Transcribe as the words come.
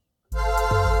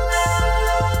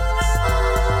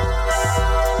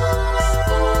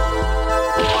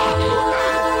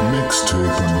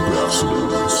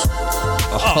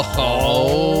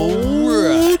Oh,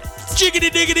 jiggity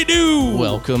diggity doo!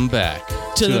 Welcome back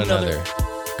to another.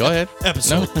 Go ahead.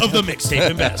 Episode of the Mixtape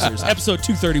Ambassadors, episode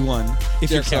 231. If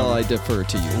you're That's how counting. I defer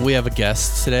to you. We have a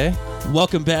guest today.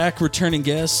 Welcome back, returning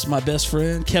guest, my best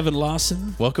friend Kevin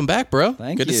Lawson. Welcome back, bro.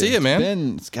 Thank Good you. to see you,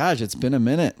 man. It's been a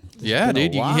minute. Yeah,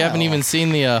 dude. You haven't even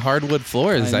seen the hardwood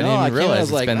floors. I didn't even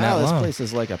realize it's been that long. This place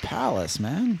is like a palace,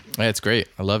 man. Yeah, it's great.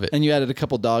 I love it. And you added a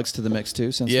couple dogs to the mix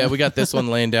too. Since Yeah, then? we got this one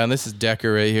laying down. This is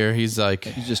Decker right here. He's like,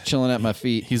 He's just chilling at my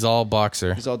feet. he's all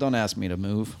boxer. He's all, don't ask me to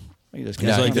move. He just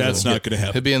Yeah, like, he that's doesn't- not going to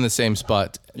happen. He'll be in the same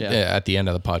spot Yeah. at the end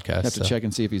of the podcast. have to check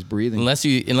and see if he's breathing. Unless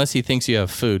he thinks you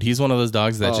have food. He's one of those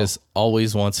dogs that just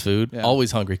always wants food, Yeah.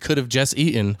 always hungry. Could have just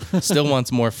eaten, still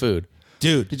wants more food.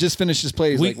 Dude, He just finished his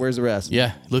play. He's like, where's the rest?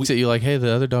 Yeah, looks at you like, hey,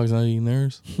 the other dog's not eating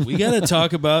theirs. we got to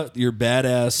talk about your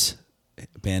badass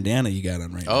bandana you got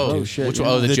on right now. Oh, shit, Which yeah.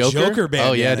 one? Oh, the Joker? Joker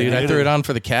Oh, yeah, bandana, dude. I dude. threw it on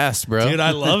for the cast, bro. Dude,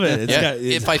 I love it. It's yeah. got,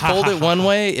 If I fold it one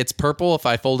way, it's purple. If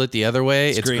I fold it the other way,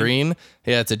 it's green.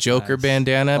 Yeah, it's a Joker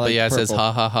bandana, but like yeah, it says purple.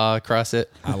 ha ha ha across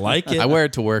it. I like it. I wear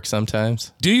it to work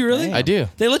sometimes. Do you really? I do.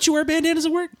 They let you wear bandanas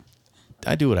at work?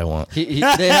 I do what I want. They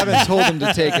haven't told him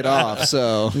to take it off,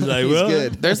 so he's like, well,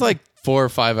 good. There's like 4 or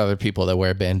 5 other people that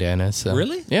wear bandanas. So.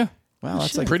 Really? Yeah. Wow,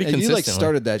 that's like pretty and you like consistently.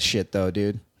 started that shit though,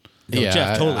 dude. Yeah,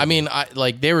 Jeff, totally. I mean,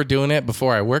 they were doing it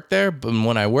before I worked there, but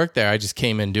when I worked there, I just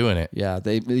came in doing it. Yeah,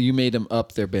 you made them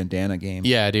up their bandana game.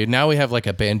 Yeah, dude. Now we have like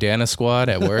a bandana squad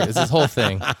at work. It's this whole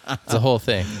thing. It's a whole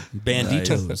thing.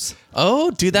 Banditos.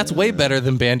 Oh, dude, that's way better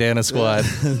than bandana squad.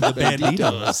 The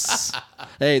banditos.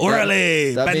 Hey,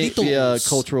 Orale, that may be a banditos.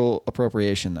 cultural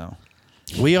appropriation though.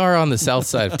 We are on the south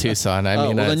side of Tucson. I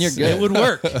mean, well, then that's- you're good. It would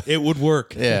work. It would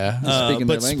work. Yeah, Speaking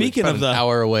But their language. speaking about of an the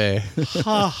hour away.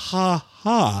 ha ha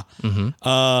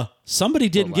ha, somebody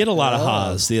didn't get a lot of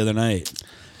ha's the other night.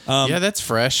 Yeah, that's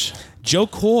fresh. Joe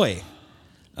Coy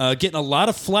getting a lot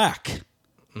of flack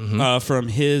from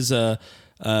his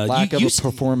Lack of a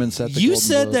performance at the You Golden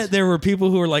said Globes. that there were people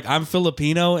who were like, I'm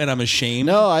Filipino and I'm ashamed.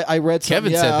 No, I read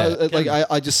something. Kevin said that.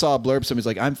 I just saw a blurb. Somebody's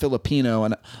like, "I'm Filipino,"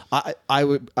 and I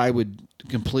would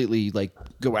completely like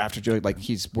go after Joe. Like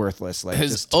he's worthless. Like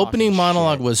His just talking opening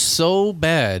monologue shit. was so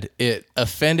bad it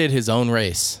offended his own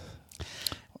race.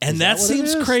 and that that what it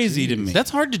seems is? crazy to me. That's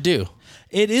hard to do.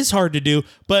 It is hard to do,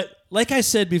 but like I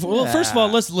said before, well, first of all,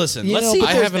 let's listen. You Let's know, see. but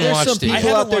I haven't there's watched some it. people I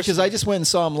haven't out there watched because I just went and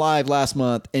saw him live last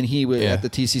month, and he was Yeah. at the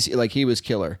TCC. Like he was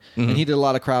killer, and he did a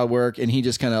lot of crowd work, and he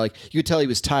just kind of like you could tell he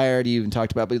was tired. He even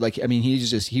talked about, but like I mean, he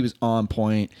was on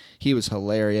point. He was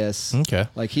hilarious. Okay.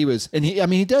 like he was, and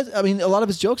he does. I mean, a lot of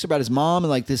his jokes are about his mom and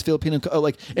like this Filipino,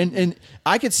 like and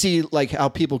I could see like how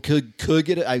people could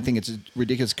get it. I think it's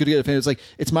ridiculous. Could get offended. It's like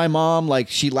it's my mom. Like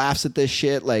she laughs at this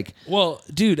shit. Like Well,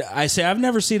 dude, I say I've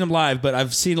never seen him live, but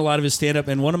I've seen a lot of his stand up.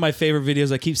 And one of my favorite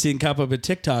videos I keep seeing pop up at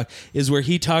TikTok is where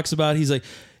he talks about, he's like,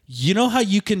 you know how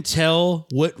you can tell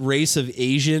what race of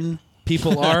Asian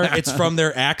people are? It's from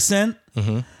their accent.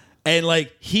 And like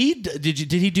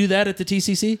did he do that at the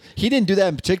TCC? he didn't do that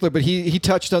in particular, but he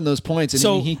touched on those points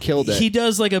and he killed it. He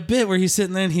does like a bit where he's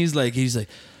sitting there and he's like,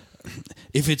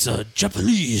 if it's a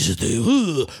Japanese, they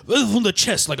from the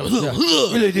chest like a,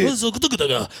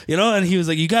 you know, and he was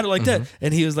like, you got it like that,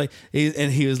 and he was like, when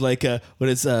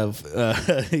it's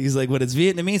he's like when it's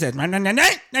Vietnamese,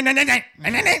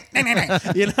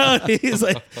 you know, he's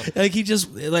like he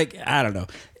just like I don't know.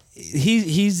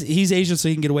 He's Asian, so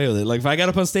he can get away with it. Like if I got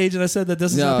up on stage and I said that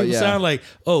this is how people sound, like,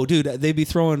 oh, dude, they'd be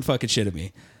throwing fucking shit at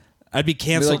me. I'd be Be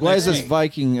canceled. like, why is next this week.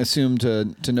 Viking assumed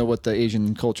to know what the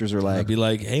Asian cultures are like? I'd be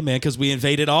like, hey man, because we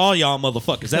invaded all y'all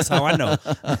motherfuckers. That's how I know.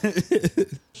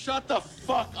 Shut the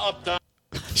fuck up, Don.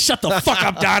 Shut the fuck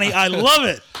up, Donnie. I love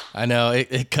it. I know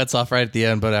it cuts off right at the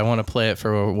end, but I want to play it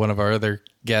for one of our other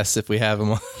guests if we have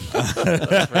him. That's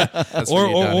for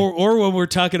you, Donnie. Or when we're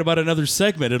talking about another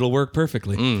segment, it'll work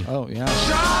perfectly. Oh yeah.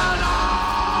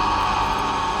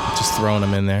 Just throwing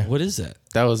him in there. What is that?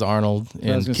 That was Arnold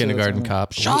in was gonna say, Kindergarten what's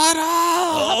Cop. Shut up!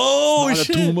 Oh Not a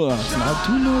shit! tumor. It's not a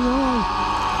tumor.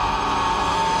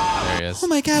 There he is. Oh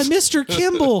my god, Mr.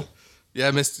 Kimball.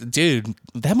 Yeah, dude,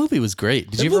 that movie was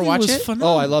great. Did you ever movie watch was it? phenomenal.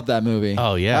 Oh, I love that movie.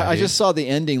 Oh, yeah, I dude. just saw the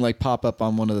ending like pop up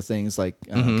on one of the things like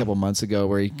a couple months ago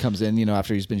where he comes in,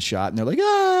 after he's been shot, and they're like,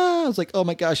 ah! I was like, oh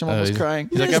my gosh, I'm almost crying.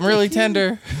 He's like, I'm really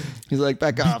tender. He's like,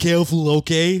 back off. Careful,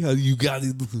 okay? You got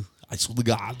it. I swear to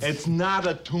God. It's not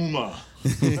a tumor.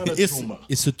 Not a tumor.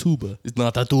 It's a tuba. It's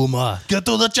not a tumor. Get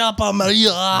to the chopper,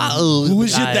 Maria. Who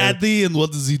is your daddy and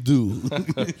what does he do?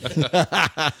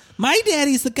 My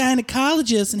daddy's the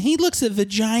gynecologist and he looks at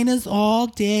vaginas all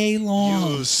day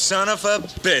long. You son of a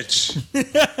bitch.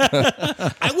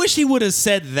 I wish he would have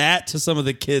said that to some of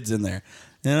the kids in there.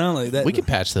 You know, like that. We can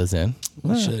patch those in.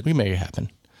 We should. We can make it happen.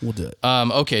 We'll do it.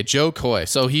 Okay, Joe Coy.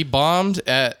 So he bombed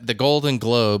at the Golden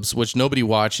Globes, which nobody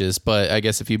watches, but I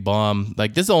guess if you bomb,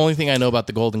 like, this is the only thing I know about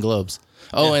the Golden Globes.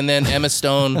 Oh, and then Emma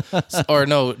Stone,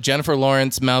 Jennifer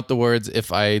Lawrence mouthed the words,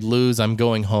 "If I lose, I'm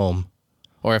going home."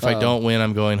 Or if I don't win,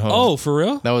 I'm going home. Oh, for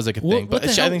real? That was like a thing. But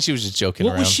I think she was just joking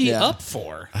around. What was she up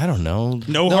for? I don't know.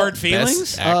 No hard feelings?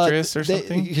 Best actress or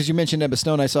something? Because you mentioned Emma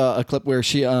Stone, I saw a clip where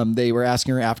they were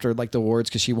asking her after like the awards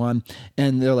because she won,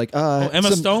 and they're like,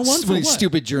 Emma Stone won for what?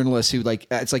 Stupid journalist who like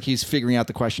it's like he's figuring out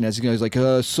the question as he goes like,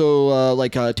 Taylor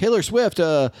Swift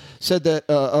said that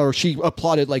or she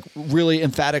applauded like really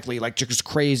emphatically like just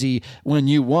crazy when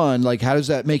you won. Like, how does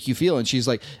that make you feel? And she's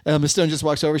like, Emma Stone just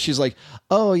walks over. She's like,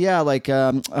 oh yeah, like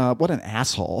what an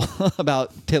asshole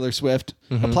about Taylor Swift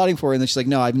applauding for her. And then she's like,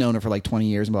 no, I've known her for like 20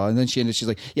 years. And then she's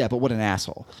like, yeah, but what an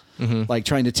asshole. Like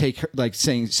trying to take her, like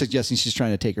suggesting she's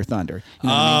trying to take her thunder. You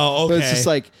know what I mean? Okay. But it's just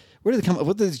like, where do they come up?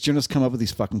 What do these journalists come up with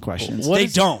these fucking questions? They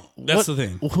don't. That's the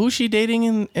thing. Who's she dating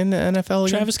in the NFL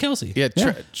again? Travis Kelce. Yeah,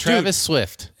 Travis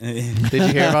Swift. Did you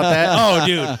hear about that? Oh,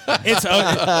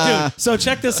 dude. Dude. So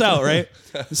check this out, right?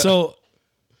 So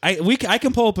I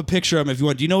can pull up a picture of him if you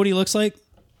want. Do you know what he looks like?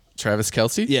 Travis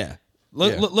Kelce? Yeah.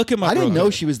 Look him up. I didn't real know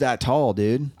quick. she was that tall,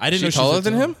 dude. I didn't She know taller was that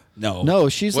than tall. him? No. No,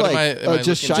 she's What am like I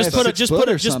just looking- shy of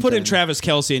Just put in Travis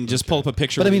Kelce and just pull up a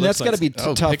picture. But I of mean, what he that's got to looks be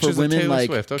Oh, tough for pictures of women, Taylor like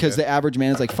Swift, because okay. the average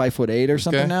man is like 5'8" or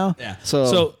something Okay. now. like. Yeah.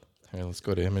 So Here, let's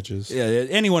go to images. yeah,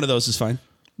 any one of those is fine.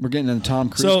 we're getting in the Tom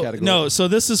Cruise So category. so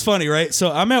this is funny, right?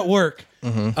 So I'm at work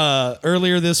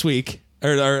earlier this week or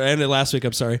ended last week.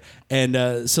 I'm sorry.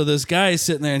 And so this guy is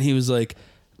sitting there and he was like,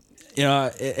 you know,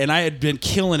 and I had been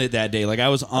killing it that day. Like I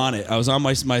was on it. I was on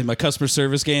my customer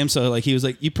service game. So like he was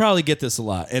like, you probably get this a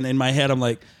lot. And in my head, I'm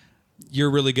like,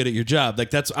 you're really good at your job.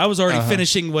 Like I was already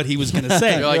finishing what he was going to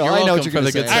say. You're like, Well, you're I know welcome what you're for gonna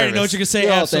the say. good I already know what service. you're gonna say.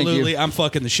 Yeah, thank Absolutely, you. I'm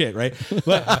fucking the shit, right?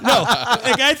 But no,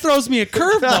 the guy throws me a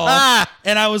curveball,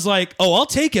 and I was like, "Oh, I'll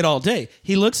take it all day."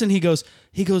 He looks and he goes,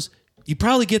 "You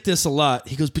probably get this a lot."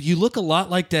 He goes, "But you look a lot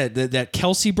like that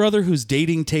Kelce brother who's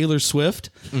dating Taylor Swift."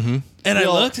 Mm-hmm. And I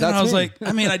looked and that's I was me. like,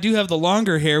 I mean, I do have the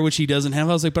longer hair, which he doesn't have.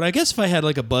 I was like, but I guess if I had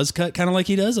like a buzz cut, kind of like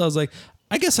he does, I was like,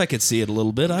 I guess I could see it a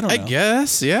little bit. I don't know. I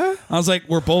guess, yeah. I was like,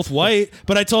 we're both white,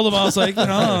 but I told him, I was like, you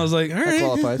know, I was like, all right.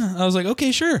 qualifies. I was like,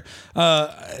 okay, sure.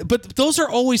 But those are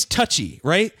always touchy,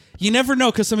 right? You never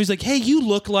know because somebody's like, hey, you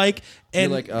look like, and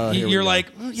You're like, oh, here we you're go. like,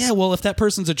 yeah, well, if that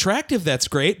person's attractive, that's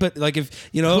great. But like, if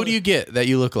you know, Who do you get that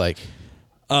you look like?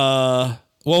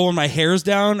 well, when my hair's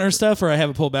down or stuff, or I have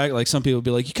it pulled back, like some people will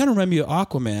be like, you kind of remember me of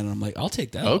Aquaman. And I'm like, I'll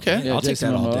take that. all Okay. day. Yeah, I'll take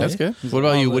Jason that all Momoa. day. That's good. What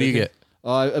about you? What do you get?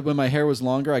 When my hair was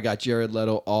longer, I got Jared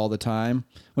Leto all the time.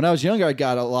 When I was younger, I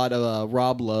got a lot of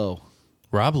Rob Lowe.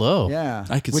 Rob Lowe. Yeah,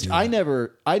 I could which see I that.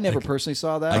 never personally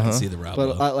saw that. I can see the Rob But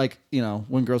Lowe. I, like, you know,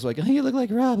 when girls are like, "Oh, you look like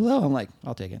Rob Lowe," I'm like,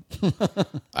 "I'll take it."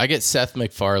 I get Seth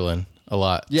MacFarlane a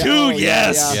lot. Yeah. Dude, Oh,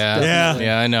 yes. Yeah. Yeah.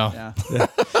 Yeah, I know. Yeah.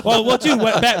 well, dude,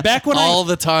 back when All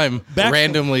the time, Back-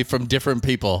 randomly from different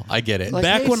people. I get it. Like,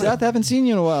 Back hey, when- Seth, I haven't seen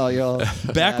you in a while, y'all.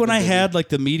 Back when I had like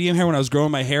the medium hair when I was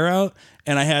growing my hair out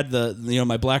and I had the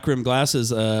my black rim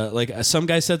glasses, like some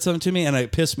guy said something to me and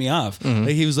it pissed me off. Mm-hmm.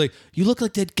 Like, he was like, "You look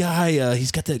like that guy.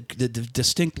 He's got the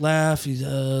distinct laugh. He's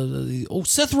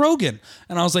Seth Rogen."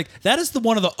 And I was like, "That is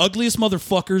one of the ugliest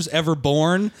motherfuckers ever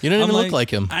born." You don't I'm even look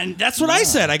like him. And that's what I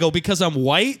said. I go, because I'm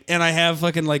white and I have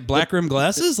fucking like black rim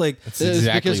glasses. Like It's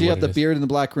exactly because you what have it the is. beard and the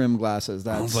black rim glasses.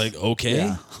 That's I was like, okay.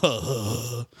 Yeah.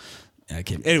 I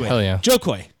can't. Anyway, Hell yeah. Joe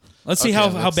Coy. Let's see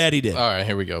Okay, how bad he did. All right,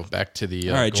 here we go. Back to the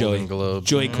All right, Golden Joey. Globe.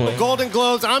 Joey Coy. Golden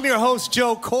Globes. I'm your host,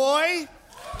 Joe Coy.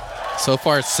 So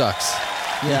far, it sucks.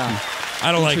 yeah.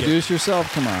 I don't like it. Introduce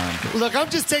yourself. Come on. Look, I'm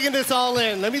just taking this all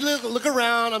in. Let me look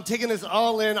around. I'm taking this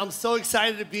all in. I'm so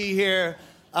excited to be here.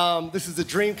 This is a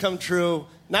dream come true,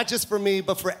 not just for me,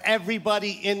 but for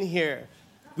everybody in here.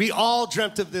 We all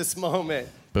dreamt of this moment.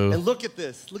 Boo. And look at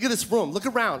this. Look at this room. Look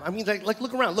around. I mean, like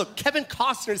look around. Look, Kevin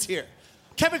Costner's here.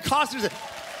 Kevin Costner's here.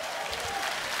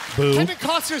 Boo. Kevin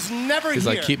Costner's never He's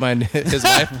here. like, keep my his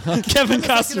wife. Kevin He's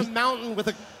like in a Costner. mountain with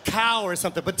a cow or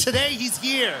something. But today he's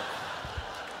here.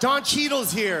 Don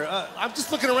Cheadle's here. I'm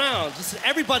just looking around. Just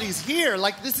everybody's here.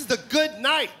 Like, this is a good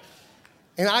night.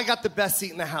 And I got the best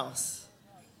seat in the house.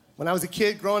 When I was a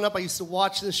kid growing up, I used to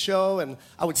watch this show, and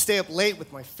I would stay up late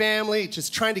with my family,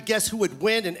 just trying to guess who would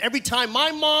win. And every time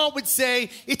my mom would say,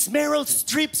 "It's Meryl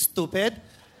Streep, stupid."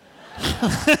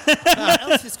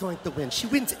 Who else is going to win? She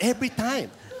wins every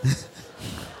time.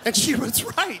 And she was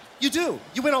right. You do.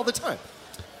 You win all the time.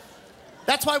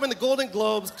 That's why when the Golden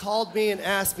Globes called me and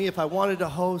asked me if I wanted to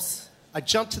host, I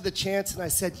jumped to the chance and I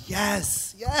said,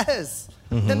 yes.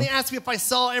 Then they asked me if I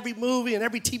saw every movie and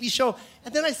every TV show,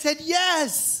 and then I said,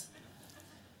 yes.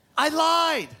 I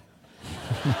lied.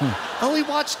 I only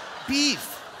watched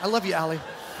Beef. I love you, Ali.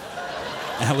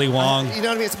 Ali Wong. You know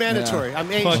what I mean? It's mandatory. Yeah.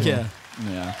 I'm Asian. Fuck yeah.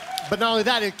 Yeah. But not only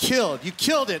that, it killed. You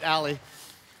killed it, Ali.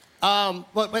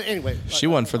 But anyway. She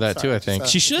won for that too, I think.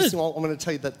 She should. I'm going to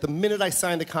tell you that the minute I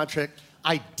signed the contract,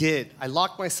 I did. I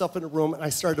locked myself in a room and I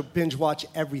started to binge watch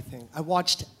everything. I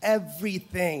watched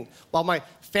everything while my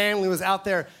family was out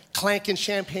there clanking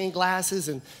champagne glasses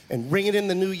and ringing in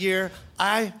the new year.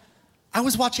 I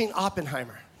was watching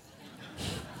Oppenheimer.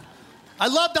 I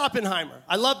loved Oppenheimer.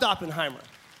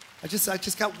 I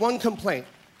just got one complaint.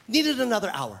 Needed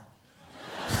another hour.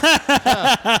 So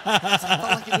I felt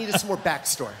like it needed some more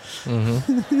backstory.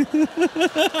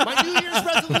 My New Year's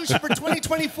resolution for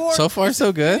 2024. So far,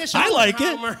 so good. Finish I like it.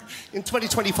 Oppenheimer in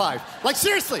 2025. Like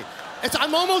seriously,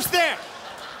 I'm almost there.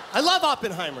 I love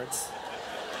Oppenheimer,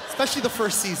 especially the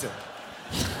first season.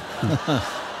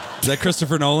 Is that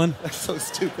Christopher Nolan? That's so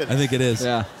stupid. I think it is.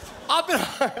 Yeah.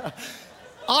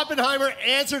 Oppenheimer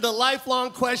answered a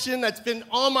lifelong question that's been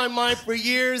on my mind for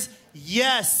years.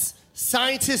 Yes,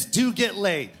 scientists do get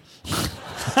laid. Like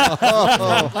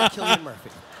Cillian Murphy.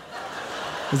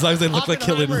 As long as they look like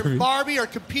Cillian Oppenheimer Murphy. and Barbie are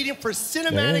competing for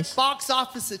cinematic Yes. box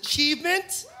office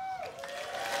achievement.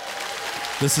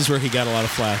 This is where he got a lot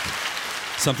of flack.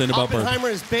 Something about Barbie. Oppenheimer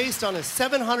is based on a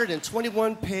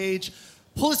 721-page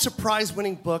Pulitzer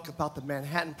Prize-winning book about the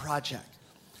Manhattan Project.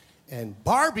 And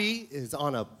Barbie is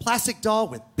on a plastic doll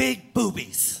with big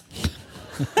boobies.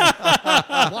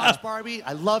 I watched Barbie.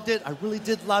 I loved it. I really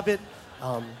did love it.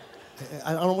 I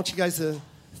don't want you guys to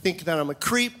think that I'm a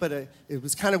creep, but it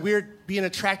was kind of weird being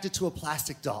attracted to a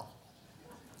plastic doll.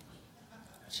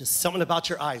 It's just something about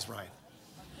your eyes, Ryan.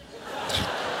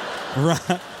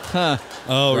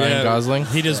 Oh, Ryan yeah. Gosling?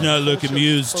 He does not look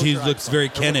amused. Close He your looks eyes. very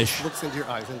Everyone Kenish. looks into your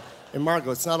eyes. And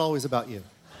Margot, it's not always about you.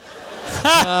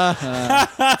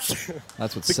 That's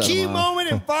what The set key him off. moment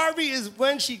in Barbie is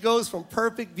when she goes from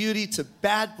perfect beauty to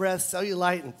bad breath,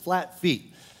 cellulite, and flat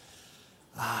feet.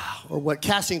 Or what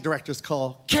casting directors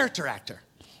call character actor.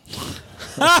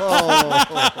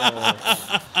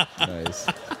 Nice.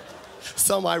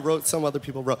 Some I wrote, some other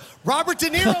people wrote. Robert De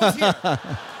Niro's here.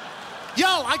 Yo,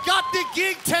 I got the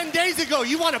gig 10 days ago.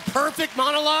 You want a perfect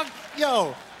monologue?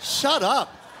 Yo, shut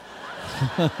up.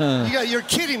 You're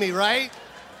kidding me, right?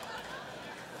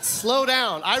 Slow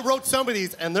down. I wrote some of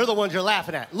these, and they're the ones you're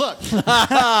laughing at. Look. That's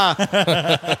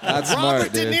smart,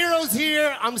 Robert De dude. Niro's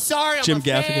here. I'm sorry. I'm Jim a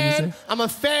Gaffigan is fan. there? I'm a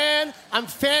fan. I'm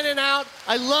fanning out.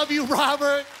 I love you,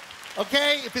 Robert.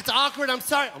 Okay? If it's awkward, I'm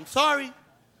sorry. I'm sorry.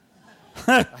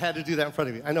 I had to do that in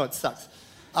front of you. I know it sucks.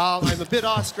 I'm a bit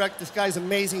awestruck. This guy's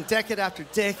amazing. Decade after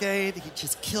decade. He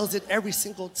just kills it every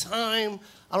single time.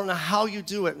 I don't know how you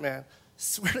do it, man.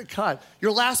 Swear to God.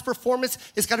 Your last performance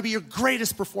is got to be your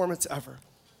greatest performance ever.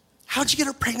 How'd you get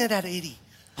her pregnant at 80?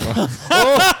 Robert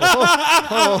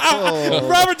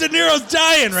De Niro's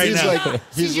dying right He's now. like,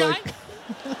 he's CGI?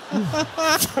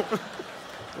 like,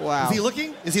 wow. Is he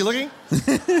looking? Is he looking?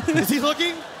 Is he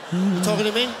looking? You talking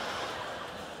to me?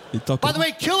 By the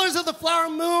way, Killers of the Flower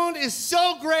Moon is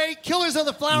so great. Killers of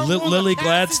the Flower Moon. Lily the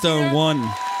cast is Gladstone here. won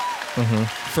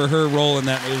for her role in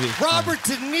that movie. Robert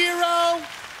De Niro,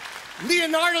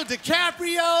 Leonardo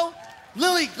DiCaprio,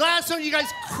 Lily Gladstone. You guys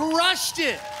crushed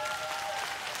it.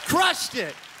 Crushed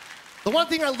it. The one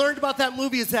thing I learned about that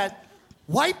movie is that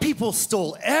white people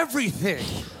stole everything.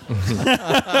 You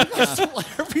guys stole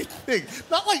everything.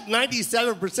 Not like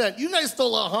 97%. You guys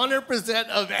stole 100%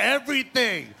 of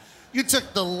everything. You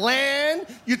took the land,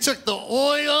 you took the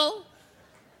oil,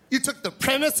 you took the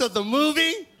premise of the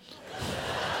movie.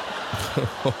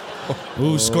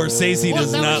 Ooh, Scorsese What,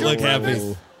 does that was not your look happy.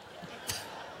 premise?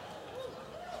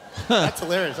 That's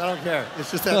hilarious. I don't care.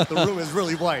 It's just that the room is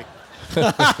really white.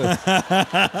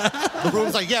 The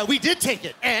room's like, yeah, we did take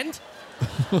it. And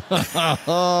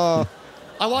I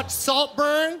watched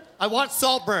Saltburn. I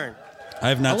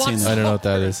have not seen I that. don't know what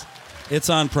that is. It's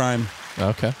on Prime.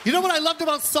 Okay. You know what I loved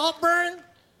about Saltburn?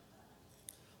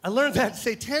 I learned that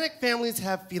satanic families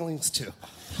have feelings too.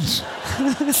 Is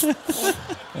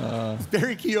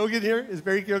Barry Keoghan here? Is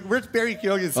Barry Keoghan? Where's Barry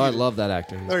Keoghan seated? Oh, I love that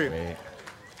actor. He's There you- great.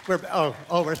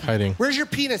 Where's Hiding. Where's your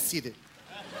penis seated?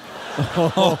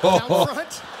 Down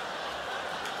front?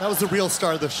 That was the real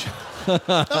star of the show.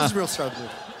 That was the real star of the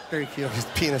movie. Barry Keoghan's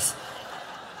penis.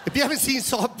 If you haven't seen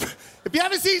Saltburn,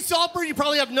 you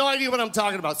probably have no idea what I'm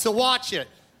talking about. So watch it.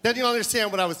 Then you'll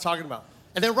understand what I was talking about.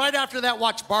 And then right after that,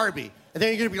 watch Barbie. And then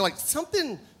you're gonna be like,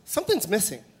 something's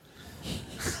missing.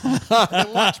 And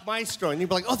then watch Maestro, and you'll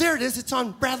be like, oh, there it is. It's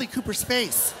on Bradley Cooper's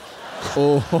face.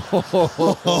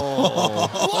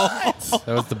 What?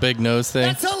 That was the big nose thing.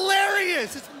 That's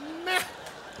hilarious. It's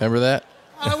Remember that?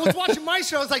 I was watching my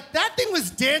show. I was like, that thing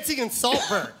was dancing in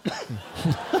Saltburn.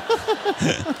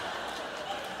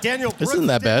 Daniel Brooks. Isn't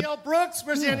that bad? Danielle Brooks?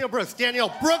 Where's Danielle Brooks?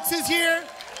 Danielle Brooks is here.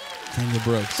 Danielle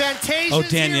Brooks. Fantasia's Oh,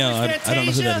 Danielle. here. I don't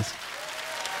know who that is.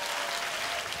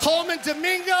 Coleman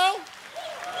Domingo.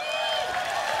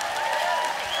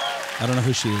 I don't know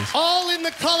who she is. All in the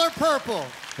color purple.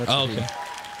 Oh, okay.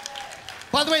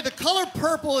 By the way, the color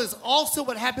purple is also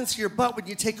what happens to your butt when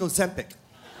you take Ozempic.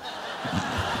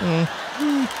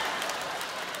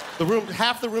 The room,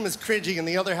 half the room is cringing, and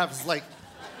the other half is like,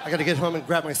 I gotta get home and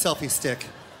grab my selfie stick.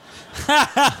 It's gonna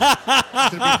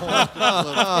be home.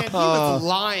 Man, he was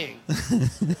lying.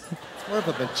 It's more of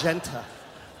a magenta.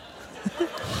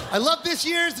 I love this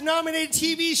year's nominated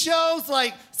TV shows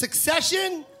like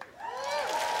Succession.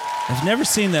 I've never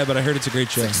seen that, but I heard it's a great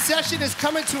show. Succession is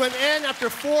coming to an end after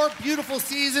 4 beautiful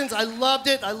seasons. I loved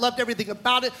it. I loved everything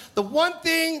about it. The one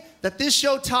thing that this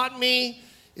show taught me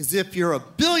is if you're a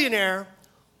billionaire,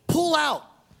 pull out.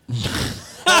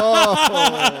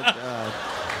 God.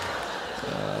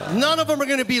 None of them are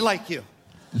going to be like you.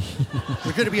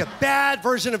 They're going to be a bad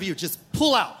version of you. Just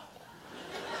pull out.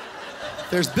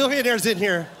 There's billionaires in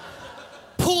here.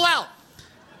 Pull out.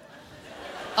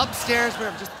 Upstairs,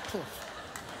 wherever, just pull.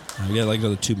 We got like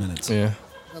another 2 minutes. Yeah.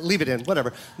 Leave it in,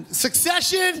 whatever.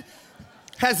 Succession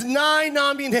has 9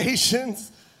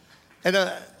 nominations. And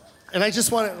I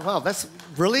just want to, wow, that's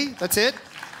it?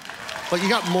 But you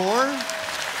got more?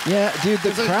 Yeah, dude, the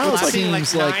It's like- crowd it's like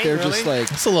seems like, 9, they're really? just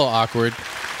like. It's a little awkward.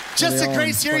 Just they a all great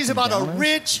in series fucking about a downers?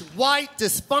 rich, white,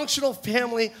 dysfunctional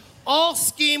family, all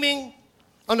scheming.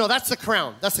 Oh, no, that's The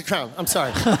Crown. That's The Crown. I'm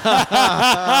sorry.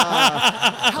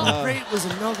 How great was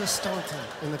Imelda Staunton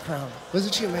in The Crown?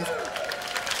 Wasn't she amazing?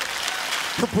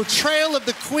 Her portrayal of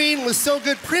the Queen was so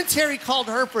good, Prince Harry called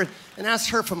her for it and asked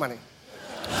her for money.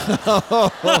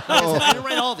 I didn't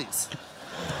write all these.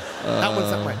 That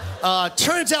one's not right.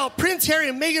 Turns out Prince Harry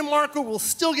and Meghan Markle will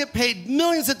still get paid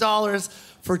millions of dollars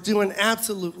for doing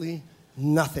absolutely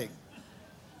nothing.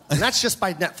 And that's just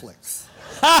by Netflix.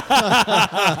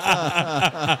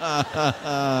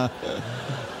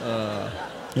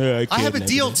 Yeah, I have a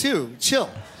deal too. Chill.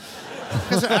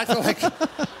 Because they're acting like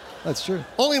That's true.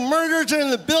 only murders are in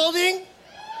the building.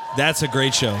 That's a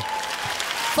great show.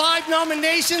 5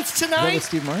 nominations Is that tonight. with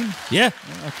Steve Martin? Yeah.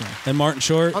 Okay. And Martin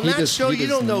Short. On He that does- show, he you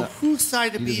does don't know not- whose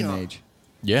side to He be doesn't on. age.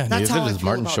 Yeah, That's how neither I does feel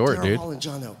Martin about Short, Daryl dude. Hall and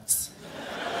John Oates.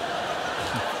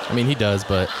 I mean, he does,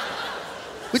 but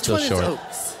Which Still one short. is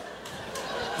Oates?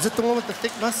 Is it the one with the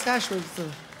thick mustache or is it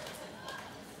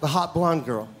the hot blonde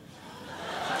girl?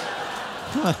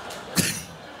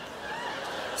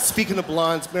 Speaking of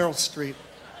blondes, Meryl Streep.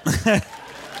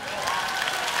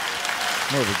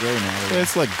 More of a gray now.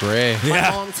 it's like gray. My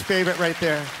mom's favorite right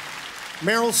there.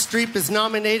 Meryl Streep is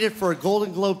nominated for a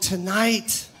Golden Globe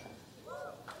tonight.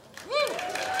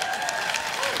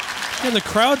 Yeah, the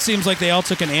crowd seems like they all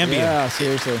took an Ambien. Yeah,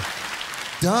 seriously.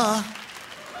 Duh.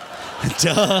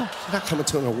 Duh. She's not coming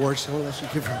to an award show unless you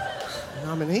give her a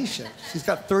nomination. She's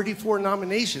got 34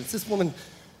 nominations. This woman,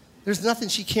 there's nothing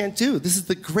she can't do. This is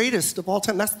the greatest of all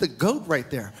time. That's the GOAT right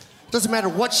there. Doesn't matter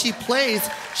what she plays,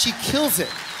 she kills it.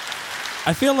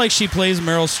 I feel like she plays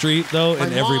Meryl Streep, though, My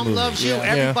in every mom movie. loves you. Yeah.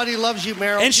 Everybody loves you,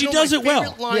 Meryl. And she You know does my it well.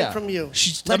 favorite line Yeah. from you.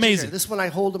 She's Legendary. amazing. This one I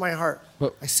hold in my heart.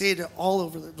 But- I say it all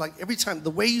over. Like every time, the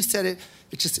way you said it,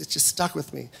 it just stuck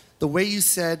with me. The way you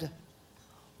said,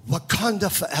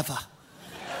 "Wakanda forever."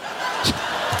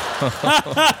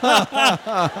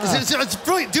 it's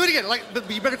brilliant. Do it again. Like, but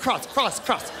you better cross.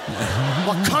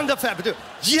 Wakanda forever. Do it.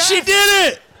 Yes! She did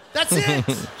it! That's it.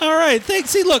 All right, thanks.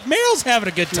 See, look, Meryl's having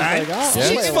a good time. like, oh,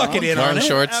 She's yeah. fucking in on Martin it.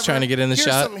 Short's trying to get in the Here's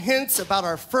shot. some hints about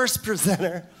our first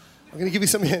presenter. I'm going to give you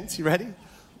some hints. You ready?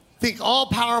 Think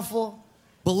all-powerful,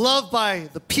 beloved by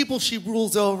the people she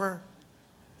rules over,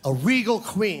 a regal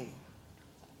queen.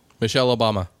 Michelle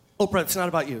Obama. Oprah, it's not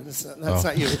about you. That's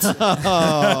not you. It's, There's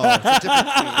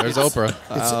Oprah.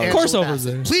 it's Of course Angela Oprah's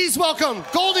Bassett. there. Please welcome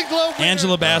Golden Globe winner,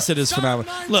 Angela Bassett is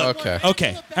phenomenal. Look, Okay.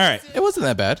 okay, all right. It wasn't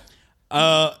that bad.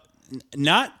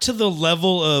 Not to the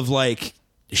level of, like,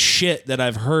 shit that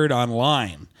I've heard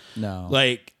online. No.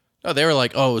 Like, Oh, they were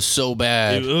like, oh, it was so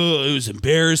bad. it was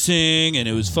embarrassing and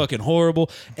it was fucking horrible.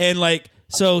 And, like,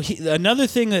 so another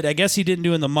thing that I guess he didn't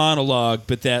do in the monologue,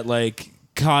 but that, like,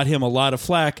 caught him a lot of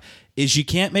flack is you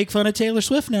can't make fun of Taylor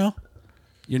Swift now.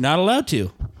 You're not allowed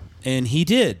to. And he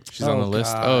did. She's on the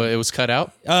list. Oh, it was cut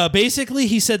out? Basically,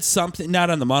 he said something,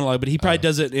 not on the monologue, but he probably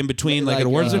does it in between, like an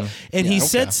awards. And he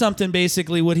said something,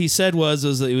 basically, what he said was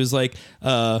it was like,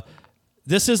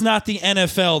 this is not the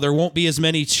NFL. There won't be as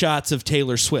many shots of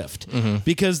Taylor Swift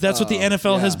because that's what the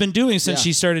NFL has been doing since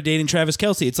she started dating Travis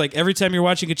Kelce. It's like every time you're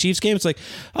watching a Chiefs game, it's like,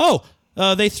 oh,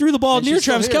 they threw the ball And near she's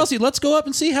still Travis here. Kelce. Let's go up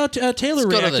and see how Taylor Let's go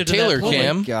to reacted the Taylor that play.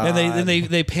 cam. God. And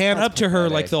they pan up to her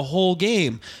like the whole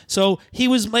game. So he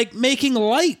was like making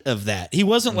light of that. He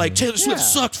wasn't like Taylor Swift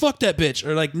sucked, fuck that bitch,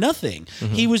 or like nothing.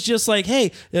 He was just like,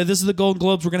 hey, this is the Golden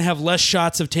Globes. We're gonna have less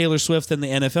shots of Taylor Swift than the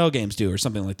NFL games do, or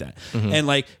something like that. And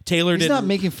like Taylor He's didn't. not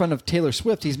making fun of Taylor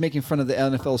Swift. He's making fun of the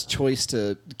NFL's choice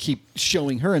to keep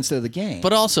showing her instead of the game.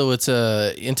 But also, it's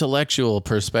a intellectual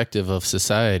perspective of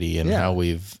society and how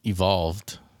we've evolved.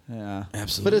 Yeah,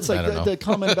 Absolutely. But it's I like don't the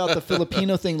comment about the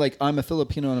Filipino thing, like I'm a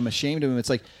Filipino and I'm ashamed of him. It's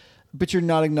like, but you're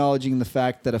not acknowledging the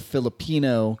fact that a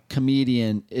Filipino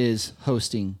comedian is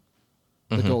hosting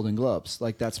the Golden Globes.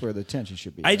 Like that's where the attention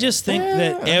should be. I just think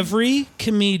that every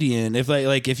comedian, if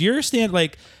if you're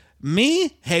like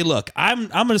me, hey, look, I'm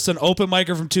just an open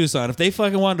micer from Tucson. If they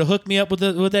fucking wanted to hook me up with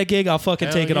that gig, I'll fucking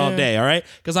take it all day, all right?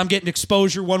 Because I'm getting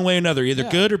exposure one way or another, either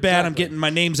good or bad. I'm getting my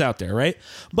names out there, right?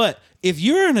 But if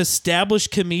you're an established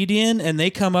comedian and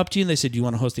they come up to you and they say, "Do you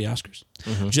want to host the Oscars?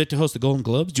 Would you like to host the Golden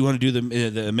Globes? Do you want to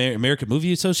do the American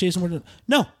Movie Association?"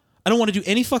 No. I don't want to do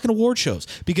any fucking award shows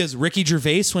because Ricky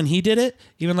Gervais, when he did it,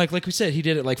 even like we said, he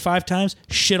did it like 5 times,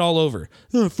 shit all over.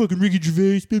 Oh, fucking Ricky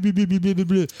Gervais. Blah, blah, blah, blah, blah,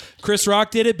 blah. Chris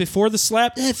Rock did it before the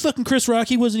slap. Fucking Chris Rock,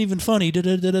 he wasn't even funny. Da,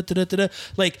 da, da, da, da, da, da.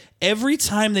 Like every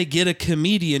time they get a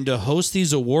comedian to host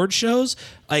these award shows,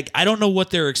 like I don't know what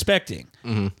they're expecting.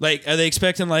 Like, are they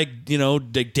expecting like Dave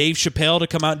Chappelle to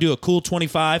come out and do a cool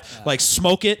 25, like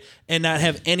smoke it and not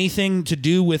have anything to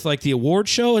do with like the award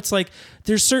show? It's like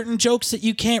there's certain jokes that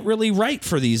you can't really write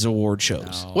for these award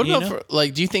shows. What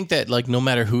about do you think that like no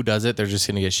matter who does it, they're just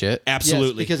gonna get shit?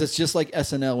 Absolutely. Yes, because it's just like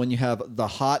SNL when you have the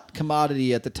hot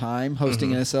commodity at the time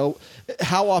hosting NSL.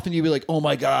 How often do you be like, oh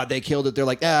my God, they killed it? They're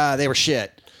like, they were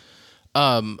shit.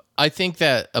 I think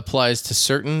that applies to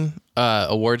certain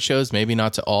award shows, maybe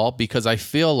not to all, because I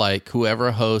feel like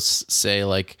whoever hosts, say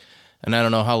like, and I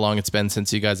don't know how long it's been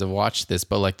since you guys have watched this,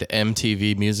 but like the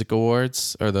MTV Music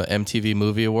Awards or the MTV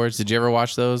Movie Awards, did you ever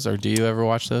watch those, or do you ever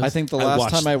watch those? I think the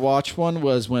last time I watched one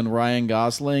was when Ryan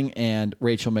Gosling and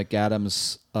Rachel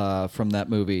McAdams from that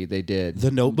movie they did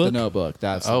The Notebook? The Notebook.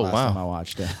 That's the last time I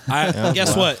watched it.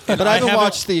 Guess what? But I haven't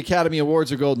watched the Academy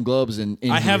Awards or Golden Globes in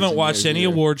I haven't watched any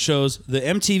award shows. The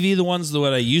MTV, the ones that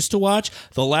I used to watch,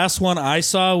 the last one I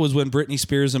saw was when Britney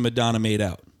Spears and Madonna made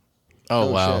out. Oh,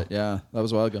 wow. Shit. Yeah, that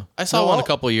was a while ago. I saw one a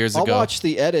couple years ago. I'll watch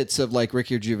the edits of like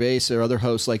Ricky Gervais or other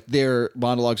hosts, like their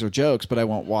monologues or jokes, but I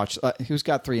won't watch. Who's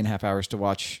got 3.5 hours to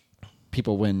watch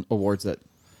people win awards that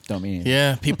don't mean anything?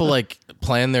 Yeah, people like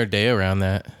plan their day around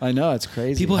that. I know, it's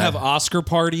crazy. People have Oscar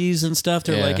parties and stuff.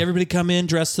 They're like, everybody come in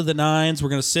dressed to the nines. We're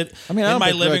going to sit I don't in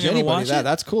my living room and watch that. it.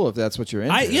 That's cool if that's what you're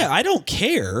into. I don't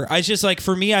care. I just like,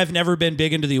 for me, I've never been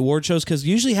big into the award shows because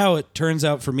usually how it turns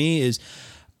out for me is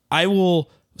I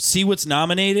will see what's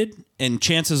nominated, and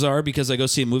chances are, because I go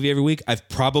see a movie every week, I've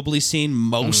probably seen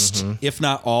most, if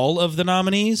not all, of the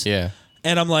nominees. Yeah.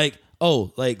 And I'm like,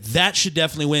 oh, like that should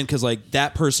definitely win because like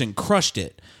that person crushed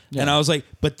it. Yeah. And I was like,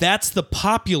 but that's the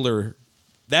popular,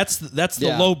 that's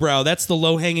the lowbrow, that's the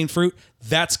low hanging fruit,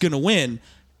 that's gonna win.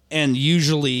 And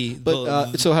usually,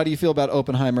 so how do you feel about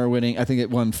Oppenheimer winning? I think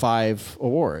it won 5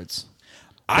 awards.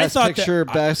 Best picture,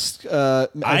 best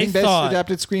best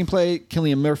adapted screenplay.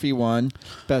 Cillian Murphy won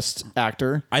best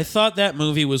actor. I thought that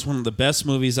movie was one of the best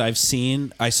movies I've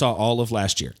seen. I saw all of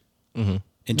last year. In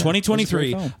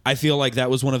 2023, I feel like that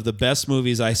was one of the best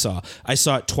movies I saw. I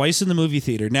saw it twice in the movie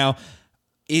theater. Now,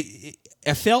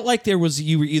 I felt like you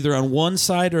were either on one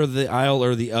side of the aisle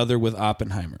or the other with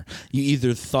Oppenheimer. You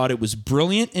either thought it was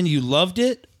brilliant and you loved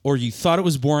it, or you thought it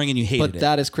was boring and you hated it. But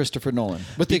that is Christopher Nolan.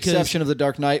 With the exception of the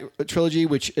Dark Knight trilogy,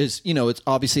 which is, it's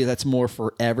obviously that's more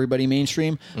for everybody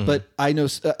mainstream. But I know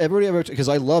everybody, because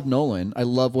I love Nolan. I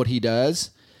love what he does.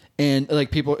 And like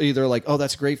people either like, oh,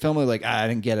 that's a great film, or like, I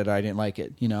didn't get it, or I didn't like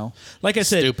it. Like I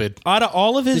said, stupid. Out of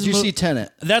all of his, did you see Tenet?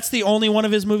 That's the only one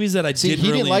of his movies that I did. He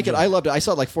really didn't like enjoy. it. I loved it. I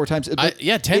saw it like 4 times.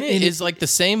 Tenet is like the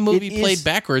same movie played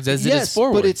backwards as it is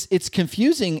forward. But it's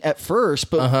confusing at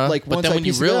first. But like but once then I when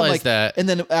you piece it together, I'm realize like, that, and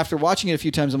then after watching it a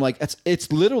few times, I'm like,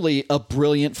 it's literally a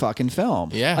brilliant fucking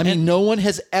film. Yeah, I mean, no one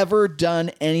has ever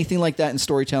done anything like that in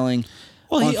storytelling.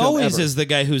 Well, he always is the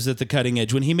guy who's at the cutting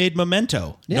edge. When he made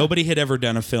Memento, nobody had ever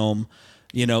done a film,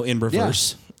 in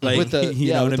reverse. Like, with the,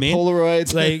 you know what I mean?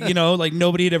 Polaroids. Like, like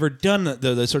nobody had ever done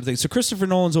the sort of thing. So Christopher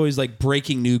Nolan's always like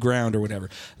breaking new ground or whatever.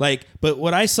 Like, but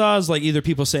what I saw is like either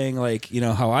people saying like,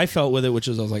 how I felt with it, which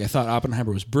is I was like, I thought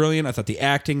Oppenheimer was brilliant. I thought the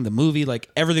acting, the movie, like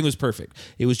everything was perfect.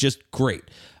 It was just great.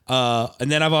 And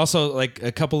then I've also like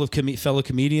a couple of fellow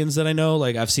comedians that I know.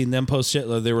 Like I've seen them post shit.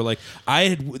 They were like,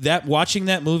 watching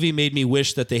that movie made me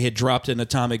wish that they had dropped an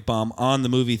atomic bomb on the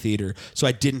movie theater, so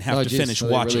I didn't have to finish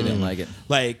watching really it. Didn't like it.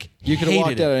 Like you could have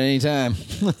walked out at any time.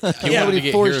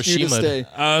 Nobody forced you to stay.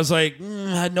 I was like,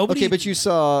 nobody. Okay, but you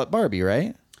saw Barbie,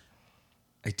 right?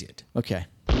 I did. Okay.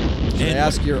 Can I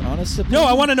ask your honest opinion? No,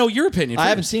 I want to know your opinion. I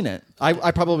haven't seen it.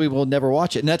 I probably will never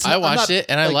watch it. And that's I watched it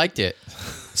and I liked it.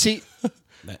 See,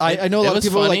 I know a lot of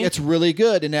people are like, it's really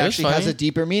good and actually has funny. a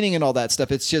deeper meaning and all that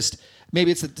stuff. It's just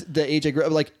maybe it's the age I grew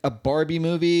up. Like a Barbie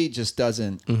movie just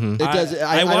doesn't. It does.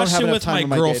 I don't watched have it enough with time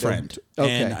my in day to- girlfriend.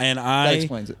 Okay, and that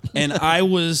explains it. And I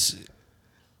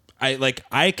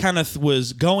kind of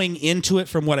was going into it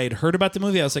from what I'd heard about the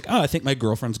movie. I was like, oh, I think my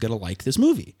girlfriend's gonna like this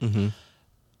movie.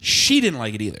 She didn't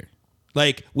like it either.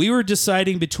 Like we were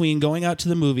deciding between going out to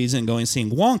the movies and going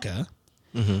seeing Wonka,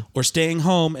 or staying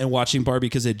home and watching Barbie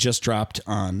because it just dropped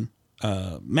on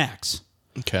Max.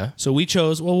 Okay. So we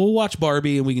chose, well, we'll watch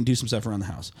Barbie and we can do some stuff around the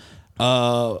house.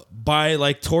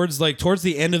 By towards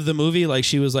the end of the movie, like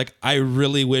she was like, I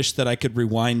really wish that I could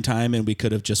rewind time and we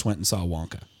could have just went and saw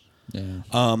Wonka.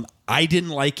 Yeah. I didn't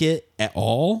like it at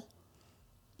all.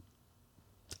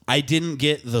 I didn't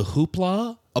get the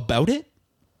hoopla about it,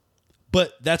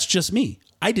 but that's just me.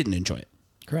 I didn't enjoy it.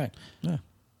 Correct. Yeah.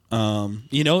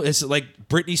 It's like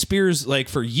Britney Spears, like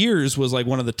for years was like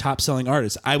one of the top selling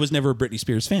artists. I was never a Britney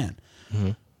Spears fan,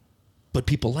 but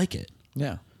people like it.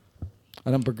 Yeah.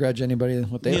 I don't begrudge anybody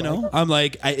what they like. I'm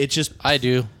like, I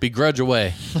do. Begrudge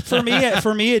away. for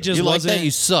me, it just You like wasn't. that?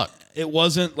 You suck. It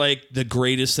wasn't like the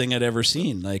greatest thing I'd ever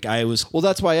seen. Like I was. Well,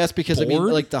 that's why I asked because I mean,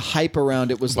 bored? like the hype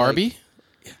around it was Barbie?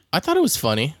 Like, I thought it was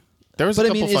funny. There was but a I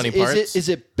couple mean, funny parts. Is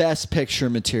it best picture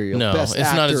material? No, best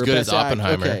it's not as actor, good as best act-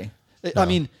 Oppenheimer. Okay. I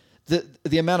mean,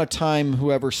 the amount of time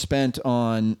whoever spent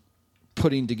on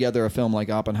putting together a film like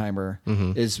Oppenheimer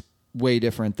is way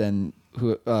different than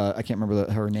who I can't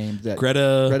remember her name. That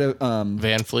Greta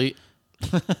Van Fleet.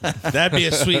 That'd be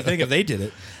a sweet thing if they did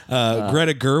it.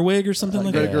 Greta Gerwig or something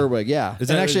like Greta that. Gerwig, yeah. Is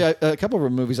And that- actually, a couple of her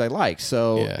movies I like.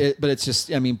 So, Yeah. but it's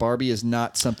just, I mean, Barbie is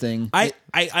not something. I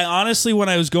honestly, when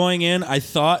I was going in, I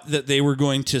thought that they were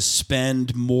going to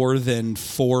spend more than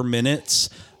 4 minutes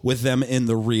with them in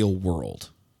the real world.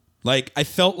 Like, I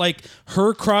felt like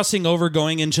her crossing over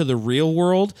going into the real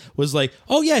world was like,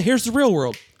 oh, yeah, here's the real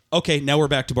world. Okay, now we're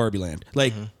back to Barbie Land.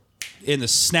 Like, in the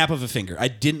snap of a finger. I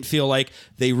didn't feel like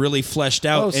they really fleshed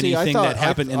out anything that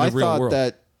happened in the real world. I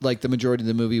thought that, like, the majority of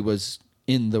the movie was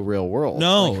in the real world.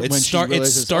 No, like, it when she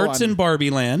realizes, starts oh, in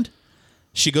Barbie Land.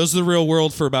 She goes to the real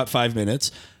world for about 5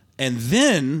 minutes. And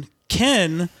then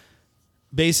Ken,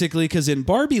 basically, because in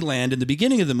Barbie Land, in the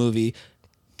beginning of the movie,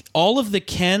 all of the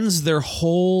Kens, their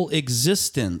whole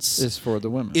existence is for the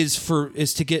women.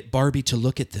 is to get Barbie to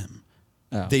look at them.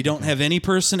 Oh, They don't have any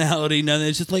personality. None.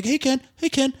 It's just like, hey Ken, hey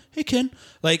Ken, hey Ken.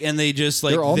 Like, and they just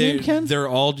like They're all named Ken? They're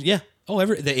all Oh,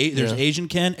 there's Asian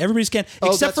Ken. Everybody's Ken,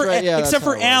 Oh, except that's for right. Yeah, except that's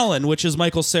for how it was. Alan, which is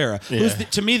Michael Cera, who's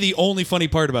to me the only funny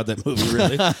part about that movie.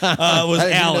 Really, was I didn't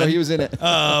even Alan. know he was in it.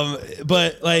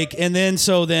 But like,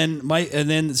 so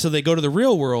they go to the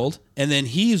real world, and then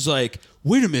he's like,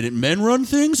 wait a minute, men run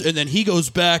things, and then he goes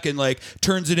back and like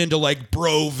turns it into like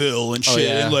Broville and shit,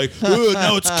 yeah. and like, oh,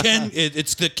 now it's Ken,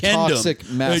 it's the Kendom, Toxic yeah,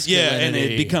 and it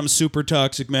masculinity. becomes super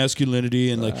toxic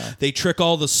masculinity, and like they trick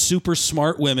all the super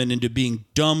smart women into being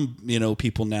dumb,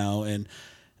 people now, and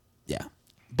yeah,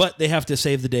 but they have to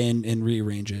save the day and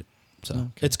rearrange it. So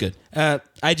it's good.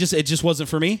 It just wasn't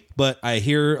for me, but I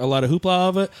hear a lot of hoopla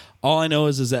of it. All I know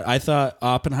is that I thought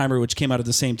Oppenheimer, which came out at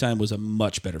the same time, was a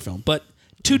much better film, but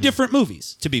two different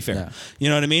movies, to be fair. Yeah. You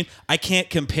know what I mean? I can't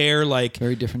compare like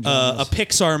Very different a genres.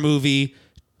 Pixar movie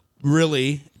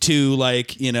really to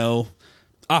like,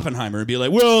 Oppenheimer and be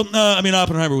like, well,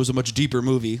 Oppenheimer was a much deeper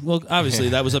movie. Well, obviously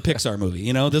that was a Pixar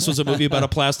movie. This was a movie about a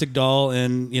plastic doll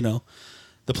and,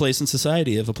 the place in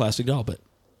society of a plastic doll, but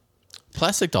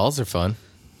Plastic dolls are fun.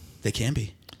 they can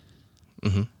be.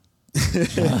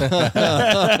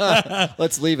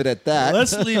 Let's leave it at that.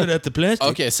 Let's leave it at the plastic.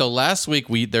 Okay, so last week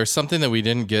there's something that we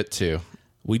didn't get to.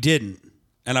 We didn't.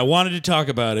 And I wanted to talk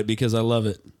about it because I love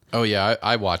it. Oh yeah,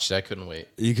 I watched it. I couldn't wait.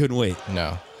 You couldn't wait.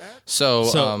 No. So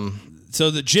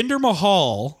the Jinder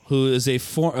Mahal, who is a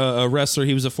wrestler,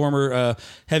 he was a former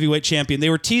heavyweight champion. They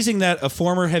were teasing that a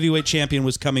former heavyweight champion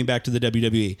was coming back to the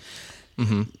WWE.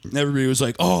 Mm-hmm. Everybody was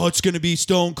like, oh, it's going to be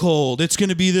Stone Cold. It's going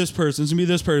to be this person. It's going to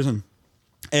be this person.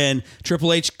 And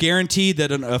Triple H guaranteed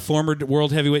that a former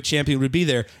world heavyweight champion would be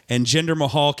there. And Jinder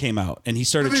Mahal came out, and he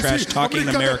started trash-talking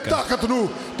America.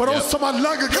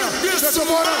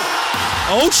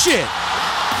 Oh, shit.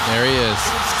 there he is.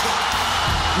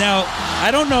 Now, I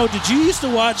don't know. Did you used to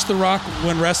watch The Rock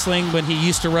when he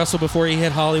used to wrestle before he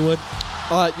hit Hollywood?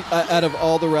 Out of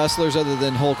all the wrestlers other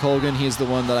than Hulk Hogan, he's the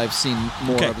one that I've seen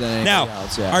more of than anybody now,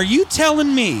 else. Yeah. Are you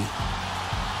telling me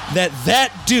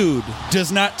that dude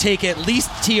does not take at least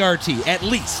TRT? At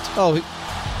least. Oh,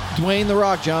 Dwayne The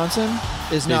Rock Johnson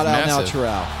is not out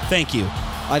natural. Thank you.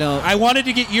 I wanted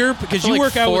to get your because you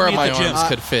work out with me at the gym. Four of my arms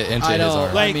could fit into his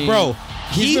arm. Like, bro.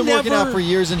 He's been working out for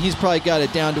years, and he's probably got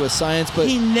it down to a science. But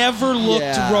he never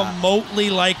looked remotely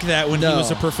like that when he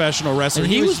was a professional wrestler.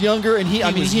 And he was younger, and he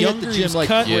hit the gym like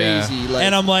crazy. Like,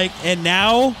 and I'm like, and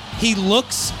now he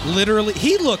looks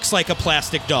like a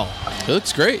plastic doll. He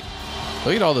looks great.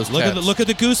 Look at all those. Look at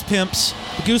the goose pimps,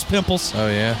 the goose pimples. Oh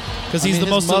yeah, because he's the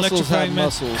most electrifying man.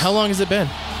 How long has it been?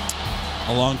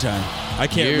 A long time. I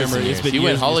can't remember. It's been he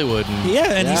went Hollywood.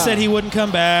 And he said he wouldn't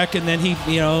come back, and then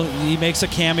he makes a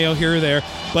cameo here or there.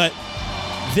 But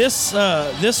this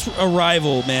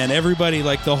arrival, man, everybody,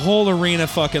 like the whole arena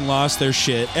fucking lost their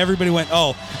shit. Everybody went,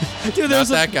 oh, dude, there's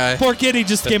that guy. Poor kid, he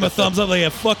just gave him a thumbs up, like, yeah,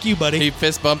 fuck you, buddy. He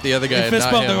fist bumped the other guy. He fist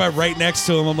bumped the guy right next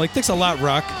to him. I'm like, thanks a lot,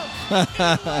 Rock.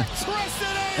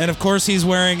 And of course, he's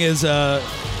wearing his.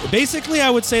 Basically, I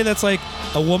would say that's like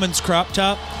a woman's crop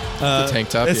top. The tank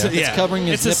top, It's covering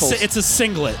his nipples. It's a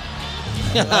singlet.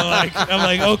 I'm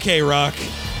like, okay, Rock.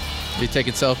 You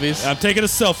taking selfies? I'm taking a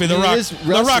selfie.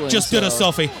 The Rock just did a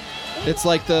selfie. It's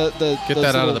like the get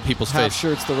that out of the people's half face.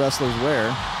 Shirts the wrestlers wear.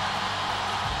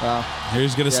 Wow. Here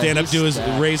he's gonna stand up,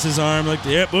 raise his arm like,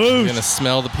 yep, He's gonna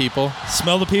smell the people.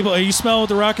 Smell the people. Are you smelling what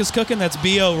the Rock is cooking? That's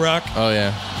BO, Rock. Oh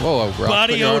yeah. Whoa, Rock.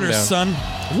 Body odor, son.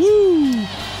 Woo.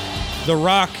 The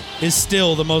Rock is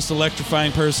still the most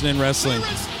electrifying person in wrestling.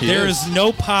 There is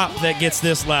no pop that gets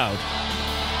this loud.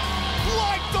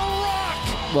 Like The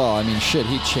Rock! Well, I mean, shit,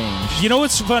 he changed. You know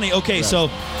what's funny? Okay, so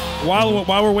while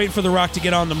we're waiting for The Rock to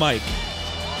get on the mic,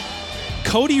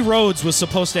 Cody Rhodes was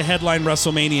supposed to headline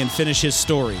WrestleMania and finish his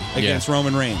story against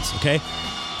Roman Reigns, okay?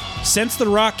 Since The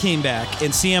Rock came back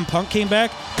and CM Punk came back,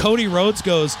 Cody Rhodes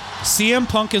goes, CM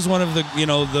Punk is one of the,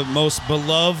 the most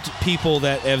beloved people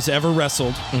that has ever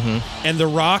wrestled, and The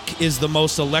Rock is the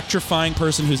most electrifying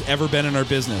person who's ever been in our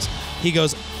business. He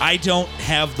goes, I don't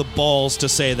have the balls to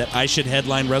say that I should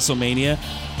headline WrestleMania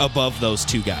above those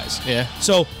two guys. Yeah.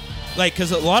 So, like,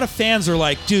 because a lot of fans are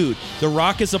like, dude, The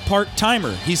Rock is a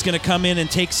part-timer. He's going to come in and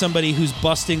take somebody who's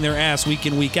busting their ass week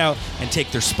in, week out and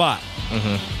take their spot.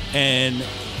 And...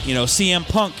 CM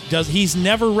Punk he's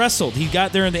never wrestled. He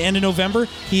got there in the end of November.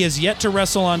 He has yet to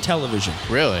wrestle on television.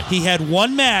 Really? He had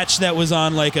one match that was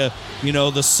on like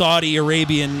the Saudi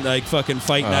Arabian like fucking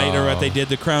fight night or what they did,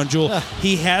 the Crown Jewel.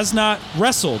 He has not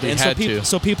wrestled.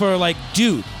 So people are like,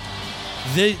 dude,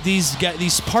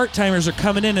 these part-timers are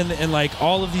coming in and like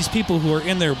all of these people who are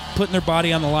in there putting their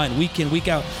body on the line week in, week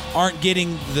out aren't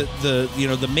getting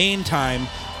the main time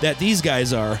that these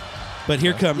guys are. But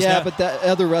here comes but that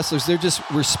other wrestlers, they're just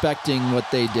respecting what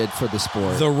they did for the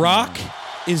sport. The Rock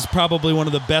is probably one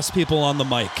of the best people on the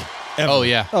mic ever. Oh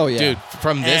yeah. Dude,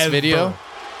 from this video,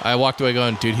 I walked away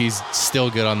going, dude, he's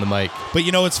still good on the mic. But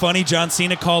you know what's funny? John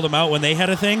Cena called him out when they had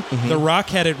a thing. The Rock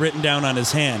had it written down on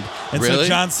his hand. And so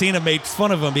John Cena made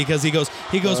fun of him because he goes,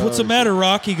 what's the matter,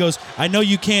 Rock? He goes, I know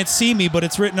you can't see me, but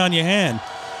it's written on your hand.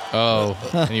 Oh.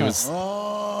 And he was...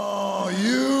 Oh,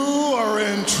 you are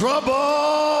in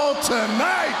trouble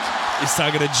tonight. He's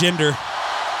talking to Jinder.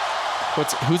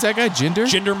 Who's that guy? Jinder?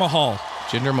 Jinder Mahal.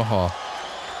 Jinder Mahal.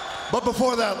 But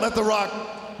before that, let The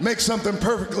Rock make something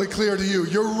perfectly clear to you.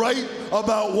 You're right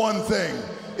about one thing,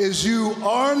 is you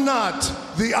are not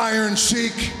the Iron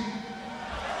Sheik.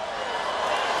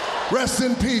 Rest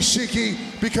in peace, Sheiky,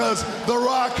 because The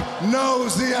Rock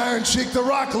knows the Iron Sheik. The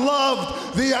Rock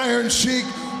loved the Iron Sheik.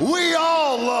 We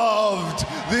all loved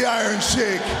the Iron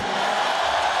Sheik.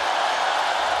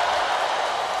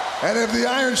 And if the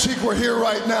Iron Sheik were here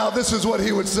right now, this is what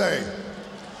he would say.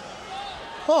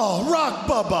 Oh, Rock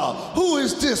Bubba, who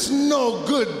is this no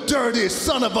good, dirty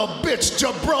son of a bitch,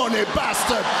 jabroni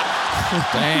bastard?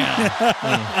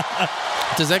 Damn.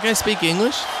 Does that guy speak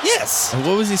English? Yes.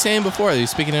 What was he saying before? He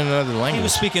was speaking in another language. He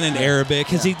was speaking in Arabic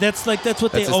because that's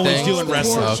what they always do in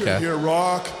wrestling. Okay. Here,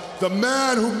 Rock, the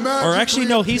man who or actually,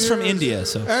 no, he's from India.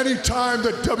 So anytime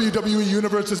the WWE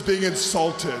Universe is being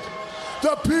insulted,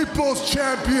 the People's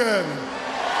Champion.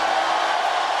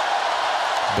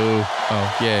 Boo.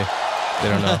 Oh, yay. They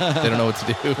don't know. They don't know what to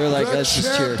do. They're like, the that's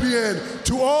just cheer. champion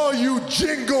to all you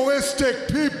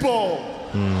jingoistic people.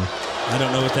 I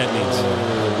don't know what that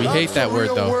means. We hate that word,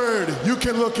 though. Word. You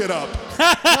can look it up.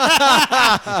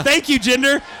 Thank you,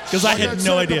 Jinder, because I had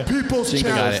no idea. The People's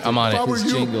Champion. Got it. I'm on it. If I were you,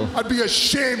 jingle. I'd be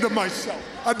ashamed of myself.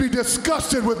 I'd be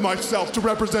disgusted with myself to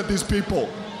represent these people.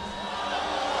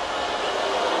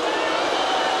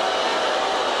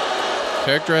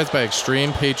 Characterized by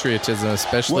extreme patriotism,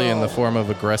 especially in the form of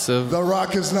aggressive The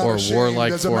Rock is not or ashamed.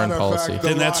 warlike As a foreign matter of policy. fact, The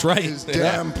Then that's Rock right. is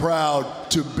damn proud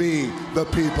to be the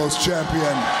people's champion.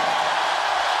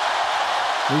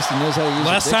 At least he knows how to use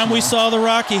Last a time we dictionary. saw The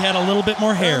Rock, he had a little bit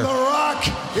more hair. And The Rock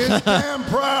is damn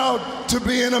proud to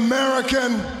be an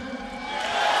American.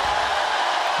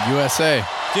 USA.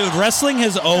 Dude, wrestling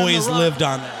has always Rock lived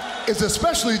on that. Is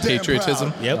especially damn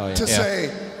Patriotism. proud Yep. Oh, yeah. to say,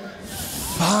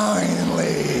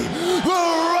 finally, The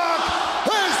Rock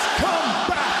has come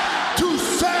back to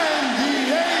San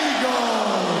Diego.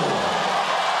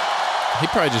 He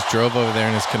probably just drove over there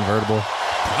in his convertible,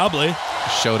 Probably.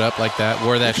 showed up like that,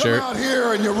 wore that You shirt. come out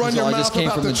here and you run your I mouth just came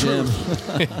about from the the gym.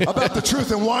 truth. About the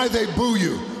truth and why they boo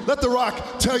you. Let The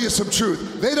Rock tell you some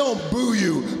truth. They don't boo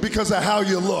you because of how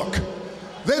you look.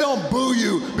 They don't boo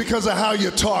you because of how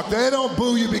you talk. They don't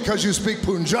boo you because you speak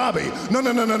Punjabi. No.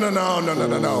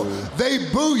 They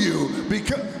boo you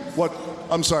because... What?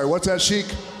 I'm sorry, what's that, Sheik?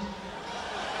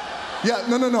 Yeah,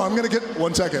 no. I'm going to get...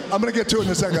 One second. I'm going to get to it in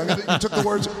a second. You took the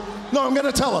words... No, I'm going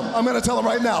to tell him. I'm going to tell him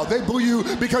right now. They boo you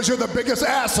because you're the biggest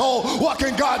asshole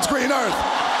walking God's green earth.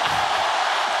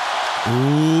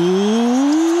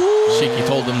 Ooh. Sheiky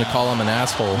told him to call him an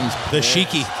asshole. The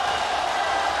Sheiky.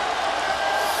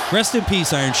 Rest in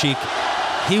peace, Iron Sheik.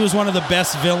 He was one of the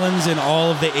best villains in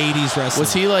all of the 80s wrestling.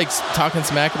 Was he like talking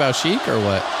smack about Sheik or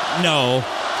what? No.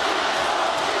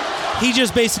 He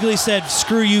just basically said,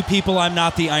 screw you people, I'm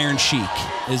not the Iron Sheik,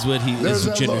 is what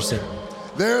Jinder look. said.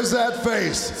 There's that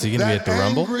face. Is he gonna be at the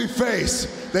Rumble? Angry face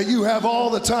that you have all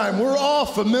the time. We're all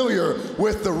familiar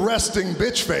with the resting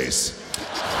bitch face.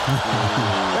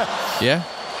 Yeah,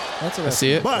 That's I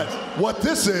see it. But what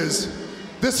this is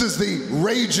the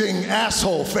raging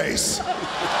asshole face.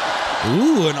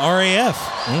 Ooh, an RAF.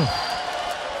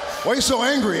 Why are you so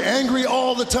angry? Angry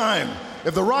all the time.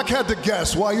 If The Rock had to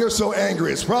guess why you're so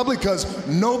angry, it's probably because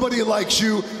nobody likes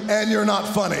you and you're not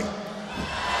funny.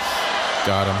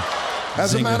 Got him.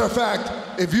 As a matter of fact,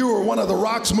 if you were one of The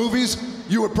Rock's movies,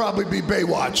 you would probably be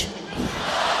Baywatch.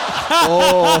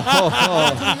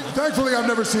 Thankfully, I've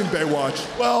never seen Baywatch.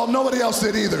 Well, nobody else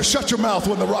did either. Shut your mouth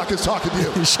when The Rock is talking to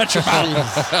you. Shut your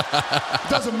mouth. It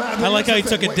doesn't matter. I like how he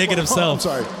Here's the took a thing. dig at hold on, himself.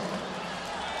 I'm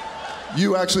sorry.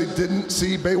 You actually didn't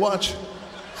see Baywatch?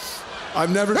 I've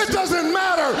never It doesn't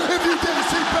matter if you didn't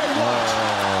see Baywatch.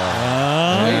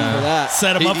 Waiting for that.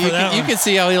 Set him up for that You one. can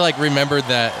see how he like remembered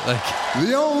that. Like,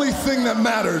 The only thing that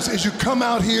matters is you come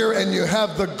out here and you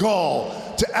have the gall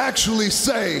to actually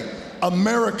say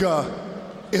America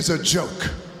is a joke.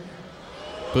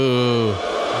 boo,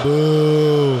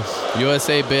 Boo.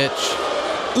 USA, bitch.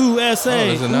 Oh, USA.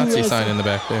 there's a Nazi sign in the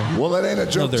back there. Well, it ain't a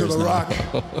joke there to is The not.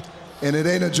 Rock. And it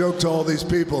ain't a joke to all these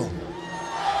people.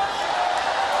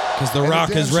 Because The And Rock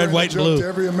it damn is sure red, ain't a white, joke blue. to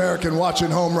every American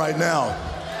watching home right now.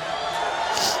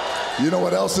 You know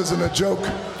what else isn't a joke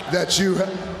that you...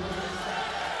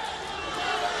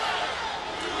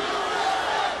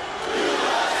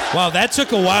 Wow, that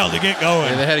took a while to get going.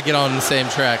 Yeah, they had to get on the same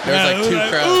track. There was like two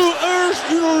crowds. Ooh,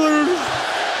 Earth, you know,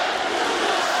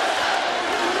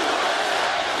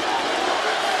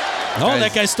 Oh,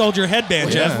 that guy stole your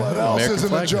headband, Yeah. Jeff. What else American isn't a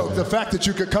flag joke? The fact that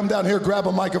you could come down here, grab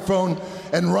a microphone,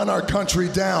 and run our country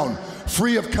down,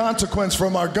 free of consequence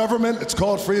from our government. It's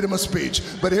called freedom of speech.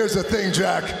 But here's the thing,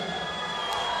 Jack.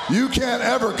 You can't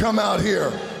ever come out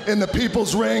here in the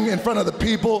people's ring, in front of the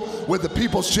people, with the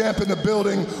people's champ in the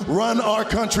building, run our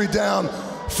country down,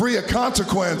 free of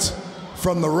consequence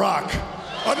from The Rock.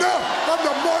 Enough! I'm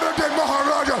the modern day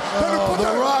Maharaja.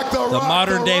 The Rock, The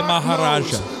modern day Rock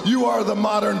Maharaja. knows You are the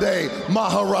modern day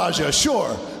Maharaja.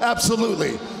 Sure,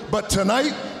 absolutely. But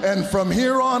tonight and from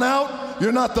here on out,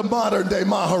 you're not the modern day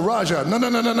Maharaja.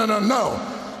 No.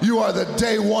 You are the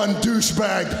day one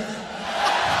douchebag.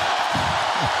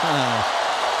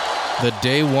 The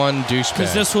day one douchebag.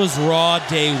 Because this was Raw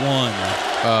day one.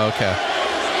 Oh, okay.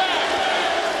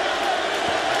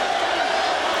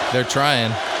 They're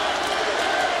trying.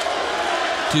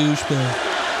 Douchebag.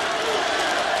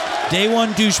 Day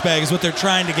one douchebag is what they're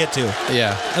trying to get to.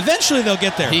 Yeah. Eventually they'll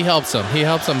get there. He helps them. He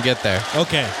helps them get there.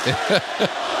 Okay.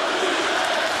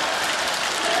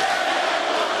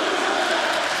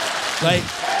 Like,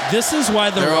 this is why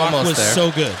The They're Rock almost was there.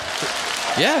 so good.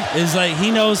 Yeah. Is like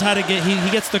he knows how to get. He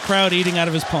gets the crowd eating out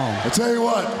of his palm. I tell you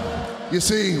what, you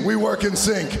see, we work in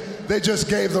sync. They just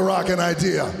gave The Rock an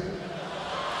idea.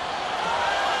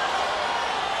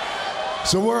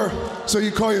 So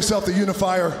you call yourself the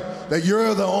unifier, that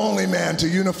you're the only man to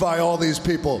unify all these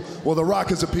people. Well, The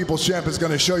Rock as a people's champ is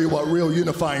going to show you what real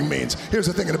unifying means. Here's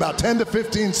the thing, in about 10 to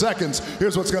 15 seconds,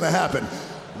 here's what's going to happen.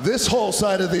 This whole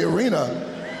side of the arena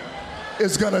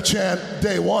is going to chant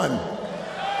day one.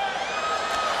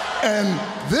 And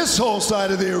this whole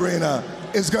side of the arena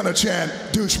is gonna chant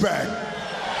douchebag.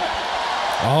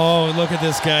 Oh, look at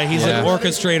this guy. He's an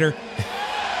orchestrator.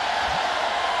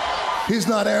 He's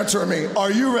not answering me.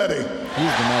 Are you ready?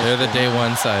 They're the day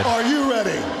one side. Are you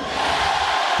ready?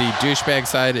 The douchebag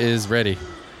side is ready.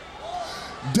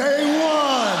 Day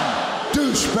one,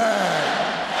 douchebag.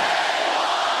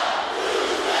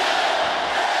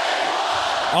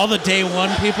 All the day one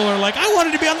people are like, I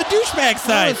wanted to be on the douchebag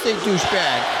side. Say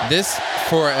douchebag. This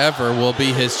forever will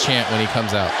be his chant when he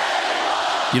comes out.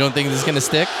 You don't think this is gonna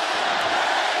stick?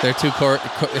 They're too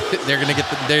they're gonna get.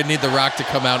 They need The Rock to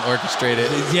come out and orchestrate it.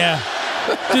 Yeah.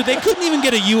 Dude, they couldn't even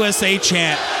get a USA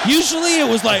chant. Usually it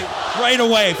was like right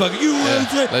away, fucking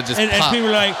USA. that just and pop. people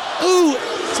were like, ooh.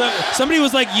 So somebody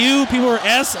was like U, people were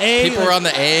S-A. People were on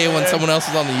the A when someone else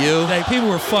was on the U. Like, people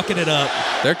were fucking it up.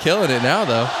 They're killing it now,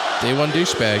 though. Day one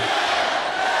douchebag.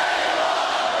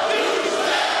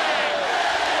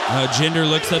 Jinder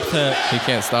looks upset. He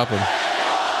can't stop him.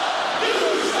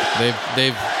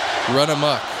 They've run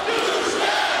amok.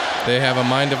 They have a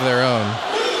mind of their own.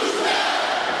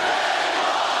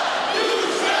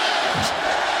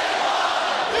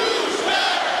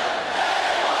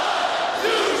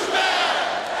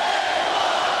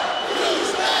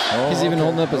 He's even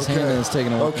holding up his hand and it's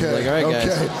taking a walk. Okay, Like, all right,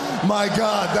 guys. okay. My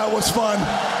God, that was fun.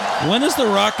 When is The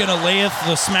Rock gonna layeth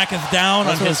the smacketh down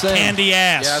That's on what his I'm saying. candy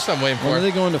ass? Yeah, that's what I'm waiting When are for.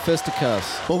 they going to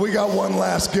fisticuffs? Well, we got one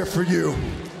last gift for you.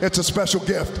 It's a special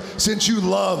gift. Since you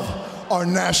love our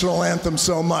national anthem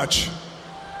so much,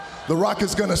 The Rock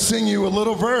is gonna sing you a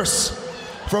little verse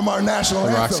from our national The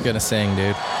anthem. Rock's gonna sing,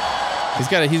 dude.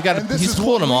 He's And this he's is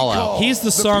pulling what them all we out. call He's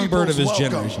the songbird of his people's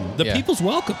welcome. generation. The Yeah. people's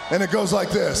welcome. And it goes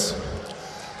like this.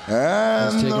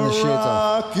 And taking the the shades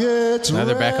off. rocket's Now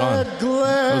they're back on. red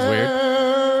That was weird.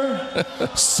 glare,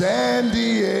 San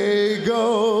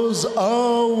Diego's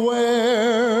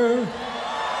aware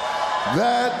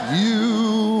that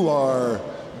you are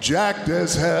jacked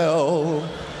as hell,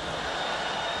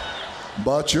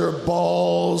 but your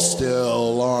balls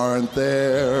still aren't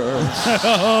there.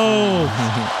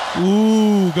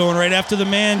 Ooh, going right after the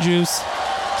man juice.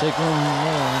 Take one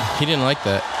more. He didn't like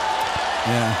that.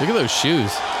 Yeah. Look at those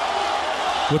shoes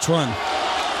Which one?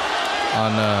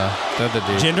 on the other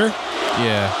dude. Jinder?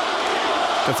 Yeah.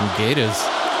 Got some gators.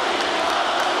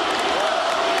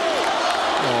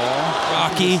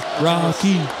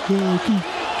 Rocky.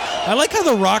 I like how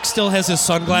The Rock still has his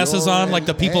sunglasses on, like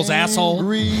the people's asshole.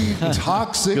 Angry,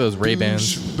 toxic Those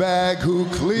Ray-Bans. douchebag who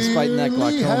fighting that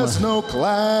clearly glaucoma. has no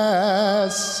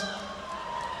class.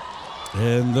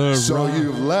 And the So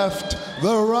you've left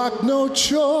The Rock no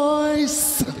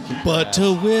choice but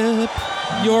to whip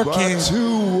your but king.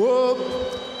 to whoop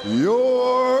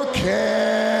your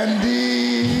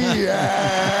candy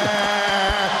ass.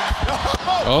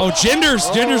 Oh, Jinder's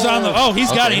on the. Oh, he's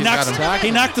got it. He he's got knocked. him.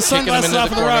 He knocked the Kicking him sunglasses into off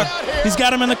the of The Rock. corner. He's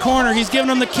got him in the corner. He's giving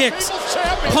him the kicks.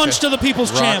 Punch to the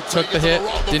people's Rock champ. took the hit.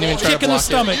 Didn't even try Kick to in the block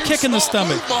stomach. it. Kick in the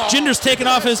stomach. Jinder's taking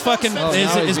off his fucking now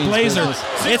he's his being blazer.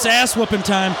 business. It's ass whooping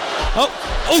time. Oh,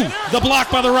 the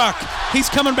block by The Rock. He's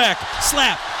coming back.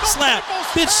 Slap,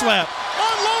 bitch slap.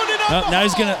 Oh, now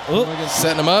he's gonna. Oh,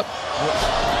 Setting him up.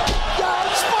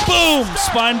 boom,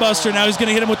 spine buster. Now he's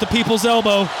gonna hit him with the people's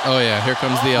elbow. Oh yeah, here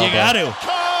comes the elbow. You got to.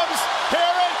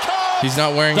 He's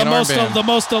not wearing The an armband.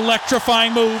 most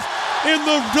electrifying move in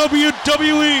the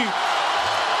WWE.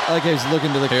 I like how he's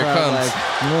looking to the Here it crowd comes.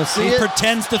 like, you want to see He it?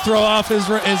 pretends to throw off his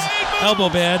elbow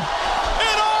pad.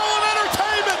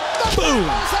 Boom.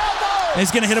 And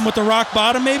he's going to hit him with the rock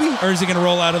bottom, maybe? Or is he going to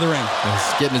roll out of the ring?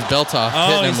 He's getting his belt off.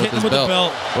 Oh, hitting he's him hitting with his with the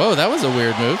belt. Whoa, that was a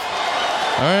weird move.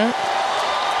 All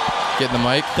right. Getting the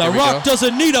mic. The Here we Rock go.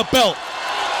 doesn't need a belt.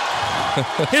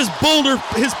 his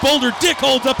boulder dick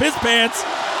holds up his pants.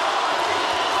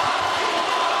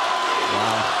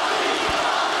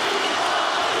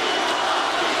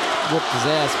 Whooped his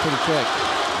ass pretty quick.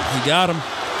 He got him.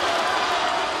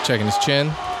 Checking his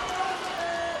chin.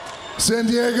 San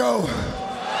Diego,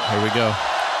 Here we go.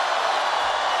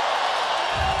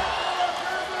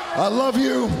 I love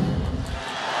you.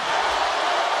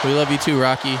 We love you too,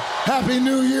 Rocky. Happy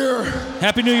New Year.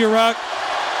 Happy New Year, Rock.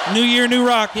 New Year, new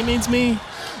Rock. He means me.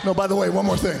 No, by the way, one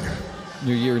more thing.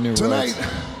 New year, new Tonight, roads.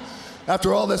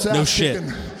 after all this ass No shit.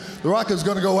 kicking, The Rock is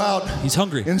going to go out He's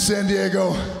hungry. in San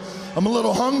Diego. I'm a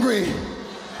little hungry.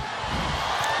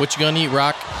 What you gonna eat,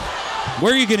 Rock?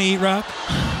 Where are you going to eat, Rock?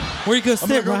 Where are you going to I'm going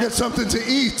sit, to go Rock? get something to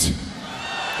eat.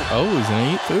 Oh, he's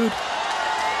gonna eat food.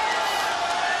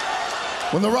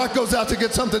 When The Rock goes out to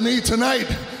get something to eat tonight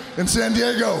in San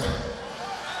Diego,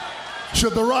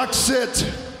 should The Rock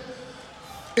sit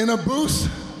in a booth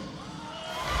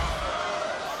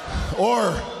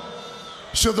or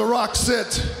Should The Rock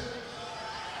sit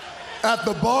at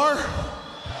the bar?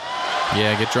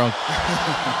 Yeah, get drunk.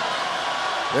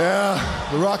 Yeah,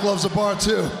 The Rock loves a bar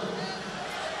too.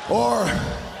 Or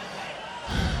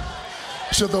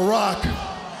should The Rock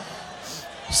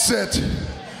sit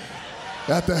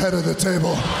at the head of the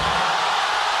table?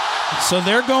 So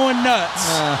they're going nuts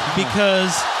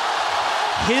because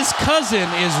his cousin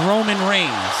is Roman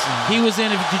Reigns. He was in.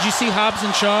 Did you see Hobbs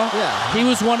and Shaw? Yeah. He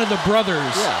was one of the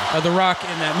brothers of The Rock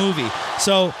in that movie.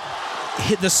 So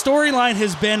the storyline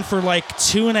has been for like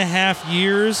 2.5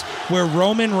 years where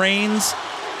Roman Reigns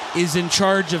is in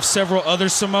charge of several other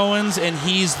Samoans and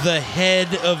he's the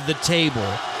head of the table.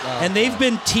 And they've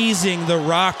been teasing The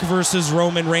Rock versus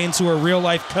Roman Reigns, who are real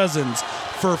life cousins,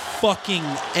 for fucking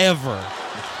ever.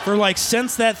 For like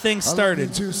since that thing started.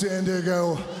 I love you too, San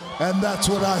Diego, and that's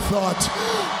what I thought.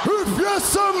 If you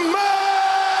smell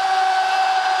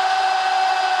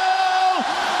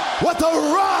what The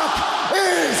Rock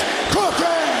is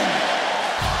cooking.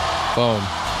 Boom.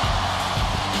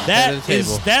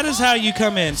 That is how you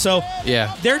come in. So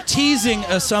Yeah. they're teasing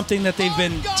something that they've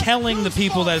been telling the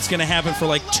people that it's going to happen for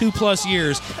like 2+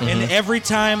 years. And every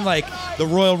time like the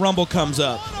Royal Rumble comes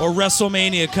up or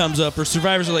WrestleMania comes up or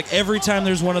Survivors, are like every time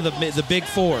there's one of the big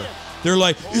four, they're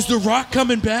like, is The Rock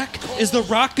coming back? Is The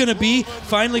Rock going to be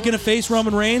finally going to face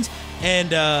Roman Reigns?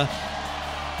 And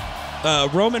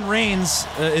Roman Reigns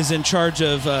is in charge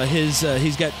of his.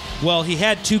 He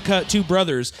had two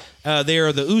brothers. They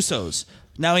are the Usos.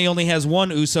 Now he only has one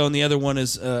Uso, and the other one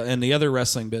is in the other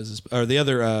wrestling business, or the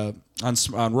other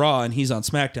on Raw, and he's on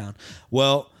SmackDown.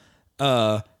 Well,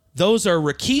 those are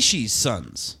Rikishi's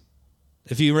sons.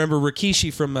 If you remember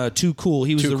Rikishi from Too Cool,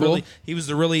 he was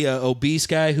the really obese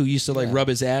guy who used to like rub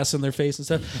his ass in their face and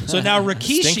stuff. So now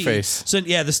Rikishi, Stink face. So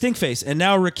yeah, the stink face, and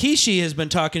now Rikishi has been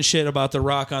talking shit about The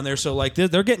Rock on there. So like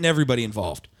they're getting everybody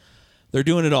involved. They're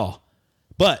doing it all.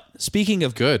 But speaking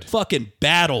of fucking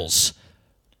battles.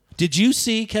 Did you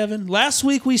see, Kevin? Last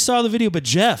week we saw the video, but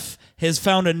Jeff has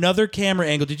found another camera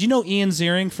angle. Did you know Ian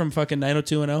Ziering from fucking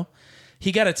 90210?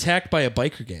 He got attacked by a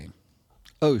biker gang.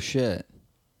 Oh, shit.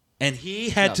 And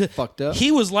he had to... fucked up. He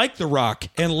was like The Rock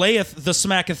and layeth the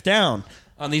smacketh down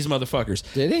on these motherfuckers.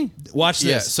 Did he? Watch this.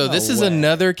 Yeah, so this is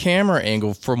another camera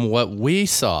angle from what we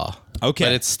saw. Okay.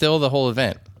 But it's still the whole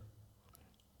event.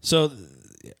 So...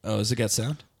 Oh, has it got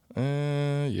sound?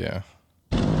 Yeah.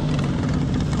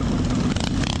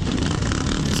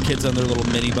 Kids on their little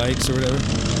mini bikes or whatever.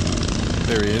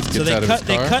 There he is. Gets So they out of his car.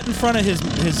 They cut in front of his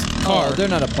car. Oh, they're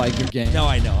not a biker gang. No,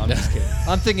 I know. I'm just kidding.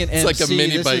 I'm thinking MC. like a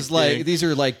mini this bike is like gang. these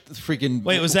are like freaking.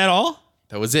 Wait, was that all?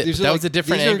 That was it. These are That like- was a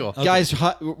different these are angle. Guys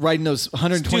riding those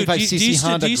 125cc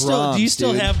Honda do you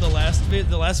still Groms, have the last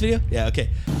video? Yeah. Okay.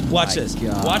 Watch My this.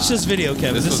 God. Watch this video,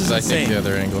 Kevin. This This was, is I think, insane. the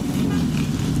other angle.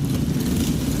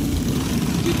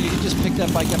 Dude, you can just pick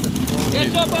that bike up and throw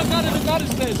it.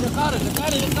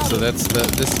 So this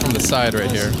is from the side right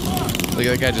here. Look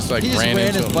at that guy just like He just ran ran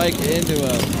into his him. bike into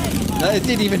him. It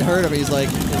didn't even hurt him. He's like,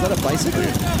 is that a bicycle?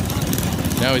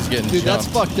 Now he's getting Dude, that's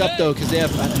jumped. fucked up though, because they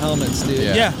have helmets, dude.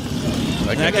 Yeah. Yeah.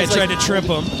 That That guy guy's tried like- to trip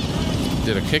him,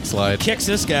 did a kick slide. kicks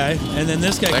this guy, and then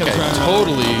this guy That comes guy around.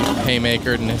 totally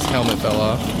haymakered and his helmet fell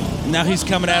off. Now he's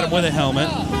coming at him with a helmet.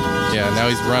 Yeah, now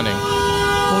he's running.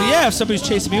 Well, yeah, if somebody's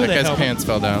chasing me That with a guy's helmet, pants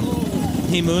fell down.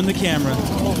 he mooned the camera.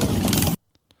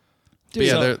 But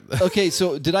yeah, So- they're- Okay,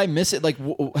 so did I miss it? Like,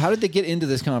 how did they get into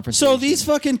this conference? So these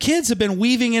fucking kids have been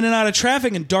weaving in and out of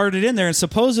traffic and darted in there, and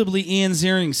supposedly Ian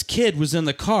Ziering's kid was in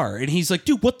the car, and he's like,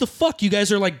 "Dude, what the fuck? You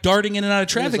guys are like darting in and out of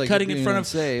traffic, like cutting in being front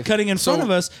unsafe. of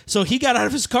us." So he got out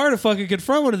of his car to fucking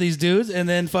confront one of these dudes, and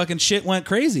then fucking shit went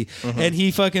crazy, and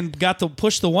he fucking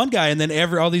pushed the one guy, and then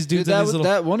all these dudes Dude, in these little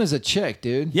that one is a chick,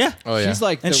 dude. yeah. Oh, yeah. She's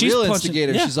like And the she's real punching-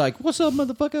 instigator. yeah. She's like, "What's up,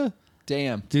 motherfucker?"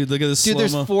 Damn. Dude, look at this Dude,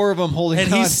 there's slow-mo. 4 of them holding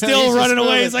And on. he's still just running away.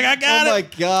 running. He's like, "I got Oh it."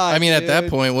 my god. I mean, at that dude.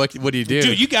 point, what do you do?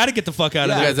 Dude, you got to get the fuck out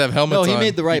of You there. guys have helmets on. No, he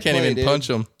made the right You can't play, even dude. punch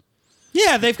them.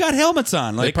 Yeah, they've got helmets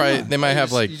on. Like, They might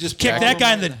have like you just kick that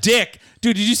guy in the dick.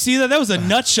 Dude, did you see that? That was a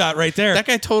nut shot right there. That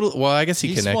guy totally. Well, I guess he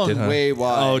He connected. swung Huh? way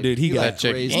wide. Oh, dude, he got like That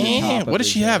chick. raised the top of What does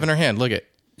his she have head. in her hand? Look at.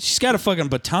 She's got a fucking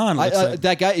baton. looks like.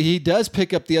 That guy, he does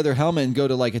pick up the other helmet and go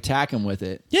to like attack him with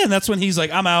it. Yeah, and that's when he's like,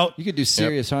 "I'm out." You could do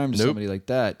serious harm to Nope. somebody like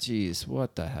that. Jeez,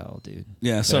 what the hell, dude?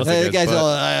 Yeah, so That's Hey, a the good guy's spot.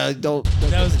 all, don't that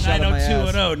get was the shot on my ass.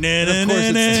 90210. Of course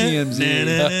it's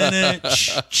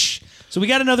TMZ. So we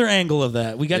got another angle of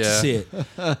that. We got to Yeah. see it.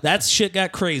 That shit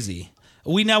got crazy.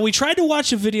 We tried to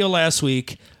watch a video last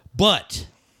week, but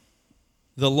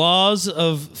the laws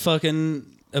of fucking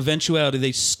eventuality,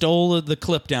 they stole the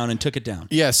clip down and took it down.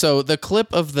 Yeah. So the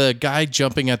clip of the guy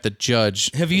jumping at the judge.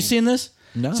 Have you seen this?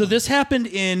 No. So this happened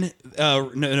in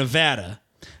Nevada.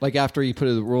 Like after he put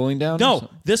the ruling down? No,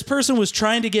 this person was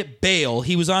trying to get bail.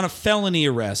 He was on a felony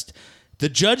arrest. The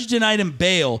judge denied him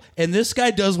bail, and this guy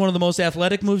does one of the most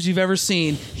athletic moves you've ever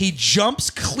seen. He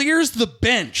jumps, clears the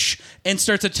bench, and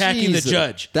starts attacking Jesus, the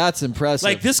judge. That's impressive.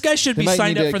 Like, this guy should They be might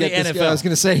signed need up to for the get this NFL. guy. I was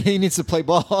going to say he needs to play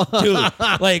ball. Dude,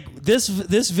 like this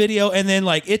video, and then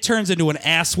like it turns into an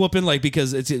ass whooping, like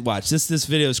because it's watch this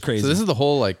video is crazy. So this is the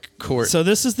whole like court. So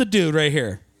this is the dude right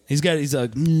here. He's like,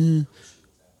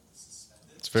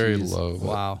 It's very low. but-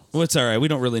 Wow. well, it's all right. We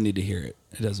don't really need to hear it.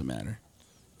 It doesn't matter.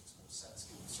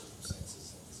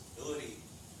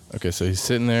 Okay, so he's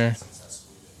sitting there.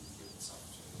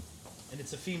 And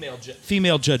it's a female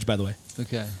judge, by the way.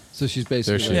 Okay. So she's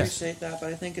basically... There she Yeah. is. appreciate that, but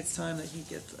I think it's time that he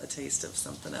gets a taste of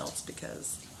something else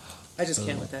because I just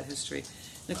can't with that history.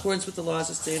 In accordance with the laws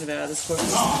of the state of Nevada, this court.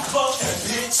 Oh,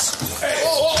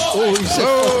 he said,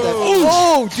 fuck that.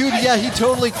 Oh, dude, yeah, he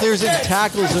totally clears it and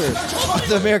tackles her.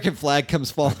 The American flag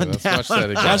comes falling Let's down. watch that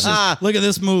again. Watch this. Look at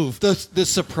this move. The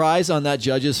surprise on that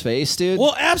judge's face, dude.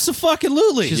 Well,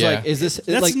 absolutely. She's Yeah. like, is this...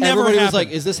 That's like, never everybody was happened. like,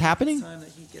 is this happening? Time that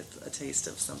he gets a taste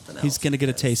of something else. He's gonna get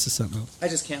a because taste of something else. I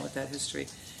just can't with that history.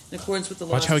 In accordance with the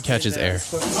laws. Watch how he of the state catches of Nevada, air.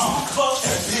 this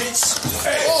court-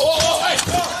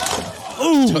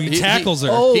 Ooh, he tackles her.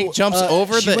 Oh, He jumps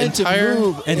over she the went to entire-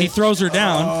 move, And he throws her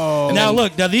down. Now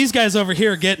look, now these guys over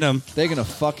here are getting him. They're going to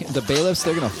fuck... The bailiffs,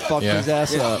 they're going to fuck Yeah. his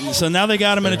ass up. So now they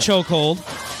got him in a chokehold.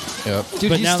 Yep. Dude,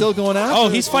 But he's now- still going after Oh,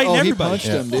 him. he's fighting everybody. He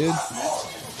punched Yeah. him, dude.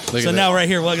 Look So at now that. right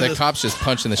here, look at The this. cop's just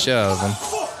punching the shit out of him.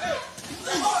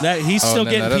 That he's Oh, still and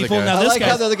then getting that other people. guy. Now I this like guy.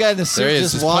 how the other guy in the There suit he is,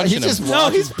 just just walks. He punching just him. No,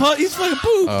 walks. he's fucking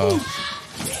boo. Oh.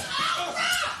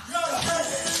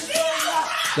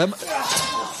 Them-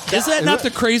 Is that not the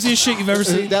craziest shit you've ever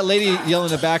seen? That lady yelling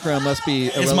in the background must be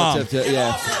a His relative mom. to...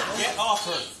 Yeah. Get off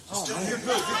her. Oh, man, you're good.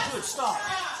 You're good. Stop.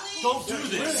 Don't do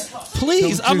this.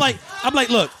 Please, I'm like,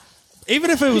 look.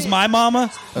 Even if it was my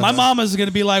mama, my mama's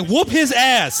gonna be like, whoop his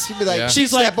ass. She'd be like, Yeah. She's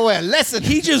teach like, that boy a lesson.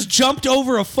 he just jumped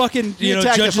over a fucking He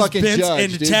attacked the judge's fucking bench judge,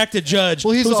 and dude. attacked a judge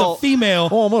Well, he's who's all, a female.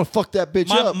 Oh, I'm gonna fuck that bitch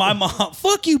up. My mom,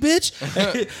 fuck you, bitch.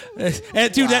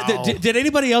 And dude, did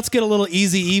anybody else get a little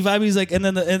Easy E vibe? He's like, and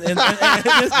then and then I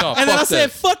fuck said,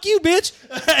 that. fuck you, bitch.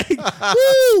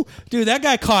 Woo, dude, that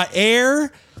guy caught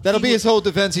air. That'll be his whole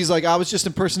defense. He's like, I was just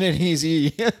impersonating Easy.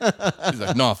 He's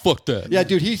like, nah, fuck that. Yeah,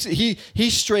 dude, he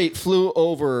straight flew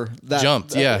over that.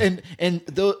 Jumped, yeah. and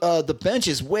the bench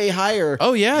is way higher.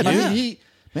 Oh, yeah, I dude. mean,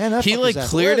 that He like fucker's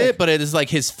cleared athletic. it, but it is like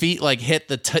his feet like hit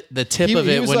the tip of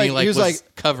it was when like, he was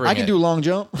covering I can it. do long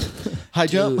jump, high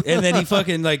jump. And then he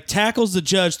fucking like tackles the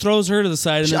judge, throws her to the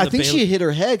side, and then I the think bailiff- she hit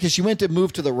her head because she went to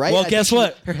move to the right. Well, I think guess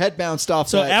what? Her head bounced off.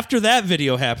 So that. after that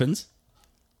video happens,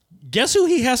 guess who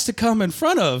he has to come in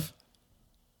front of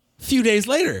a few days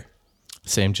later?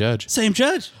 Same judge. Same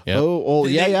judge. Yep. Oh,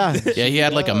 yeah. Yeah, he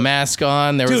had like a mask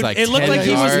on. There was Dude, like it looked 10 like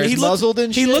he was guards. he muzzled looked,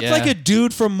 and he shit? looked Yeah. like a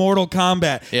dude from Mortal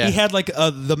Kombat. Yeah. He had like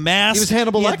the mask. He was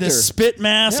Hannibal He had the Lecter. spit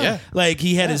mask. Yeah. Like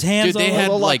he had his hands Dude, they on. had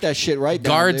We'll lock like that shit right down,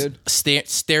 guards dude.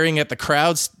 staring at the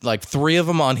crowds, like 3 of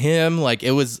them on him. Like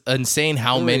it was insane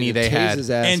how many they had.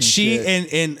 and she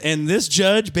and this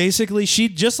judge basically, she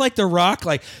just like The Rock,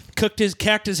 like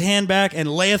cacked his hand back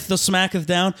and layeth the smacketh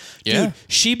down. Dude, Yeah.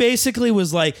 she basically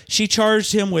was like, she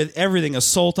charged him with everything: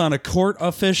 assault on a court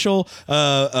official.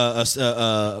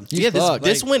 Yeah,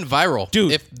 this went viral,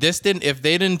 Dude. If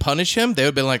they didn't punish him, they would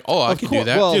have been like, "Oh, I can do course.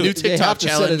 that." Well, New they TikTok have to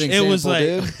set challenge. an It was like,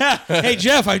 example, hey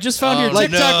Jeff, I just found your Oh,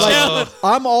 TikTok no. challenge.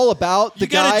 I'm all about the You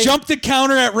gotta guy. jump the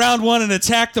counter at round 1 and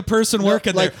attack the person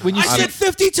working like, there. when you I see- said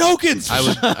 50 tokens.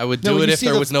 I would No, do when it you if see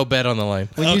there the- was no bet on the line.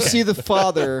 When you see the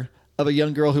father of a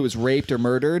young girl who was raped or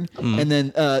murdered, and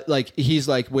then like he's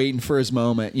like waiting for his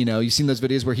moment. You know, you've seen those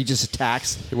videos where he just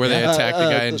attacks, Where they attack the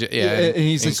guy and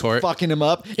he's in just court. fucking him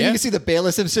up. And Yeah. you can see the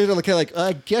bailiffs and sort of like,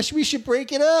 I guess we should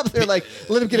break it up. They're like,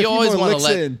 let him get a You few always more want to licks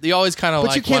let. in. You always kind of But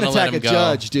like you can't want to let attack him a go.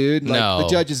 judge, dude. Like, No. the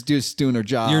judge is just doing her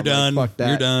job. You're Like, done. fuck that.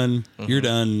 You're done. Mm-hmm. You're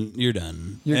done. You're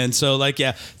done. And so, like,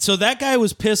 yeah. So that guy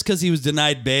was pissed because he was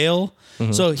denied bail.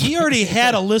 So he already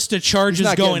had a list of He's charges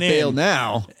not going getting bail in.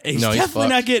 now. He's No, he's definitely fucked.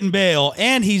 not getting bail,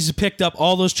 and he's picked up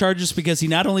all those charges because he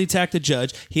not only attacked the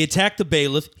judge, he attacked the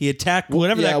bailiff, he attacked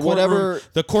whatever yeah, that court whatever- room,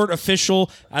 the court official.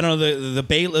 I don't know the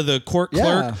bailiff, the court Yeah.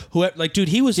 clerk. Who like, dude,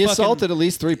 he was He fucking, assaulted at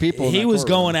least 3 people. in He that was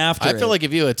courtroom. going after. I feel it. like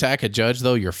if you attack a judge,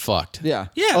 though, you're fucked. Yeah.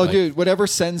 Yeah, Oh, like- dude, whatever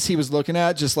sentence he was looking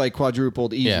at, just like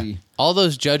quadrupled easy. Yeah. All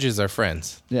those judges are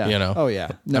friends. Yeah. You know? Oh, yeah.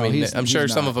 No, I mean, he's- I'm he's sure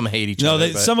some not. of them hate each No, other.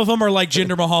 they, but- some of them are like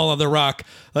Jinder Mahal on The Rock.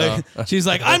 Like, she's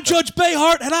like, I'm Judge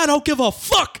Behart, and I don't give a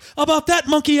fuck about that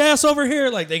monkey ass over here.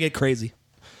 Like, they get crazy.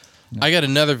 I got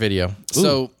another video.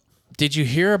 So, did you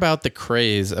hear about the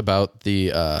craze about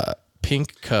the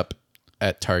pink cup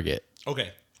at Target?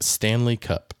 Okay. Stanley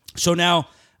Cup. So now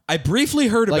I briefly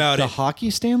heard Like about the it. hockey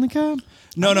Stanley Cup?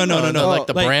 No. Like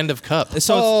the brand of cup.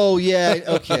 So yeah,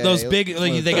 okay. those big,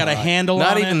 like, they got a handle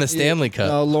Not on even it. the Stanley Cup.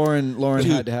 No, Lauren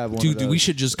had to have one. Dude, of those. we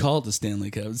should just call it the Stanley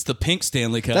Cup. It's the pink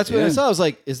Stanley Cup. That's what I saw. I was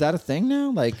like, is that a thing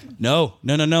now? Like, No.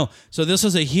 So this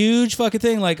was a huge fucking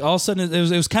thing. Like all of a sudden,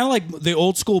 it was kind of like the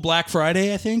old school Black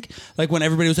Friday. I think, like when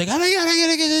everybody was like, "Oh my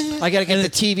god, I gotta get the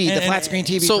TV, the flat screen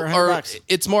TV for $100.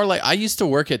 It's more like I used to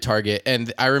work at Target,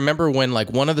 and I remember when like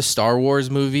one of the Star Wars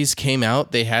movies came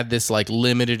out, they had this like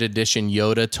limited edition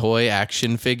Yoda toy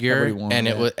action figure, Everybody wanted and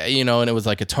it was and it was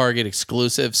like a Target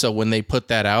exclusive. So when they put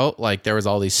that out, like there was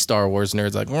all these Star Wars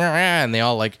nerds like, "Wah, wah," and they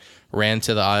all like ran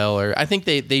to the aisle, or I think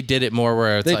they did it more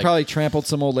where it's They like, probably trampled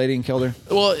some old lady and killed her.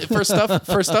 well, for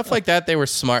stuff like that, they were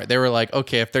smart. They were like,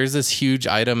 okay, if there's this huge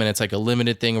item and it's like a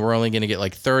limited thing, we're only going to get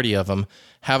like 30 of them.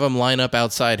 Have them line up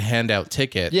outside, hand out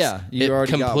tickets. Yeah, you it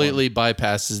already got completely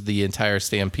bypasses the entire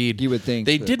stampede. You would think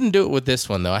they that- didn't do it with this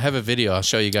one though. I have a video. I'll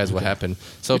show you guys what happened.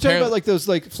 So You're talking apparently, about like those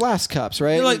like flask cups,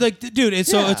 right? like dude, it's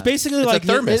so Yeah. it's basically It's a like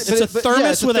thermos. It's a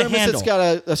thermos with a thermos handle. that's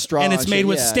got a straw, and it's made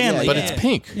with yeah, Stanley, but yeah. it's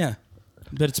pink. Yeah,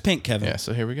 but it's pink, Kevin. Yeah.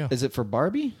 So here we go. Is it for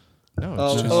Barbie? No.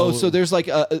 It's just, Oh, so there's like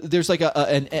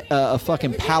a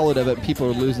fucking pallet of it. People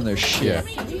are losing their shit.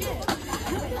 yeah.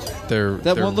 They're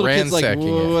That one little kid's like, ransacking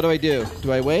it. what do I do?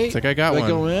 Do I wait? It's like I got do one. I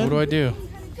go in? What do I do?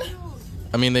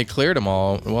 I mean, they cleared them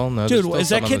all. Well, no. Dude, there's still is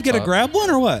that some on kid the gonna top. grab one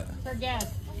or what?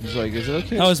 He's like, is it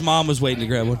okay? Oh, his mom was waiting to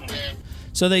grab one.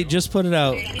 So they just put it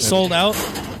out, sold out.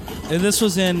 And this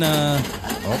was in.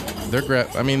 Oh, they're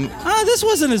I mean, This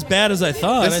wasn't as bad as I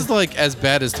thought. this is like as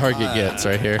bad as Target gets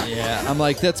right here. Yeah, I'm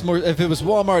like, that's more. If it was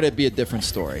Walmart, it'd be a different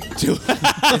story.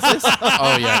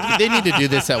 Oh yeah, they need to do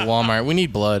this at Walmart. We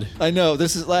need blood. I know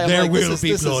this is like There I'm like, will this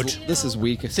be is, blood. This is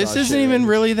weak. This isn't even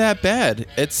really that bad.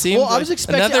 It seems. Well, like I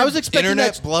was expecting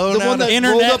internet that blown the one out that of-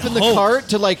 rolled Internet up in the hope. cart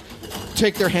to like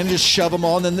take their hand and just shove them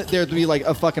on, and then there'd be like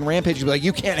a fucking rampage. You'd be like,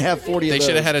 you can't have 40 They of those.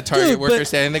 should have had a Target Dude, worker but-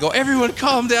 standing. They go, everyone,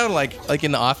 calm down. Like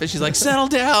in the office, she's like, settle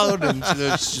down, and she's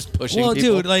just pushing well,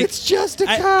 people. dude, like It's just a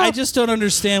cup. I just don't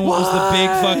understand what was the big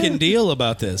fucking deal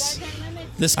about this.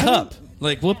 This cup.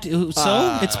 Like, whoop,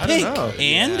 so it's pink, know.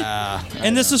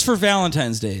 and this is for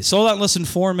Valentine's Day. Sold out in less than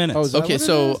 4 minutes. Oh, is that Okay, what it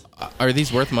so is? are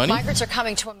these worth money? Migrants are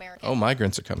coming to America. Oh,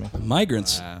 migrants are coming.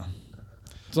 Migrants.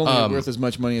 It's only worth as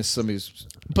much money as somebody's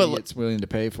but- idiot's willing to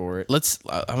pay for it. Let's.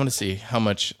 I want to see how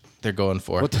much they're going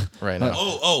for right now.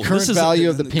 Oh, Current this is value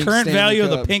of the pink current Stanley value of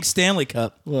the Cup. pink Stanley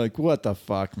Cup. Like, what the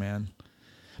fuck, man?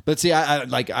 But see, I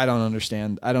don't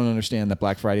understand. I don't understand that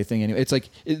Black Friday thing. Anyway, it's like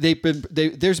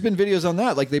there's been videos on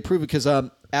that. Like they prove it because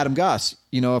Adam Goss,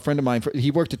 a friend of mine,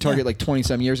 he worked at Target like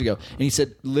 20-some years ago, and he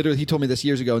said literally he told me this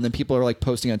years ago, and then people are like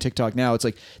posting on TikTok now. It's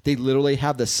like they literally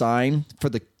have the sign for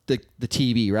the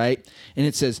TV, right, and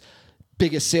it says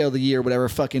biggest sale of the year, whatever,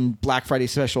 fucking Black Friday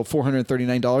special,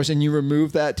 $439, and you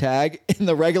remove that tag, and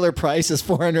the regular price is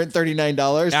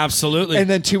 $439. Absolutely. And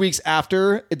then 2 weeks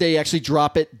after, they actually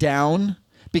drop it down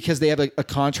because they have a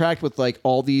contract with like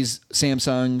all these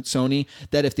Samsung, Sony,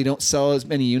 that if they don't sell as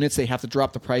many units, they have to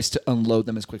drop the price to unload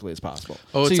them as quickly as possible.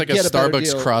 Oh, So it's you like a get better Starbucks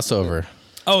deal. crossover.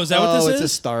 Oh, is that what Oh, this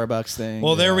it's is? a Starbucks thing.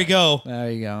 Well, there we go.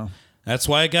 There you go. That's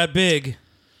why it got big.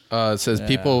 It says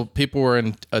people were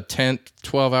in a tent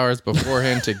 12 hours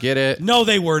beforehand to get it. No,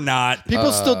 they were not.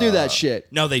 People still do that shit.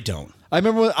 No, they don't. I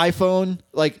remember with iPhone,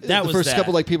 like That the was first that.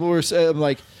 couple, like people were saying,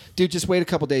 like, dude, just wait a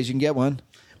couple days, you can get one.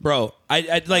 Bro,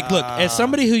 I like look, as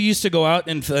somebody who used to go out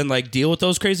and like deal with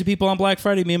those crazy people on Black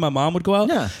Friday, me and my mom would go out.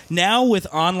 Yeah. Now with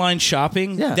online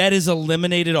shopping, Yeah. that has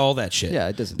eliminated all that shit. Yeah,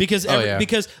 it doesn't. Because yeah.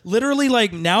 because literally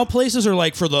like now places are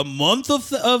like for the month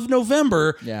of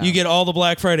November, Yeah. you get all the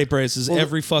Black Friday prices Well,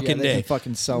 every fucking they day. can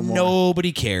fucking sell more.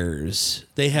 Nobody cares.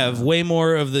 They have way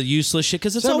more of the useless shit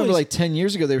because it's So I always remember like 10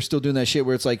 years ago, they were still doing that shit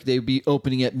where it's like they'd be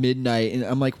opening at midnight, and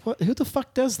I'm like, what? Who the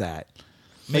fuck does that?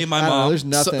 me and my I don't know, mom. there's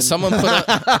nothing. Someone put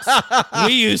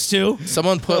We used to.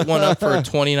 someone put one up for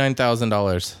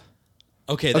 $29,000.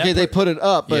 Okay, Okay, they put it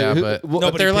up, but, Yeah, who- but well,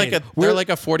 but they're like paid a it. they're like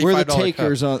a we're $45 the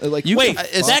takers cup. on like Wait,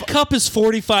 it's- that cup is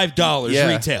 $45 Yeah.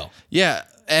 retail. Yeah,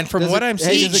 and from Does what it- I'm hey,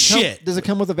 seeing, does it come, shit. Does it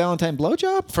come with a Valentine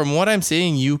blowjob? from what I'm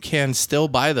seeing, you can still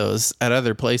buy those at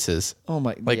other places. Oh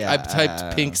my! Like yeah. I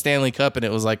typed pink Stanley Cup and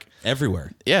it was like,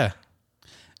 Everywhere. yeah,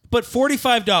 But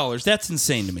 $45, that's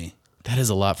insane to me. that is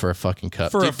a lot for a fucking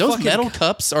cup. For a Dude, those fucking metal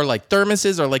cups are like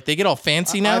thermoses, or like they get all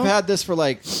fancy now. I've had this for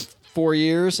like 4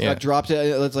 years. And Yeah. I've dropped it.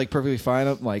 It's like perfectly fine.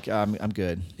 I'm like, I'm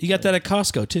good. You got that at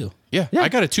Costco too. yeah, I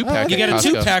got a 2-pack. You got a at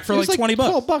Costco. 2-pack for It was like $20.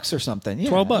 $12 or something. Yeah,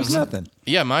 $12. it was nothing.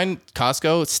 Yeah, mine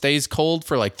Costco stays cold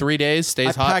for like 3 days,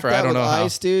 stays I hot packed for that I don't with know how.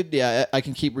 ice, dude. Yeah, I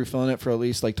can keep refilling it for at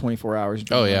least like 24 hours.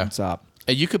 Oh, yeah. Stop.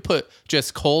 You could put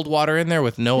just cold water in there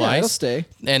with no ice. It'll stay.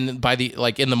 And by the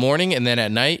in the morning and then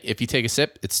at night, if you take a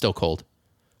sip, it's still cold.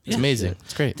 It's amazing.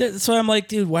 It's great. So I'm like,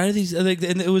 dude, why are these? Like,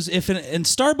 and it was and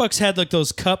Starbucks had like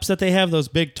those cups that they have, those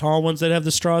big tall ones that have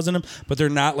the straws in them, but they're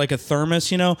not like a thermos,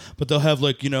 But they'll have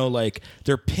like like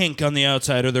they're pink on the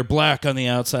outside or they're black on the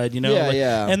outside,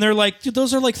 Yeah. And they're like, dude,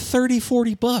 those are like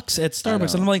 $30-$40 at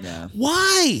Starbucks, and I'm like,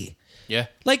 why? Yeah.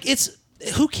 Like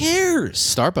who cares?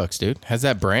 Starbucks, dude, has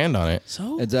that brand on it.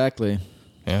 So Exactly.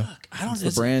 Yeah. I don't.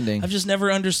 the branding. I've just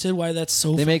never understood why that's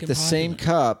so. They make the fucking same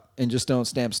popular. cup and just don't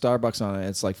stamp Starbucks on it.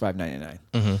 It's like $5.99.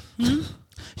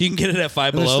 You can get it at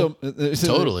Five Below.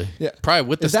 Totally. Yeah. Probably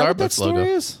with the Is that what that Starbucks logo.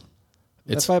 story is?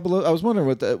 It's Five Below. I was wondering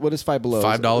what is Five Below?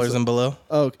 $5 and below.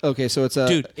 Oh, okay. So it's a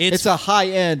Dude, it's a high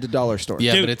end dollar store.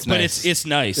 Yeah, Dude, but it's nice. it's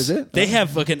nice. Is it? They have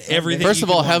fucking everything. First you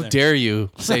of all, can how want there. dare you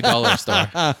say dollar store?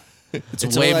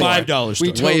 It's way a more. $5 store.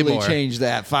 We totally more. changed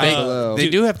that. Five Below. They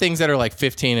do have things that are like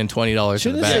 $15 and $20 in the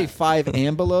Shouldn't it say back. Five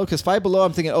and Below? Because Five Below,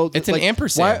 I'm thinking, It's an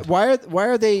ampersand. Why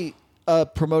are they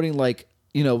promoting like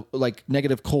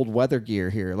negative cold weather gear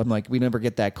here? I'm like, we never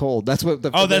get that cold. That's what.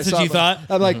 Oh, that's what you thought?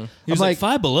 I'm like, He was like,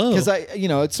 Five Below. because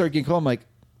it started getting cold. I'm like,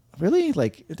 really?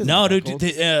 Like, it doesn't No, get dude.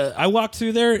 that cold. I walked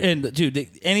through there, and dude,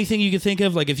 anything you could think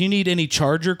of, like if you need any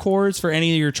charger cords for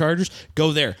any of your chargers,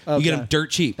 go there. You get Okay. them dirt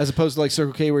cheap. As opposed to like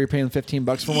Circle K, where you're paying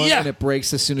 $15 for one, Yeah. and it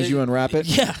breaks as soon as you unwrap it.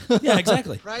 Yeah,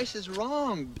 exactly. Price is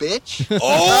wrong, bitch.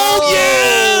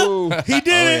 Oh yeah, he did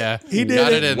it. Yeah. He did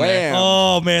Got it. it in there. Wham.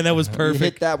 Oh man, that was You hit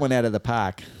perfect. that one out of the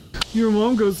pack. Your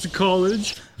mom goes to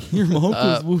college. Your mom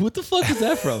goes, what the fuck is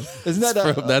that from? Isn't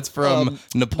that That's from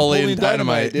Napoleon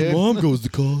Dynamite. dude? Mom goes to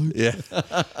college. Yeah.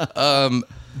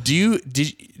 Do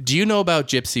you know about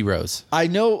Gypsy Rose? I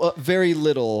know very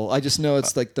little. I just know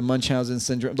it's like the Munchausen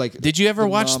syndrome. Like, Did you ever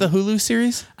watch the Hulu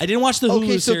series? I didn't watch the Hulu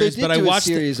Okay, so they series, did but I do a watched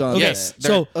series on okay, that. Yes,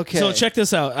 so Okay. so check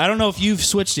this out. I don't know if you've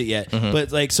switched it yet,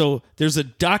 but like so there's a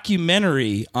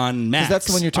documentary on Max. That's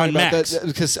the one you're talking on about. Max.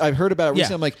 Because I've heard about it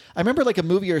recently. Yeah. I'm like, I remember like a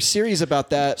movie or a series about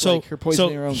that. So like her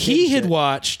poisoning her own he kid had shit.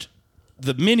 watched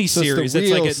the mini So it's the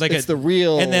series. real- It's like it's the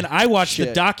real And then I watched the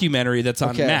shit. documentary that's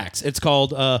on Okay. Max. It's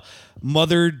called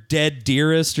Mother Dead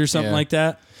Dearest or something Yeah. like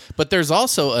that. But there's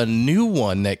also a new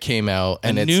one that came out,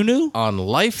 and it's new? on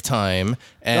Lifetime,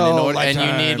 and Oh, and you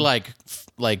Lifetime. need like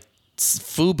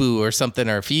Fubu or something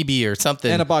or Phoebe or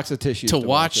something and a box of tissues to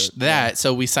watch it. that.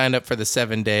 So we signed up for the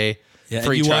 7-day Yeah,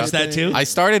 free and you trial. watched that too? I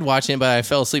started watching it, but I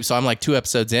fell asleep, so I'm like 2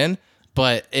 episodes in.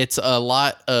 But it's a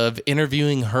lot of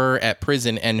interviewing her at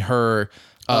prison, and her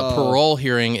parole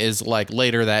hearing is like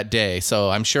later that day. So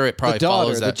I'm sure it probably The daughter,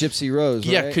 follows the that. Gypsy Rose.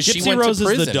 Yeah, right? because she Gypsy went Rose to is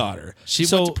the prison. daughter. She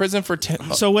So- went to prison for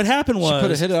 10. So what happened was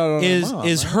put a hit out on her mom,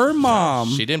 is right? her mom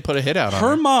She didn't put a hit out on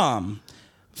her mom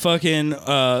fucking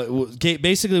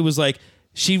basically was like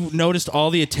she noticed all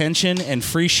the attention and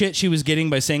free shit she was getting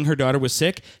by saying her daughter was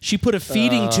sick. She put a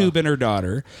feeding tube in her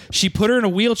daughter. She put her in a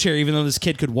wheelchair even though this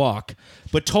kid could walk,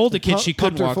 but told the kid she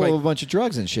couldn't Pumped her walk. full Like, of a bunch of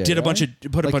drugs and shit. did a right? bunch of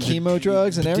put a like bunch chemo of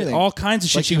drugs and did everything. all kinds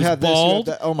of shit. Like She you was have this, you have bald.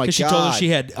 that. Oh my 'cause she told her God. she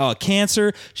had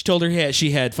cancer. She told her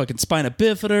she had fucking spina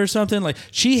bifida or something. Like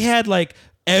she had like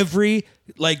every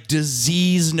like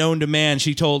disease known to man.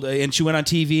 She told, and she went on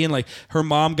TV and like her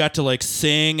mom got to like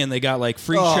sing, and they got like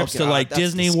free Oh, trips to God, like that's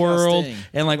Disney World disgusting.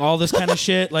 and like all this kind of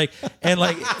shit. Like and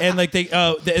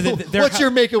they What's your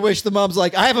make a wish? The mom's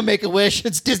like, I have a make a wish.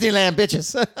 It's Disneyland,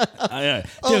 bitches.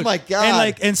 Oh my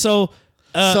God. and so.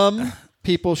 Some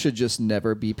people should just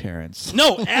never be parents.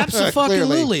 No,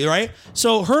 absolutely, right?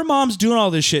 So her mom's doing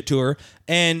all this shit to her,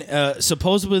 and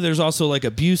supposedly there's also like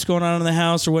abuse going on in the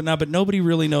house or whatnot, but nobody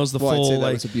really knows the Well, I'd full say that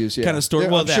like was abuse, yeah. kind of story.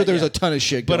 There- well, I'm sure there's yeah. a ton of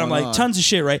shit but going I'm like on. tons of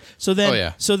shit, right? So then, Oh,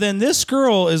 yeah. so then this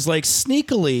girl is like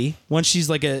sneakily when she's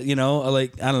like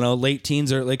like I don't know, late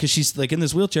teens or like because she's like in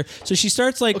this wheelchair, so she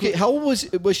starts like Okay, how old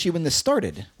was she when this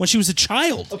started? when she was a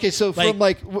child. Okay, so from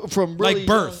really like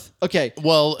birth. young- okay,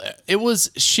 Well,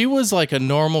 she was like a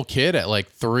normal kid at like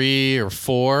 3 or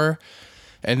 4,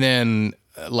 and then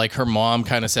like her mom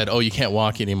kind of said, "Oh, you can't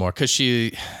walk anymore," because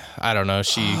I don't know,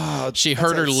 she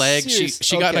hurt her a leg. serious-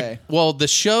 She got okay. the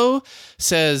show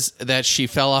says that she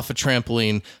fell off a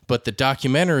trampoline, but the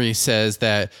documentary says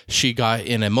that she got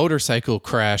in a motorcycle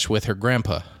crash with her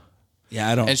grandpa, Yeah,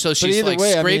 I don't. and so but she's either like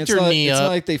way, I mean, scraped it's her not, knee it's up. not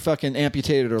like they fucking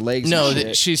amputated her legs. No,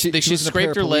 and shit. she wasn't a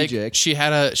scraped her leg. paraplegic.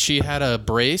 She had a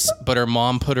brace, but her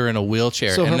mom put her in a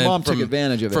wheelchair. So and her then mom took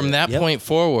advantage of it. From that Yep. point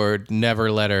forward,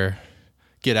 never let her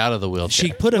get out of the wheelchair.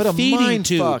 She put What a a feeding mind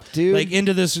tube fuck, dude. like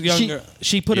into this young girl.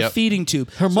 She put a Yep. feeding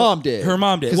tube. Her mom did. Her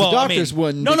mom did. 'Cause Well, the I mean, doctors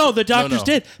wouldn't. No, the doctors No.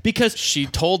 did because She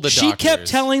told the she kept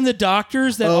doctors. telling the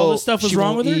doctors that all this stuff was she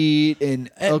wrong won't with her. eat and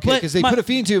okay, But because they my- put a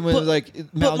feeding tube and but- like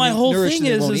But my whole malnourished thing and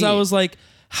they is won't I eat. was like,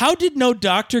 how did no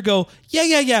doctor go,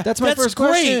 yeah. That's my first great.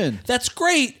 question. That's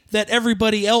great that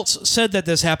everybody else said that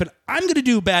this happened. I'm going to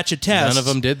do a batch of tests. None of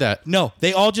them did that. No,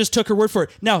 they all just took her word for it.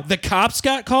 Now, the cops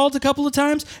got called a couple of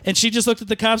times, and she just looked at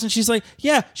the cops, and she's like,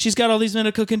 yeah, she's got all these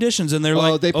medical conditions. And they're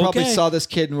like, they probably okay. saw this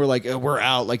kid and were like, we're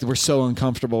out. Like, we're so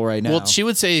uncomfortable right now. Well, she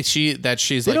would say that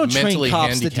she's they like don't mentally train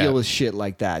cops handicapped. to deal with shit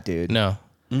like that, dude. No.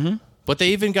 Mm-hmm. But they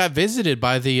even got visited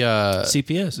by the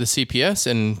CPS. The CPS,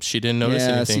 and she didn't notice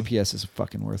anything. CPS is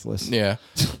fucking worthless. Yeah.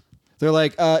 They're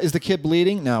like, is the kid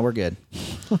bleeding? No, we're good.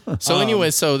 So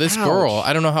anyway, so this girl,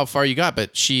 I don't know how far you got,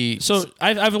 but she. So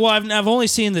I've only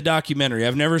seen the documentary.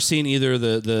 I've never seen either of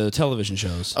the television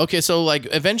shows. Okay, so like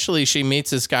eventually she meets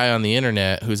this guy on the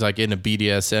internet who's like into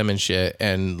BDSM and shit,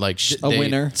 and like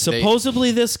winner.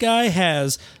 Supposedly, this guy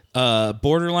has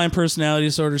borderline personality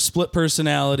disorder, split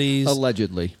personalities.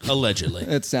 Allegedly.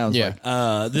 It sounds like.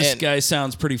 This guy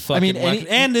sounds pretty fucking. I mean,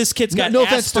 and this kid's got no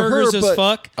offense to Asperger's her, as but-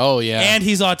 fuck. Oh, yeah. And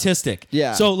he's autistic.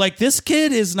 Yeah. So like this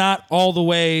kid is not all the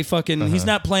way fucking. He's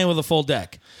not playing with a full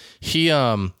deck. He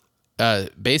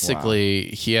basically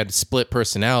he had split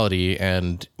personality,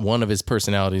 and one of his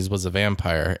personalities was a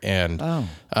vampire, and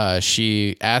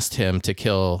she asked him to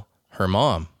kill her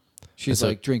mom. She's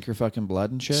like, drink your fucking blood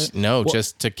and shit? No,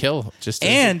 just to kill.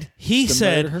 And he to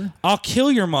said, murder her? I'll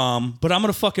kill your mom, but I'm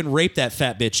going to fucking rape that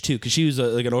fat bitch too, because she was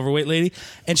like an overweight lady.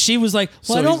 And she was like,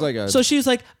 well, So I don't. he's like a- so she was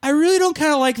like, I really don't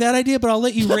kind of like that idea, but I'll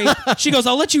let you rape. She goes,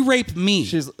 I'll let you rape me.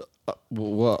 She's,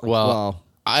 Well, wow.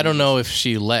 I don't know if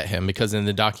she let him, because in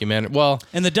the documentary,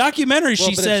 In the documentary,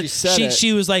 she but said, if she said it-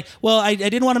 she was like, well, I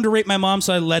didn't want him to rape my mom,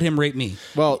 so I let him rape me.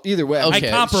 Well, either way, Okay.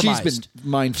 I compromised. she's been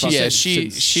mind fucked Yeah, since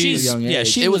she's- a young yeah, age.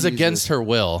 she it was was against her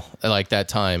will, like that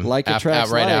time, Like attracts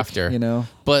right like, after, you know?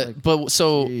 But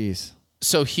so Jeez.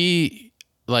 so he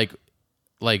like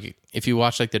if you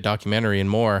watch like the documentary and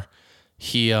more,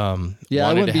 he Yeah, I wanted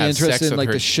wouldn't to be have sex interested in with like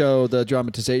her. the show, the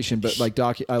dramatization, but like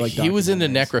I like. He was into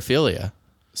documentaries. necrophilia,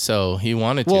 so he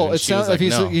wanted to. Well, and it she was sounds like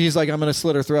no. he's like, I'm gonna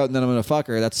slit her throat and then I'm gonna fuck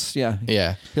her. That's yeah.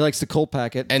 He likes to cold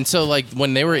pack it. And so, like,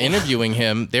 when they were interviewing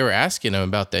him, they were asking him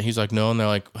about that. He's like, no. And they're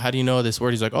like, how do you know this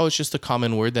word? He's like, oh, it's just a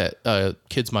common word that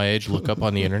kids my age look up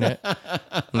on the internet.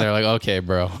 And they're like, okay,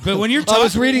 bro. But when you're I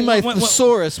was reading my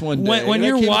thesaurus one day. when and I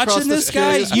you're came across watching this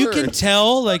guy, shittiest you word. can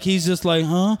tell like he's just like,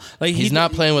 huh? Like He's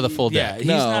not playing with a full Yeah, deck. he's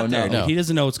No, not there. no. dude. He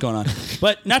doesn't know what's going on.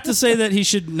 But not to say that he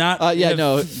should not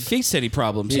face any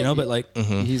problems, you know. But like,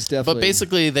 He's definitely. But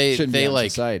basically, shouldn't be they on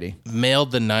like society. mailed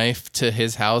the knife to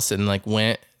his house and like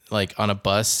went like on a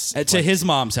bus to his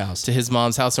mom's house. to his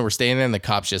mom's house, and we're staying there, and the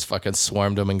cops just fucking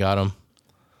swarmed him and got him,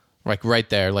 like right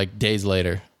there, like days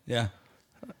later. Yeah.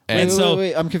 And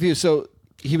Wait, I'm confused. So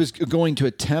he was going to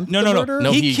attempt the murder?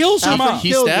 No, he kills her After mom. he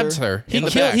He killed stabs her. her in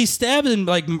the back. He stabs and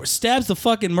like stabs the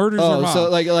fucking murders her Oh, mom. so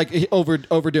like he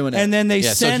overdoing it. and then they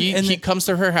Yeah, so send he comes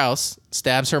to her house,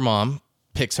 stabs her mom,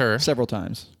 picks her, several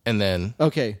times. and then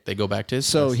Okay. they go back to his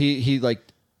So house. he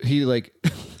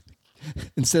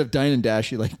instead of dine and dash,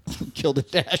 he like killed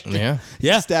and dashed. Yeah.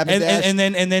 Yeah, Stab and, and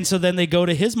dash. and then so then they go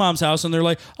to his mom's house and they're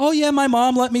like, oh yeah, my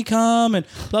mom let me come and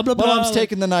blah blah blah. Mom's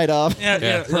taking the night off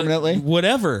permanently.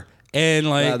 whatever. And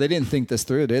like, Wow, they didn't think this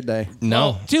through, did they?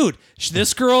 No. dude,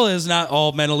 this girl is not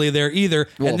all mentally there either,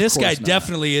 Well, and of this guy course not.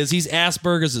 definitely is. He's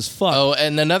Asperger's as fuck. Oh,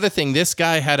 and another thing, this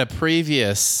guy had a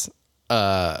previous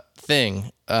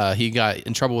thing. He got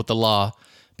in trouble with the law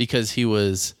because he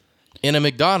was in a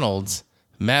McDonald's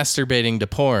masturbating to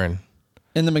porn.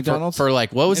 In the McDonald's? For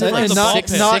like, what was it? And Like not-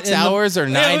 six not in the- hours or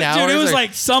 9 hours? Dude, it was or,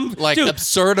 like some dude,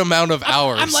 absurd amount of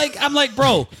hours. I'm like,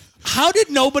 bro, how did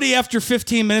nobody after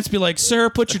 15 minutes be like, sir,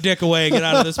 put your dick away and get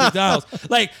out of this McDonald's?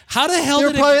 Like, how the hell They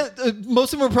were did it... probably,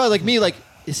 most of them were probably like me, like,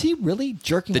 is he really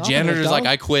jerking The off? in a janitor's like,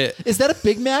 I McDonald's? quit. Is that a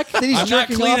Big Mac that he's I'm not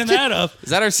jerking cleaning off to? that up. Is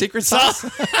that our secret sauce?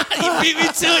 You beat me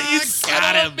to it, you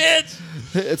son of a bitch.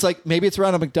 It's like, maybe it's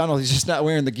around a McDonald's. He's just not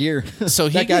wearing the gear. So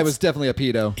that guy gets- was definitely a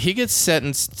pedo. He gets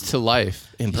sentenced to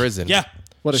life in prison. Yeah.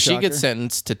 What a She shocker. gets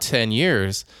sentenced to 10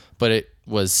 years, but it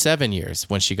was 7 years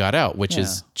when she got out, which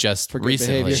is just For good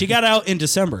recently. behavior. She got out in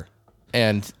December.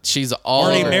 And she's all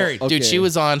Already married. Dude, Okay. she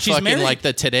was on She's fucking married. like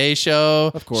the Today Show.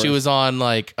 Of course. She was on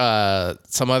like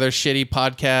some other shitty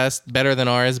podcast, better than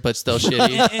ours, but still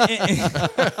shitty.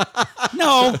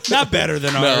 No, not better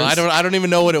than ours. No, I don't even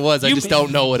know what it was. I You- just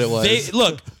don't know what it was.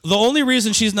 Look, the only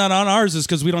reason she's not on ours is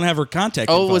because we don't have her contact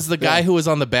Oh, info. it was the guy who was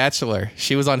on The Bachelor.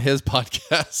 She was on his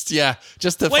podcast. Yeah,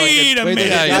 just to Wait a Wait, minute. the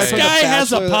guy This from The guy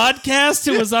has a Bachelor- podcast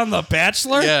who was on The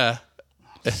Bachelor? Yeah.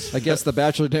 I guess The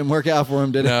Bachelor didn't work out for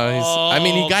him, did it? No,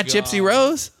 he got God. Gypsy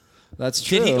Rose. That's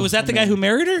true. Was that the guy who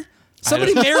married her?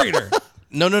 Somebody married her.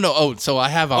 No. Oh, so I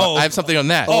have something on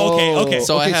that. Oh, okay.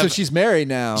 So so she's married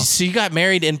now. She got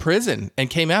married in prison and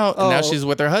came out, and now she's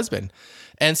with her husband.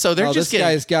 And so they're just this getting.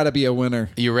 guy's got to be a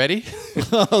winner. You ready?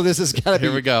 Oh, this has got to be.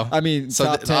 Here we go. I mean, so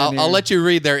top 10 I'll here. let you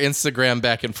read their Instagram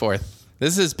back and forth.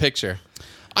 This is his picture.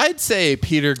 I'd say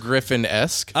Peter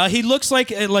Griffin-esque. He looks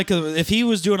like if he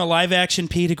was doing a live action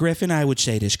Peter Griffin, I would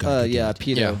say this guy. Yeah,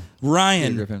 Peter. Yeah.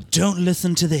 Ryan, Peter Griffin. don't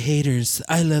listen to the haters.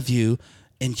 I love you,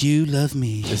 and you love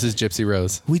me. This is Gypsy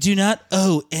Rose. We do not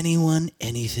owe anyone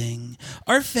anything.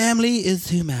 Our family is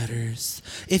who matters.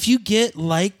 If you get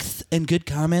likes and good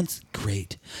comments,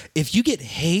 great. If you get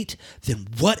hate, then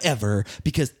whatever,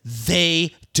 because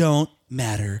they don't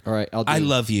matter. All right, I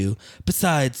love you.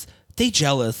 Besides, they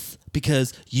jealous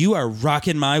because you are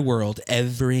rocking my world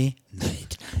every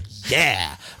night.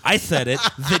 Yeah, I said it.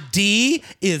 The D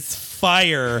is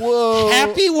fire. Whoa.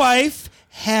 Happy wife,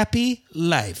 happy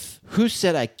life. Who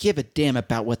said I give a damn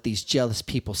about what these jealous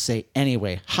people say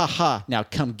anyway? Ha ha. Now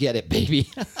come get it, baby.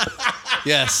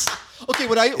 Yes. Okay,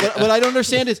 what I don't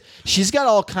understand is she's got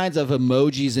all kinds of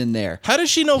emojis in there. How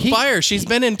does she know fire? She's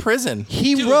been in prison.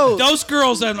 He wrote those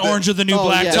girls on Orange is the New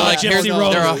Black. yeah. They're like Here's, Gypsy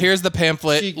Rose. here's the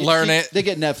pamphlet. Learn it. They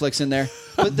get Netflix in there.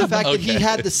 But the fact that he Okay.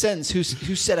 had the sentence, who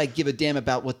said I give a damn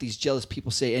about what these jealous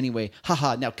people say anyway?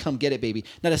 Haha, now come get it, baby.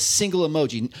 Not a single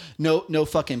emoji. No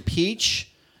fucking peach.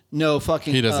 No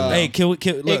fucking He doesn't know. Hey, can we look,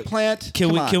 eggplant.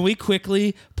 Can we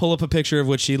quickly pull up a picture of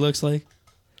what she looks like?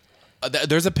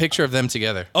 There's a picture of them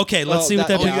together. Okay, let's see what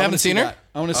that. you picture haven't seen her? That.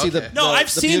 I want to see the. No, the-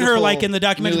 I've the seen her beautiful like in the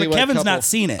documentary, but newlywed Kevin's couple. not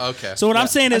seen it. Okay. So what I'm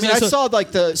saying is, I saw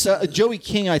like Joey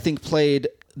King. I think played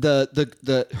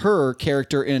the her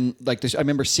character in like this. I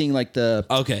remember seeing like the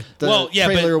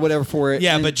trailer or whatever for it.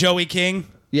 Yeah, and- but Joey King.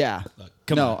 yeah.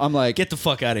 Come no, on. I'm like, Get the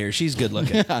fuck out of here. She's good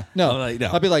looking. no. I'm like,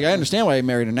 no. I'd be like, I understand why I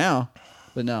married her now,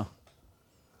 but no.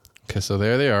 Okay, so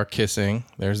there they are kissing.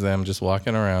 There's them just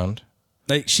walking around.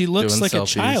 Like she looks Doing like selfies. a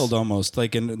child almost,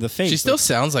 like in the face. She still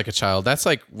sounds like a child. That's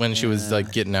like when she was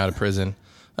like getting out of prison.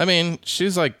 I mean,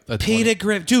 she's like a 20. Peter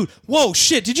Griffin, dude. Whoa,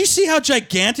 shit! Did you see how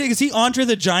gigantic is he? Andre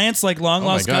the Giant's like long Oh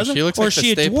my lost gosh, cousin, he looks or like is the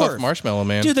she a Stay dwarf? Puft Marshmallow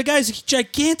Man. Dude, the guy's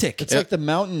gigantic. It's like the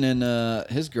mountain and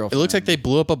his It girlfriend. looks like they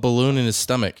blew up a balloon in his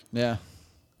stomach. Yeah.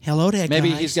 Hello there,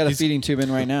 Maybe guys. he's got a feeding tube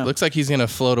in right now. Looks like he's gonna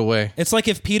float away. It's like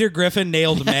if Peter Griffin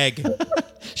nailed Meg.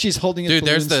 She's holding his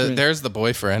Dude, balloon there's the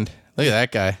boyfriend. Look at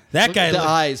that guy. That Look guy, at the look-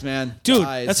 eyes, man. The dude.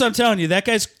 eyes. That's what I'm telling you. That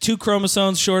guy's 2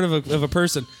 chromosomes short of a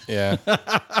person. Yeah.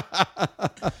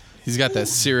 He's got that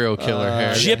serial killer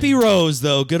hair. Gypsy Rose,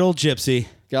 though, good old Gypsy.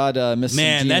 God, Miss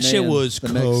Man, that shit was the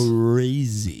mix.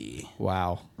 crazy.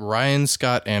 Wow. Ryan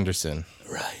Scott Anderson.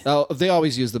 Oh, they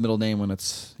always use the middle name when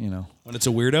it's When it's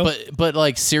a weirdo. But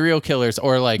like serial killers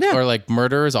or like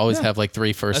murderers always have like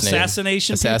 3 first names.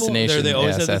 Assassination people? Assassination. They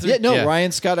always have the assassin- three? yeah. No,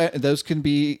 Ryan Scott. Those can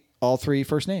be all 3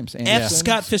 first names. F.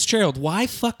 Scott Fitzgerald. Why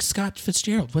fuck Scott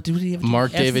Fitzgerald? What did he have?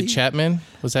 Mark F David the- Chapman.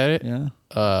 Was that it? Yeah.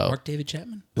 Mark David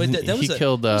Chapman. Wait, that he was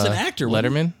killed that was an actor.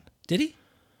 wasn't he? Letterman. Did he?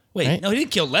 Wait, Right? no, he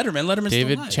didn't kill Letterman. Letterman's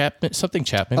David still alive. Chapman. Something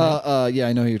Chapman. Yeah,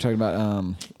 I know who you're talking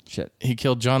about. Shit. he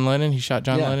killed John Lennon. He shot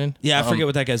John Yeah. Lennon. Yeah, I forget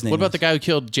what that guy's name What about is. the guy who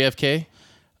killed JFK?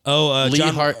 Oh, Lee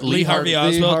John, Har- Lee Lee Harvey Har-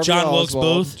 Oswald, Harvey John Wilkes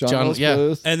Oswald, Booth. John Wilkes yeah.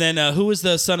 Booth. And then who was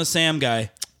the Son of Sam guy?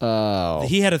 Oh.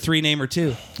 He had a 3-namer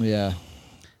too. Yeah.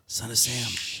 Son of Sam.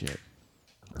 Shit.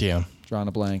 Damn. Drawing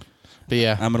a blank. But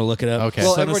yeah. I'm gonna look it up. Okay.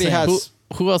 Well, Son of everybody Sam. has.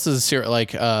 Who else is here?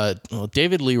 Like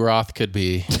David Lee Roth could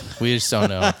be. We just don't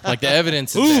know. Like the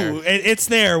evidence is there. Ooh, it's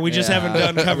there. We just Yeah.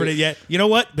 haven't covered it yet. You know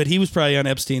what? But he was probably on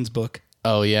Epstein's book.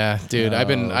 Oh yeah, dude. I've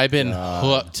been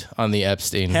hooked on the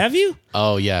Epstein. Have you?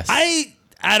 Oh yes.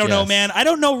 I don't know, Yes. man. I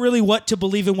don't know really what to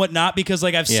believe and what not because,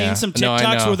 like, I've Yeah. seen some No, I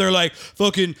TikToks know. where they're like,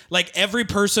 fucking, like, every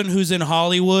person who's in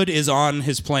Hollywood is on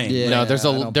his plane. Yeah. No, there's I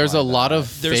a don't there's buy a lot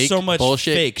of There's fake so much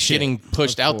bullshit fake shit. getting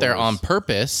pushed out there on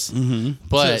purpose. Mm-hmm. So,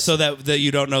 But so that you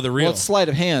don't know the real. Well, it's sleight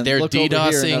of hand. they're Look over here,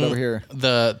 not DDoSing over here.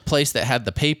 the place that had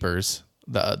the papers,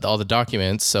 all the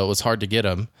documents, so it was hard to get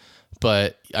them.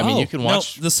 But I mean, you can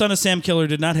watch. No, the Son of Sam killer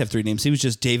did not have 3 names. He was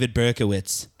just David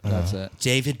Berkowitz. That's it.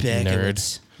 David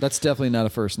Berkowitz. That's definitely not a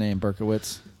first name,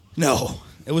 Berkowitz. No,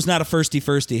 it was not a firsty.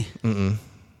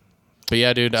 But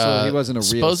yeah, dude. So he wasn't a real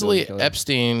supposedly serial killer.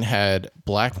 Epstein had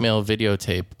blackmail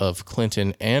videotape of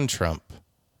Clinton and Trump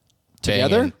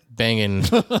Together? banging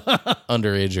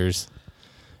underagers,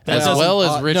 as doesn't- well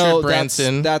as Richard no,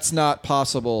 Branson. That's not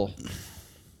possible.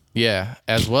 Yeah,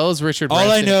 as well as Richard All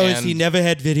Branson. I know is and he never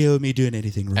had video of me doing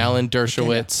anything wrong. Alan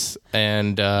Dershowitz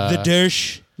and The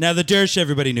Dersh. Now, the Dersh,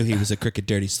 everybody knew he was a crooked,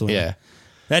 dirty swimmer. yeah.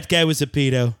 That guy was a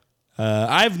pedo.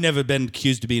 I've never been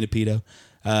accused of being a pedo.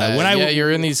 When Yeah,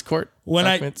 you're in these court When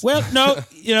Classmates?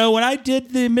 when I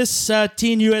did the Miss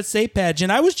Teen USA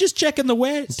pageant, I was just checking the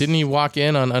ways. Didn't he walk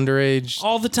in on underage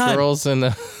all the time? girls and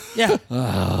Yeah.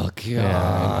 Oh god.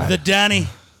 Yeah. The Donnie.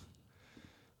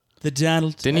 The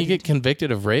Donald. Didn't he get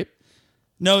convicted of rape?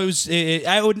 No, it was.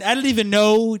 I don't even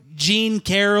know Jean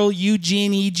Carroll,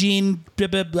 Eugene.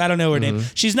 I don't know her name.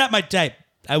 She's not my type.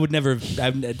 I would never. I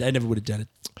never would have done it.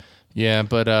 Yeah,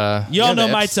 but y'all know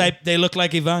my type. They look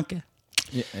like Ivanka.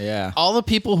 Yeah. All the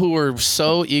people who were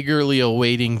so eagerly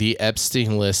awaiting the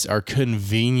Epstein list are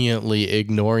conveniently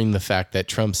ignoring the fact that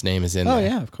Trump's name is in there. Oh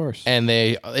yeah, of course. And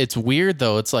it's weird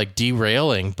though. It's like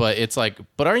derailing, but it's like,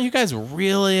 but aren't you guys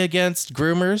really against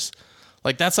groomers?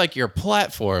 Like that's like your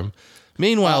platform.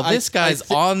 Meanwhile, this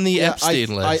guy's on the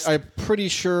Epstein list. I'm pretty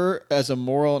sure, as a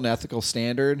moral and ethical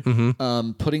standard,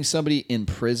 putting somebody in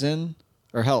prison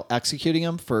or hell, executing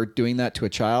them for doing that to a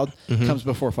child comes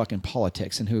before fucking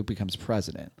politics and who becomes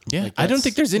president. Yeah, Like, I don't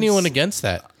think there's anyone against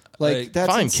that. Like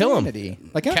that's fine, insanity. kill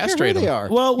 'em. Like I don't Castrate care who they 'em. are.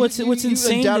 Well, what's you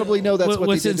insane? undoubtedly know that's what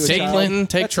they did to a Take child. Clinton,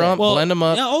 take That's Trump, it. blend them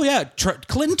up. Yeah, oh yeah,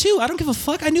 Clinton too. I don't give a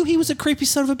fuck. I knew he was a creepy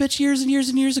son of a bitch years and years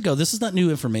and years ago. This is not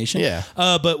new information. Yeah.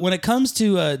 But when it comes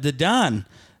to the Don,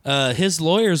 his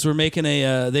lawyers were making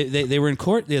they were in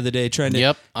court the other day trying to.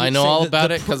 Yep, I know all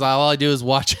about it because all I do is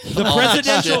watch it. The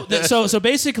presidential. So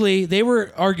basically, they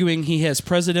were arguing he has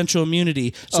presidential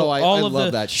immunity. So I all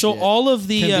love that So shit. all of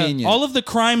the Convenient. all of the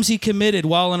crimes he committed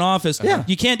while in office,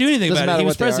 you can't do anything Doesn't about it. He matter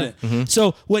was what they are. president.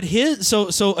 So what his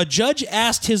so a judge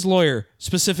asked his lawyer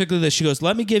specifically this. She goes,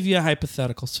 "Let me give you a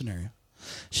hypothetical scenario."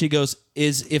 She goes,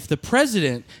 "Is if the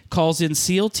president calls in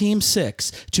SEAL Team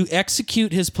 6 to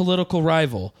execute his political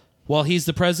rival." While he's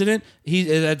the president,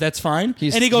 that's fine.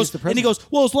 He goes,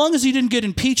 well, as long as he didn't get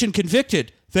impeached and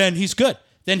convicted, then he's good.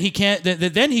 Then he can't.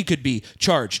 Then he could be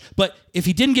charged. But if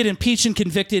he didn't get impeached and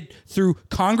convicted through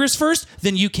Congress first,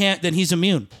 then you can't. Then he's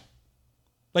immune.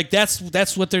 Like that's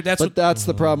what they're. But that's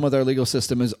the problem with our legal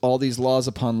system is all these laws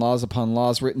upon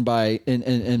laws written by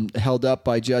and held up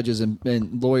by judges and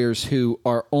lawyers who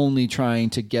are only trying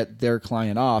to get their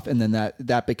client off, and then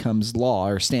that becomes law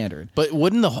or standard. But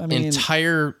wouldn't the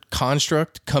entire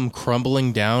construct come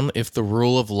crumbling down if the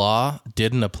rule of law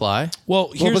didn't apply?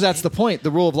 Well, but that's the point.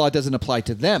 The rule of law doesn't apply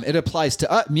to them. It applies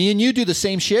to us. Me and you do the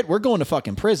same shit. We're going to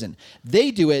fucking prison. They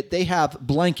do it. They have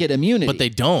blanket immunity. But they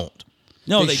don't.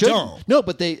 No, they don't. No,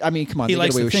 but they. I mean, come on. He they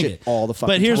likes get away to with think shit it all the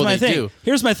fucking. But here's time. my thing. do.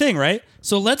 Here's my thing. Right.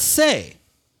 So let's say,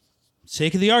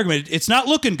 sake of the argument, it's not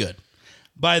looking good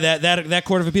by that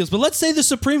court of appeals. But let's say the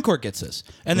Supreme Court gets this,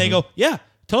 and they go, yeah.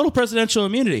 Total presidential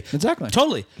immunity. Exactly.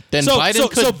 Totally. Then so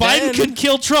Biden Biden could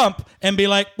kill Trump and be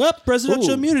like, well,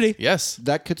 presidential immunity. Yes.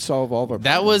 That could solve all of our problems.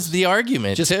 That was the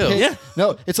argument, too. Yeah.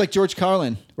 No, it's like George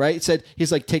Carlin, right? It said,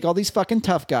 he's like, take all these fucking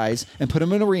tough guys and put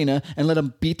them in an arena and let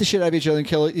them beat the shit out of each other and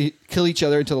kill each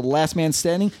other until the last man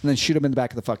standing and then shoot them in the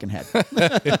back of the fucking head.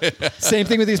 Same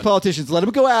thing with these politicians. Let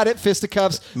them go at it,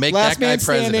 fisticuffs. Make last that guy man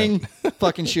standing, president.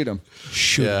 fucking shoot him.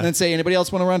 Shoot. Yeah. And then say, anybody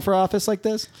else want to run for office like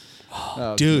this?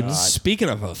 Dude, God. speaking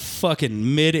of a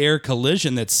fucking mid-air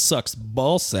collision that sucks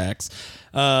ball sacks,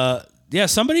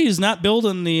 somebody is not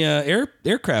building the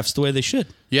aircrafts the way they should.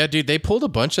 Yeah, dude, they pulled a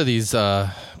bunch of these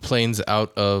planes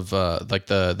out of like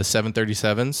the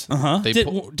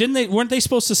 737s. Didn't they? Weren't they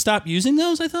supposed to stop using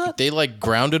those? I thought They like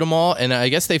grounded them all, and I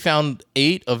guess they found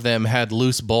 8 of them had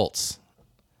loose bolts.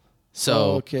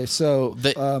 So okay, so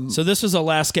so. This was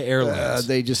Alaska Airlines.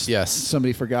 they just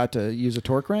somebody forgot to use a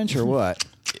torque wrench or what?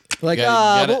 Like, You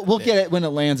gotta- we'll get it when it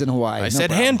lands in Hawaii. I No said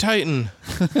problem. hand tighten.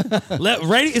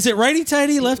 Righty? Is it righty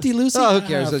tighty, lefty loosey? Oh, who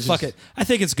cares? It's Fuck just- it. I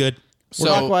think it's good.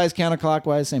 Clockwise,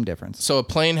 counterclockwise, same difference. So a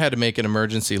plane had to make an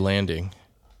emergency landing,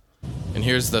 and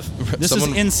here's the This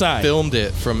someone is inside. filmed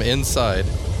it from inside,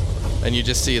 and you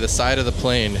just see the side of the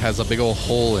plane has a big old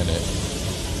hole in it.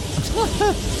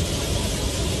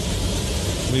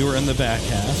 We were in the back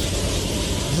half.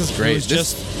 This is great.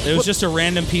 It was just a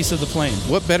random piece of the plane.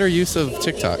 What better use of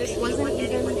TikTok?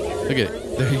 Look at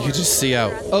it. There, you can just see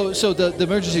out. Oh, so the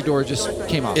emergency door just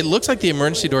came off. It looks like the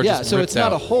emergency door Yeah, just so ripped it's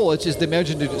not out. a hole. It's just the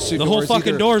emergency door. The whole is fucking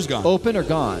either door's gone. Open or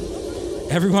gone.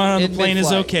 Everyone on the In plane is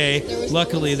mid-flight. okay.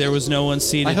 Luckily, there was no one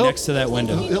seated hope- next to that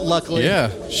window. Luckily. Yeah.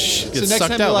 So Gets next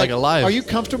sucked time out you're like alive. Are you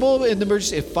comfortable in the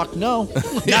emergency? Fuck no.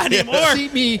 Not anymore.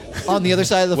 Seat me on the other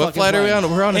side of the What fucking flight are we plane.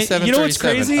 on? We're on a And 737. you know what's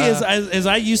crazy is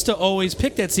I used to always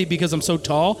pick that seat because I'm so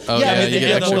tall. Oh, Yeah, yeah, but you they get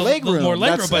have extra. more leg room. More leg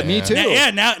That's- room, but me too.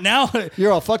 Now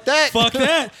You're all fuck that. fuck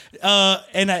that.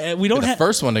 We don't the have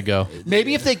first one to go.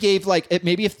 Maybe if they gave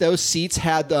maybe if those seats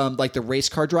had like the race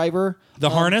car driver, The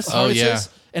harness? Oh, yeah. harnesses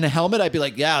and a helmet, I'd be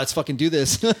like, yeah, let's fucking do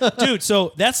this. Dude,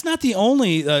 so that's not the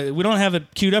only. We don't have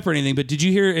it queued up or anything, but did you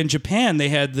hear in Japan they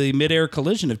had the midair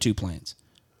collision of 2 planes?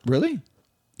 Really?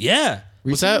 Yeah.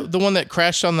 Was that the one that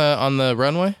crashed on the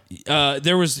runway?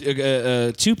 There was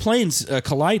 2 planes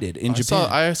collided in Japan.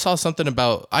 I saw something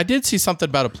about. I did see something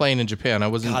about a plane in Japan. I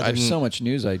wasn't. God, I there's so much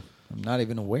news I'm not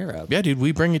even aware of. Yeah, dude,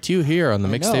 we bring it to you here on the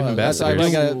Mixtape Ambassadors.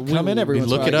 I gotta come in every We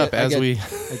once in a look it while. up I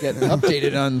as get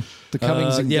updated on the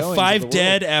comings and goings. 5 of the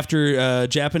dead world. after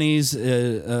Japanese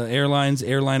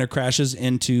airliner crashes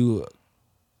into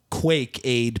Quake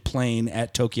aid plane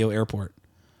at Tokyo Airport.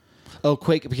 Oh,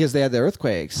 quake because they had the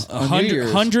earthquakes. on New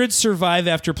Year's. Hundreds survive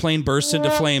after plane bursts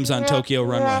into flames on Tokyo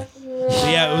runway. So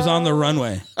yeah, it was on the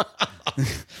runway.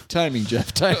 Timing,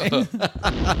 Jeff. Timing.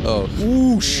 Oh,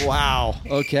 Whoosh. Wow.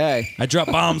 Okay. I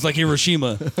dropped bombs like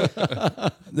Hiroshima.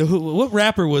 What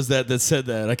rapper was that said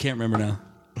that? I can't remember now.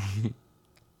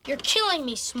 You're killing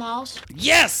me, Smalls.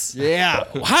 Yes. Yeah.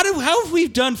 How have we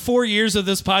done 4 years of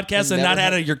this podcast and not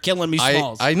had a "You're killing me"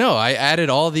 Smalls? I know. I added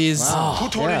all these. Who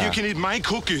told you you can eat my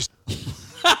cookies?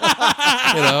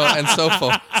 And so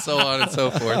forth, so on and so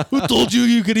forth. Who told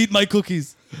you could eat my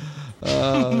cookies?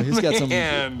 He's got some.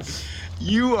 Man,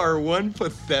 you are one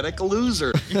pathetic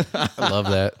loser. I love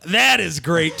that. That is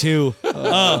great too.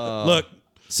 Look,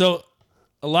 so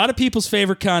a lot of people's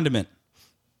favorite condiment,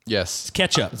 Yes,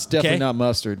 ketchup. It's definitely okay? not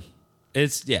mustard.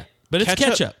 But it's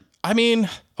ketchup. I mean,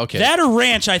 okay. That or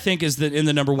ranch, I think, is in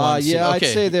the number one. Yeah, okay.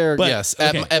 I'd say they're. But- yes,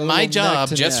 okay. at my little job, neck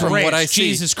to just neck. from what I Ranch, see,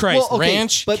 Jesus Christ. Well, okay,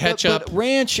 ranch, but ketchup.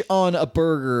 ranch on a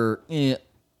burger,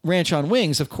 ranch on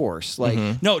wings, of course. Like,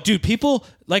 No, dude, people,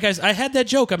 like I had that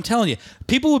joke, I'm telling you.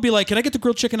 People would be like, can I get the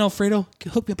grilled chicken Alfredo?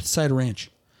 Hook me up with a side of ranch.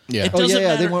 Yeah. It Oh, doesn't yeah,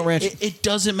 matter. they want ranch. It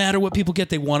doesn't matter what people get.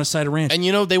 They want a side of ranch. And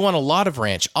they want a lot of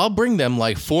ranch. I'll bring them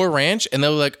like 4 ranch, and they're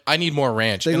like, I need more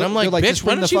ranch. And I'm like, they're bitch, just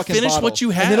why bring don't the you fucking finish bottle. what you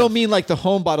have? And they don't mean like the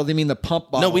home bottle; they mean the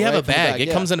pump bottle. No, we have right, a from the bag. It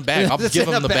yeah. comes in a bag. I'll It's give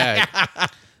in them a the bag.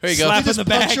 There you go. Slap in just the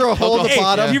bag. puncture a hole in the Hey,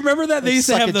 bottom. you remember that? They and used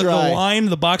to suck have it the dry. wine,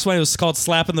 the box wine. It was called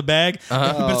slap in the bag.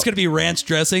 But it's going to be ranch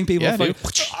dressing. People Yeah, fucking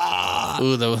dude.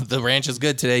 Ooh, the ranch is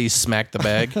good today. You smack the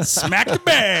bag. smack the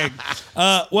bag.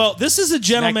 Well, this is a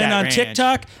gentleman that on ranch.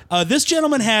 TikTok. This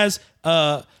gentleman has...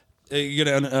 you're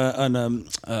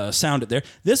gonna sound it there.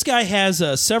 This guy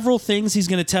has several things he's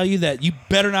gonna tell you that you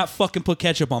better not fucking put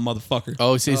ketchup on, motherfucker.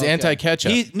 Oh, so he's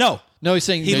anti-ketchup. No, he's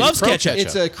saying he loves pro ketchup.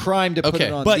 It's a crime to put Okay.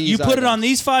 it on. But these you put it items. on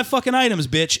these 5 fucking items,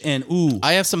 bitch, and ooh.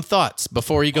 I have some thoughts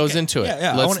before he goes into it.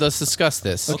 Yeah, yeah, Let's discuss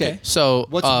this. Okay. So,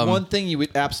 What's one thing you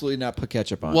would absolutely not put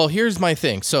ketchup on? well, here's my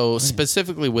thing. So,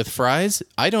 specifically with fries,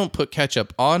 I don't put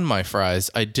ketchup on my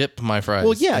fries. I dip my fries.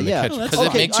 Well, yeah, in the yeah. ketchup because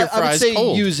it makes your I would fries say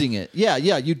cold. using it. Yeah,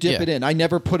 you dip Yeah. it in. I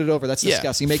never put it over. That's Yeah,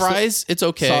 disgusting. It makes fries, it's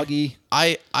okay. soggy.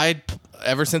 I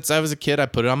ever since I was a kid, I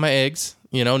put it on my eggs.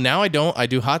 Now I don't. I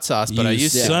do hot sauce, but I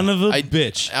used to. son of a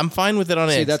bitch. I'm fine with it on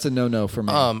See, eggs. that's a no-no for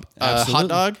me. Hot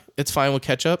dog, it's fine with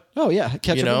ketchup. Oh yeah,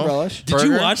 ketchup and relish. Did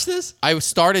you Burger? watch this? I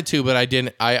started to, but I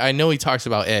didn't. I know he talks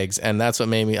about eggs, and that's what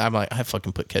made me. I'm like, I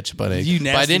fucking put ketchup on eggs. You But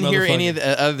I nasty didn't hear any motherfucker. of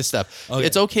the other stuff. Okay.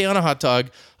 It's okay on a hot dog.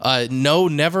 No,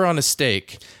 never on a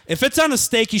steak. If it's on a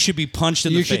steak, you should be punched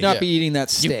in the You face. should not Yeah. be eating that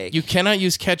steak. You cannot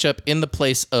use ketchup in the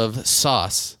place of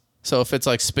sauce. So if it's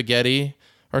like spaghetti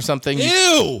or something,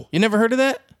 Ew! you never heard of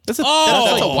that? That's a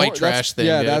white trash thing.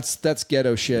 Yeah, dude. that's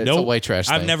ghetto shit. It's a white trash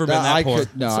thing. I've never been that I poor.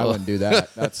 could, no, I wouldn't do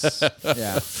that. That's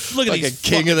yeah. Look at like a these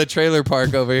king of the trailer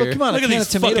park over But here. come on, Look a at can these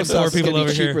of tomato fucking poor sauce is people gonna be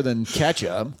over here. cheaper than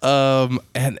ketchup.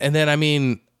 And then I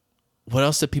mean, what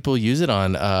else do people use it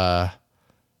on?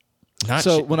 Not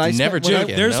So chi- when I never spent- when I-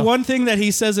 chicken. There's no? one thing that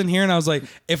he says in here, and I was like,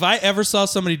 if I ever saw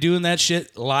somebody doing that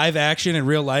shit live action in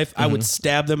real life, I would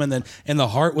stab them in the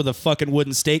heart with a fucking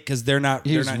wooden stake because they're not.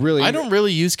 He They're was not really. I don't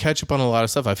really use ketchup on a lot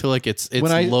of stuff. I feel like it's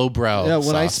lowbrow. Yeah,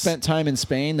 when I sauce. spent time in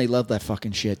Spain, they love that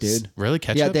fucking shit, dude. Really?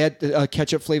 Ketchup? Yeah, they had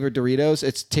ketchup flavored Doritos.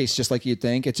 It tastes just like you'd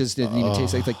think. It just didn't even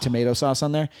taste like tomato sauce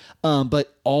on there.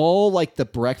 But all like the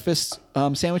breakfast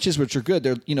sandwiches, which are good,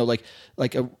 they're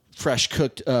like a fresh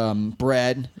cooked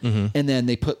bread, and then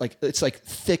they put it's like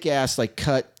thick ass like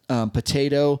cut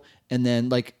potato, and then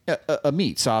like a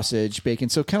meat, sausage, bacon.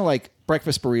 So kind of like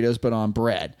breakfast burritos, but on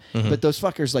bread. But those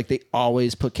fuckers, like, they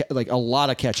always put like a lot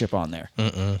of ketchup on there.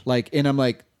 Like, and I'm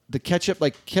like, the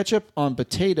ketchup on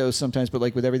potatoes sometimes, but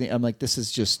like with everything, I'm like, this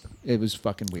is just, it was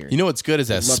fucking weird. You know what's good is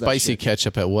that love that spicy shit.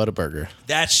 ketchup at Whataburger.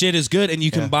 That shit is good, and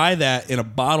you can buy that in a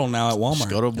bottle now at Walmart. Just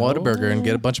go to Whataburger and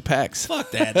get a bunch of packs.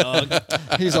 Fuck that,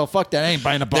 dog. He's all, fuck that, I ain't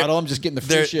buying a bottle, I'm just getting the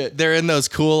free shit. They're in those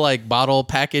cool like bottle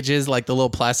packages, like the little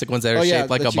plastic ones that are shaped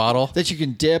like a bottle. That you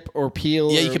can dip or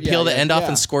peel. Yeah, you can peel the end off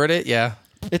and squirt it. Yeah.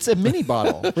 It's a mini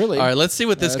bottle, really. All right, let's see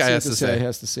what this guy has Let's to see what say. He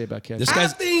has to say about ketchup. This Five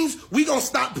guy's things we gonna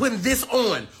stop putting this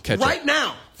on Ketchup. right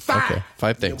now. Okay,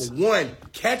 5 things. Number 1,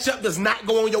 ketchup does not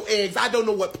go on your eggs. I don't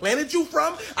know what planet you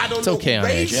from. I don't know okay who on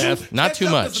raised eggs. you. Not too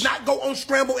Ketchup much. does not go on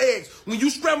scrambled eggs. When you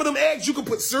scramble them eggs, you can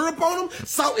put syrup on them,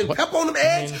 salt and pepper on them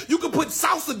eggs. You can put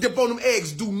salsa dip on them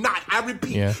eggs. Do not, I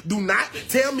repeat, do not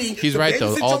tell me. He's right,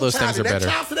 though. All those things are better. That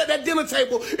child sit at that dinner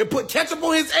table and put ketchup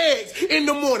on his eggs in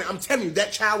the morning. I'm telling you,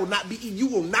 that child will not be eating. You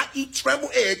will not eat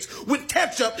scrambled eggs with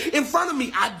ketchup in front of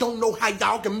me. I don't know how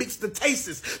y'all can mix the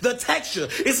tastes, the texture.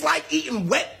 It's like eating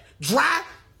wet, dry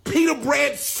pita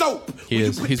bread soap.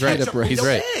 He's right. He's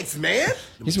right. Eggs, man.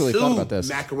 He's really thought about this.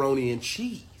 Macaroni and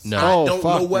cheese. No. I don't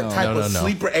know what type of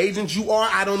sleeper agent you are.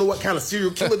 I don't know what kind of serial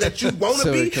killer that you want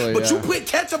to be. But you put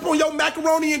ketchup on your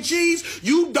macaroni and cheese,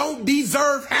 you don't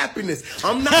deserve happiness.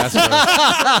 I'm not saying you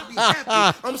deserve to be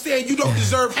happy. I'm saying you don't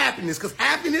deserve happiness because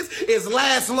happiness is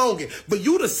last longer. But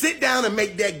you to sit down and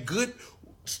make that good,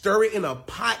 stir it in a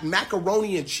pot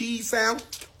macaroni and cheese sound,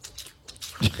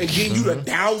 and then you to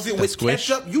douse it with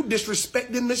ketchup, you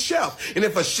disrespecting the chef. And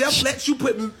if a chef lets you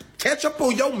put ketchup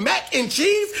on your mac and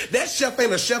cheese, that chef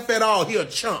ain't a chef at all. He a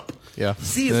chump. Yeah,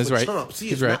 C is for chump.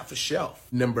 C is not for shelf.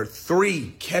 Number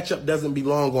 3, ketchup doesn't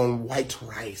belong on white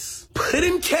rice.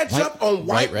 Putting ketchup on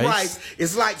white rice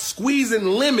is like squeezing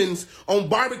lemons on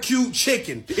barbecued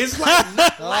chicken. It's like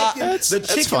not liking the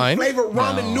chicken flavored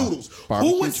ramen noodles.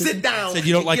 Who would sit down Said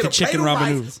you don't and like get the a chicken plate of ramen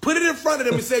rice, noodles. put it in front of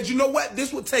them and said, you know what?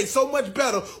 This would taste so much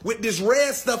better with this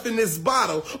red stuff in this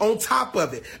bottle on top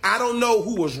of it. I don't know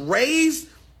who was raised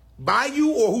by you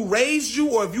or who raised you,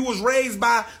 or if you was raised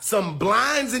by some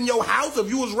blinds in your house, or if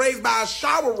you was raised by a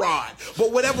shower rod.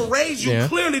 But whatever raised you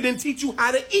clearly didn't teach you how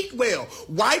to eat well.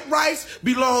 White rice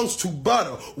belongs to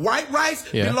butter. White rice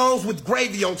belongs with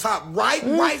gravy on top. White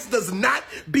rice does not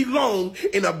belong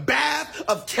in a bath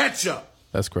of ketchup.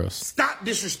 That's gross. Stop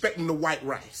disrespecting the white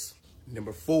rice.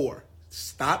 Number 4,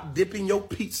 stop dipping your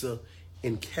pizza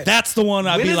in ketchup. That's the one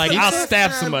I'd be like, I'll stab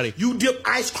time somebody. You dip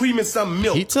ice cream in some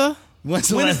milk. Pizza? When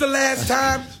is the last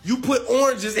time you put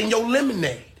oranges in your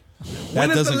lemonade? That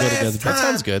doesn't go together. That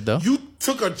sounds good, though. You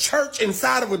took a church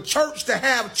inside of a church to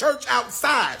have church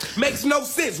outside. Makes no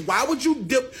sense. Why would you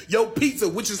dip your pizza,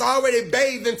 which is already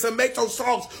bathed in tomato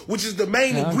sauce, which is the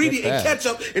main ingredient in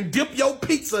ketchup, and dip your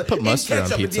pizza Put mustard in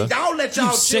ketchup? on pizza. And then y'all let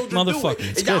y'all sick children do motherfucker. it.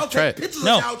 It's And y'all good. Try take it. pictures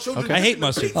No. of y'all children. Okay. I hate dipping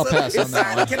mustard. pizza I'll pass on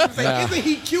inside that the ketchup and say, isn't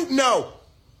he cute?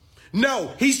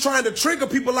 No, he's trying to trigger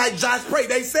people like Josh Prey.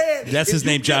 They said That's his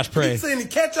name, Josh Prey. Pizza and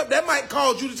ketchup, that might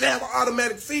cause you to have an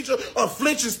automatic seizure or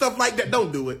flinch and stuff like that.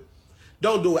 Don't do it.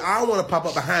 Don't do it. I don't want to pop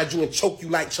up behind you and choke you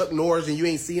like Chuck Norris and you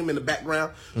ain't see him in the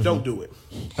background. Don't do it.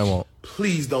 I won't.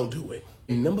 Please don't do it.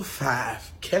 And number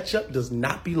 5, ketchup does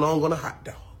not belong on a hot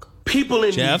dog. People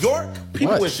in Jeff? New York,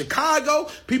 people in Chicago,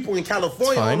 people in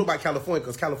California. I don't know about California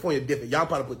because California different. Y'all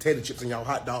probably put potato chips in y'all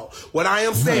hot dog. What I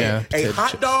am saying, a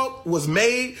hot dog was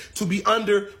made to be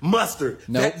under mustard.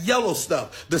 That yellow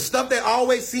stuff. The stuff that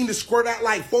always seem to squirt out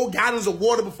like 4 gallons of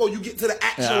water before you get to the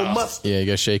actual mustard. Yeah, you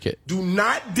gotta shake it. Do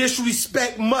not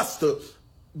disrespect mustard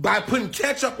by putting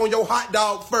ketchup on your hot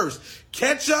dog first.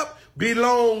 Ketchup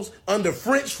belongs under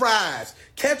French fries.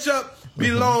 Ketchup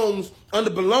belongs under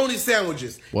bologna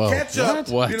sandwiches. Whoa. Ketchup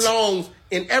What? belongs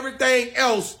in everything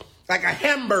else like a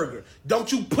hamburger.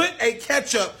 Don't you put a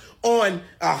ketchup on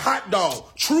a hot dog.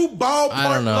 True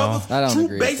ballpark lovers,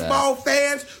 true baseball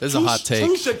fans. This is a hot take.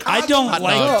 True Chicago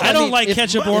I don't like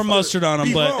ketchup or mustard on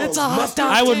them, but It's a hot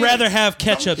dog. I would rather have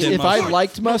ketchup than If mustard. I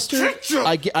liked mustard,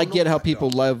 I get how people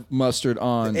love mustard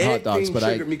on hot dogs, but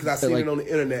I because I seen like it on the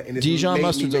internet. And Dijon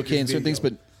mustard's okay in certain things,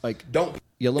 but like don't.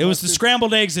 Yellow It was the mustard?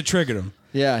 scrambled eggs that triggered him.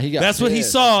 Yeah, he got. That's what he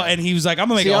pissed. saw, and he was like, "I'm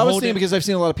gonna make See, a I was whole." thinking because I've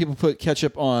seen a lot of people put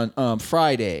ketchup on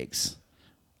fried eggs.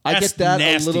 I That's get that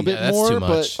nasty. a little bit Yeah, that's more, too but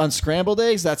much. on scrambled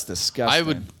eggs, that's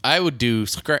disgusting. I would do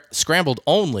scrambled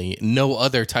only. No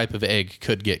other type of egg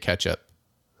could get ketchup.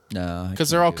 No, because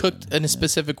they're all cooked in a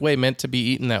specific way, meant to be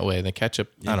eaten that way. The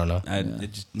ketchup, I don't know.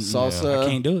 Salsa. I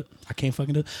can't do it. I can't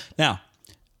fucking do it. Now,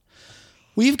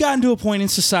 we've gotten to a point in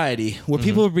society where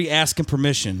people will be asking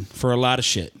permission for a lot of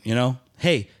shit. You know,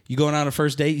 hey, you going on a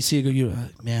first date? You see a girl, you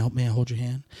man, hold your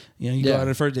hand. You know, you go out on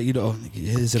a first date. You know,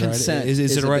 is it all right? Consent Is it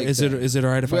is a all right? big Is it thing.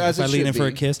 all right if Well, I as it lean should in for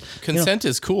a be. kiss? Consent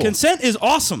is cool. Consent is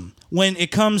awesome when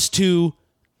it comes to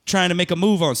trying to make a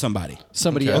move on somebody.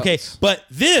 Somebody else. Okay, but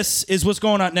this is what's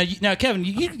going on now. Kevin,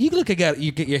 you look like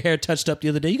you get your hair touched up the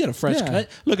other day. You got a fresh cut,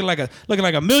 looking like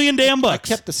a million damn bucks.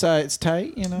 Kept the sides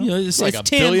tight, you know. It's like a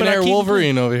 10, but I billionaire keep-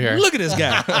 Wolverine over here. Look at this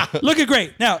guy, looking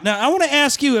great. Now I want to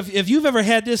ask you if you've ever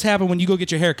had this happen when you go get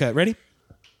your hair cut. Ready?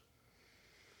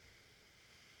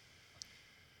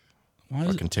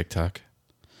 Fucking TikTok.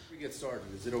 We get started.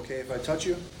 Is it okay if I touch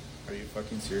you? Are you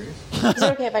fucking serious? Is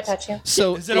it okay if I touch you?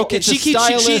 So is it okay? It's she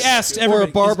asked or a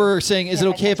everybody, barber saying, "Is it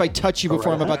okay if I touch you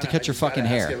before I'm about to cut your fucking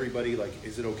hair?" Ask everybody, like,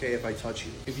 is it okay if I touch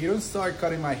you? If you don't start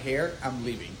cutting my hair, I'm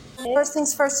leaving. First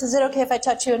things first, is it okay if I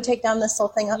touch you and take down this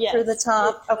little thing up through the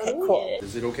top? Okay, cool.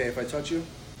 Is it okay if I touch you?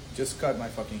 Just cut my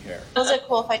fucking hair. Is it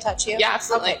cool if I touch you? Yeah,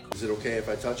 absolutely. Okay. Is it okay if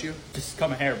I touch you? Just cut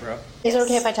my hair, bro. Is it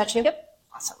okay if I touch you? Yep.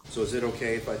 Awesome. So is it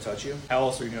okay if I touch you? How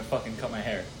else are you gonna fucking cut my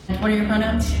hair? What are your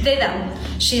pronouns? They, them.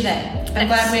 She, they. I'm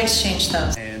glad we exchanged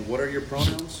those. And what are your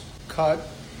pronouns? Cut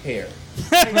hair.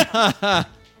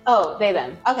 Oh, they,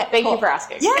 them. Okay, thank you for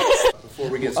asking. Yes! Before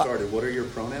we get started, what are your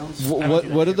pronouns?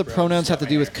 What do the pronouns have to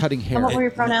do with cutting hair? And what were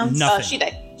your pronouns? Nothing. She,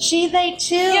 they. She, they,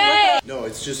 too. Yay! No,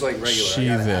 it's just like regular. She,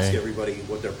 I gotta they. ask everybody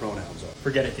what their pronouns are.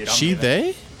 Forget it, dude. She,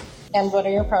 they? And what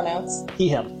are your pronouns? He,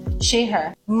 him. She,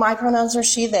 her. My pronouns are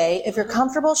she, they. If you're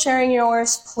comfortable sharing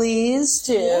yours, please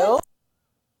do.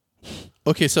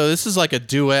 Okay, so this is like a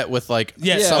duet with like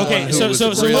someone Okay. who So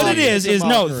was what it really- is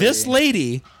no, this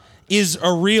lady is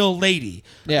a real lady.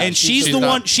 Yeah, and she's the not-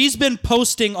 one. She's been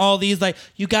posting all these like,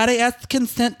 you gotta ask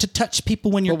consent to touch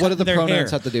people when you're But what do cutting the their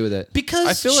pronouns hair. have to do with it? Because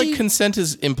I feel like consent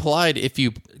is implied if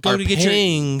you Go are to get your-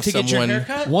 paying to get your someone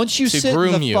haircut? Once you to sit in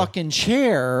groom the you. fucking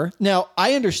chair, now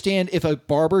I understand if a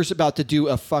barber's about to do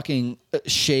a fucking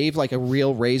shave, like a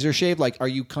real razor shave, like, are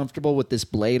you comfortable with this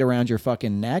blade around your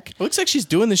fucking neck? It looks like she's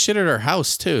doing this shit at her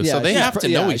house too, so they have to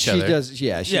know each she other. Does,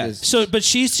 yeah, she does. So, but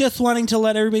she's just wanting to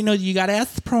let everybody know you gotta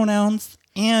ask the pronouns.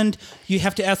 And you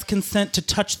have to ask consent to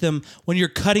touch them when you're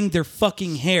cutting their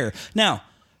fucking hair. Now,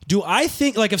 do I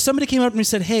think, like, if somebody came up to me and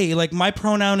said, hey, like, my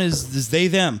pronoun is they,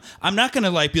 them, I'm not going to,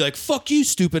 like, be like, fuck you,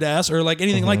 stupid ass, or, like,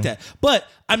 anything like that. But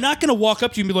I'm not going to walk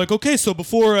up to you and be like, okay, so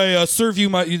before I serve you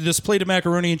this plate of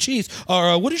macaroni and cheese,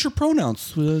 what is your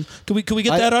pronouns? Can we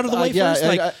get that out of the way first?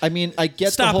 Like, I mean, I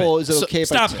get the whole is it okay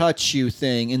if I touch you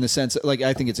thing in the sense, like,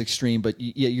 I think it's extreme, but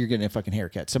you're getting a fucking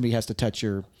haircut. Somebody has to touch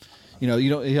your... You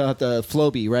don't have the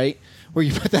Flowbee, right? Where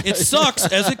you put that. It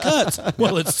sucks as it cuts.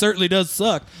 Well, it certainly does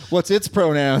suck. What's its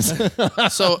pronouns?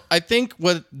 So I think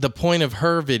what the point of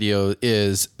her video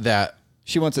is that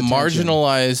she wants attention.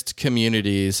 Marginalized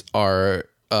communities are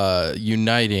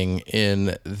uniting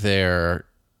in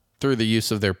through the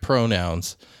use of their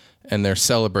pronouns, and they're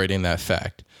celebrating that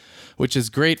fact, which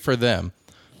is great for them.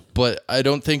 But I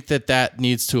don't think that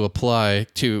needs to apply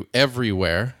to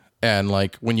everywhere. And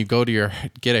like when you go to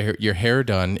your hair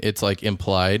done, it's like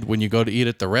implied. When you go to eat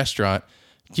at the restaurant,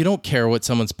 you don't care what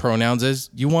someone's pronouns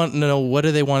is. You want to know what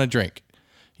do they want to drink.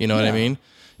 You know what I mean?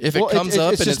 If it comes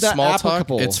up and it's small talk,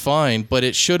 it's fine. But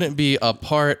it shouldn't be a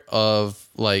part of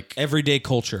like everyday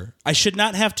culture. I should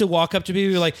not have to walk up to people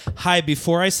and be like, "Hi,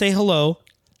 before I say hello,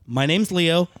 my name's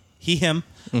Leo. He, him.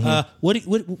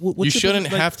 You shouldn't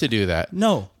have to do that.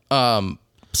 No.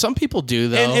 Some people do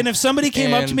though. And if somebody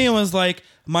came up to me and was like,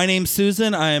 my name's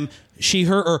Susan, I'm she,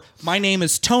 her, or my name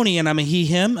is Tony and I'm a he,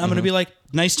 him, I'm going to be like,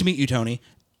 nice to meet you, Tony.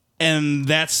 And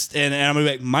and I'm going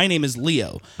to be like, my name is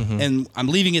Leo. And I'm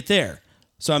leaving it there.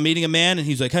 So I'm meeting a man and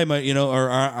he's like, hey,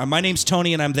 my name's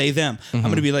Tony and I'm they, them. I'm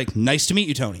going to be like, nice to meet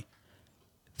you, Tony.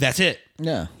 That's it.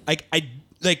 Yeah. I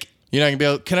like... You're not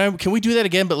gonna be able. Can we do that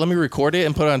again? But let me record it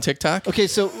and put it on TikTok. Okay,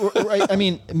 so I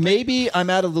mean, maybe I'm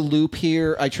out of the loop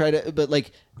here. I try to, but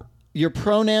like your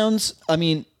pronouns. I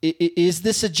mean, is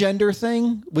this a gender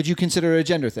thing? Would you consider it a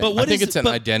gender thing? But I think it's an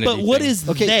identity. But what thing. is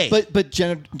okay? they? But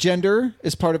gender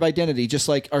is part of identity, just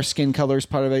like our skin color is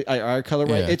part of our color.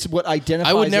 Right? Yeah. It's what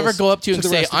identifies. I would never us go up to you and the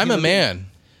say, rest of "I'm a human man." beings.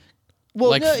 Well,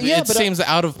 like it seems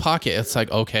out of pocket. It's like,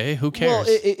 okay, who cares?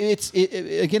 Well,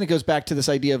 again, it goes back to this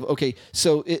idea of, okay,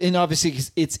 so, and obviously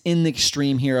it's in the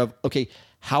extreme here of, okay,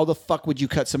 how the fuck would you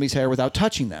cut somebody's hair without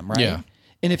touching them, right? Yeah.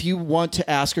 And if you want to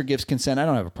ask or give consent, I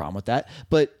don't have a problem with that.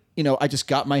 But, I just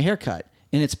got my hair cut.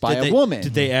 And it's by a woman.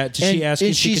 Did she ask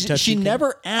if she could touch She you?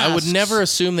 never asked. I would never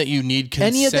assume that you need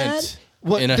consent. Any of that?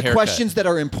 In a the haircut. questions that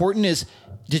are important is,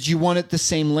 did you want it the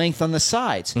same length on the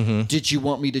sides? Did you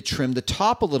want me to trim the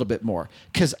top a little bit more?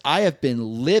 Because I have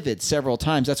been livid several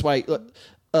times. That's why,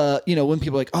 when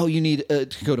people are like, oh, you need to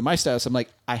go to my stylist, I'm like,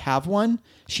 I have one.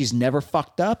 She's never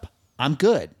fucked up. I'm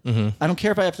good. I don't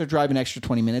care if I have to drive an extra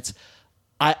 20 minutes.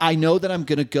 I know that I'm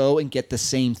going to go and get the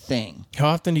same thing. How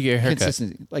often do you get a haircut?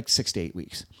 Consistently, like 6 to 8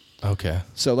 weeks. Okay.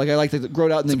 So like I like to grow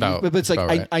it out, and then but it's like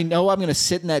right. I know I'm going to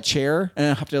sit in that chair and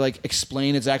I have to like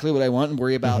explain exactly what I want and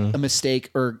worry about a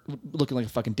mistake or looking like a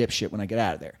fucking dipshit when I get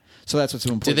out of there. So that's what's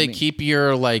so important. Do they to me. keep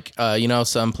your like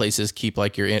some places keep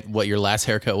like what your last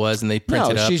haircut was and they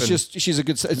print it up? No, she's a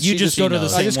good. You just go to the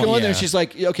same I just go one. in there. And she's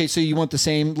like, okay, so you want the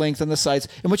same length on the sides,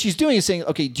 and what she's doing is saying,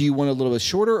 okay, do you want a little bit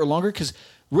shorter or longer? Because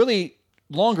really,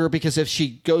 longer because if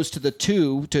she goes to the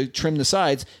 2 to trim the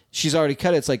sides, she's already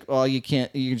cut it. It's like, oh, you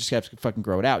just have to fucking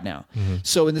grow it out now. Mm-hmm.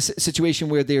 So in this situation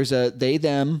where there's a they,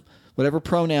 them, whatever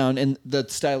pronoun, and the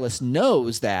stylist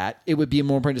knows that, it would be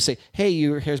more important to say, hey,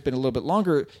 your hair's been a little bit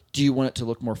longer. Do you want it to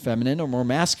look more feminine or more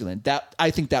masculine?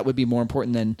 I think that would be more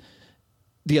important than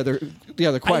the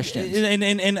other questions.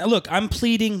 And look, I'm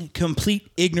pleading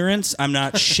complete ignorance. I'm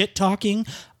not shit talking.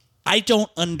 I don't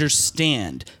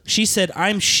understand. She said,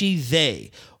 I'm she,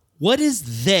 they. What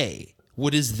is they?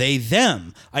 What is they,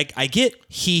 them? I get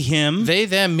he, him. They,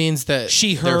 them means that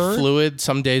she, her. They're fluid.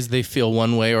 Some days they feel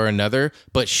one way or another.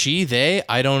 But she, they,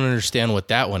 I don't understand what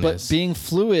that one is. But being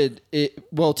fluid,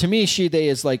 to me, she, they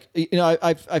is like,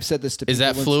 I've said this to people. Is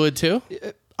that fluid too?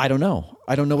 I don't know.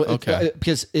 What, okay.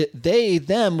 Because they,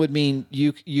 them would mean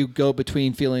you go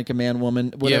between feeling like a man,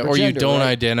 woman, whatever. Or gender, you don't right?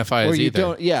 identify or as you either.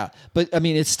 Don't, yeah. But I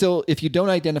mean, it's still, if you don't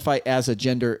identify as a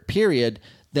gender, period,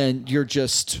 then you're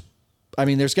just, I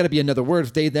mean, there's got to be another word.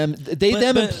 If they, them,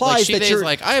 them implies like that you're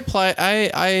like, I apply,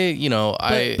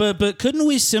 But couldn't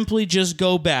we simply just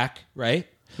go back, right?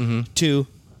 Mm-hmm. To,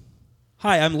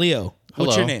 hi, I'm Leo.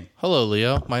 What's your name? Hello,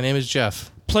 Leo. My name is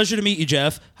Jeff. Pleasure to meet you,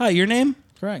 Jeff. Hi, your name?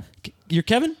 Correct. You're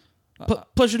Kevin?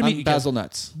 Pleasure to meet you, Basil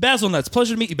Nuts. Basil Nuts.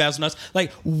 Pleasure to meet you, Basil Nuts.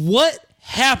 Like, what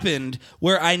happened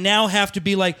where I now have to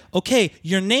be like, okay,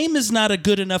 your name is not a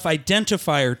good enough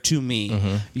identifier to me.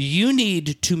 Mm-hmm. You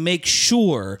need to make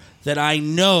sure that I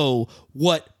know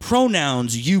what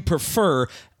pronouns you prefer.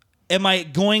 Am I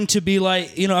going to be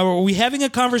like, are we having a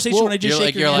conversation when I just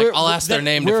shake your hand? I'll ask their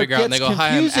name to figure out. And they go,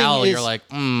 hi, I'm Al. You're like,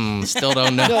 still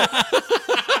don't know.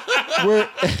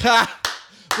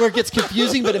 Where it gets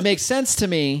confusing, but it makes sense to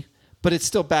me, but it's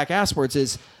still back asswards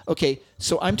is, okay,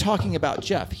 so I'm talking about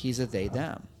Jeff. He's a they,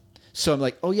 them. So I'm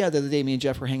like, oh yeah, the other day me and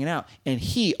Jeff were hanging out. And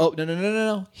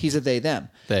no. He's a they, them.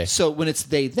 They. So when it's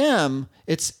they, them,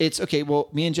 it's okay, well,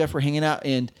 me and Jeff were hanging out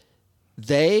and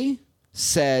they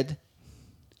said,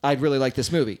 I'd really like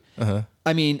this movie. Uh-huh.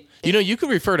 I mean... you could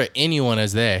refer to anyone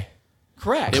as they.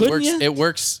 Correct. It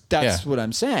works. That's what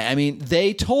I'm saying. I mean,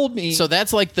 they told me... So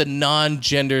that's like the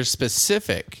non-gender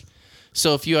specific.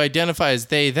 So if you identify as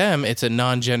they, them, it's a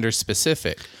non-gender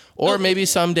specific. Or maybe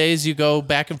some days you go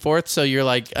back and forth, so you're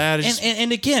like...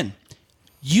 And again,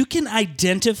 you can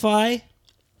identify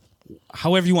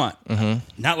however you want.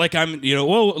 Mm-hmm. Not like I'm,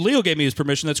 Leo gave me his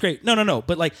permission, that's great. No.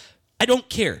 But like, I don't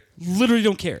care. Literally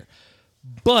don't care.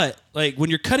 But like, when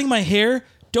you're cutting my hair,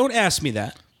 don't ask me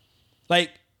that.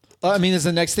 Like... I mean, is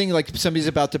the next thing like somebody's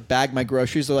about to bag my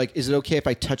groceries? They're like, is it okay if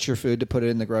I touch your food to put it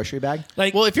in the grocery bag?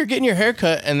 Like, well, if you're getting your hair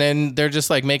cut and then they're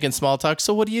just like making small talk.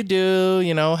 So what do you do?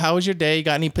 How was your day? You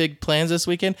got any big plans this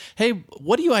weekend? Hey,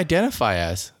 what do you identify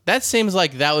as? That seems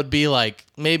like that would be like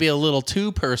maybe a little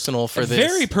too personal for this.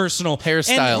 Very personal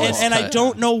hairstylist. And I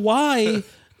don't know why,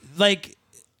 like,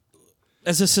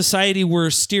 as a society,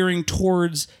 we're steering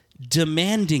towards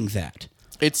demanding that.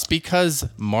 It's because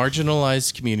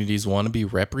marginalized communities want to be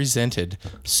represented.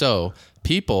 So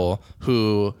people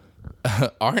who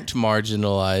aren't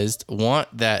marginalized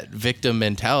want that victim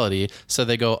mentality. So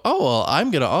they go, oh, well,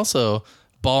 I'm going to also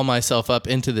ball myself up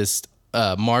into this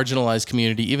marginalized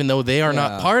community, even though they are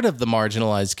not part of the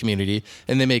marginalized community.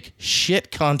 And they make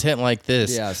shit content like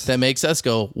this that makes us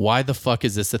go, why the fuck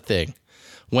is this a thing?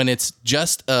 When it's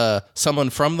just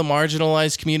someone from the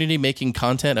marginalized community making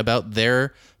content about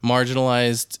their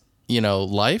marginalized,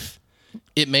 life,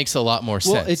 it makes a lot more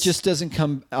sense. Well, it just doesn't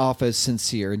come off as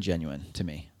sincere and genuine to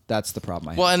me. That's the problem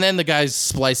I have. Well, and then the guy's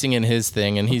splicing in his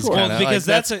thing, and he's kind of because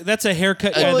like, that's a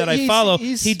haircut guy that I follow.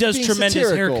 He does tremendous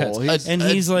haircuts, and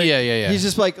he's like, he's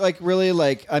just like really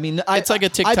like. I mean, it's like a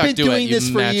TikTok I've been duet. doing this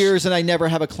for years, and I never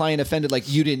have a client offended.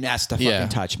 Like, you didn't ask to fucking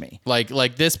touch me. Like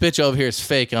this bitch over here is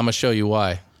fake, and I'm gonna show you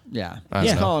why. Yeah,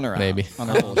 he's calling her out maybe on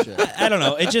the bullshit. I don't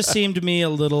know. It just seemed to me a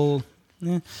little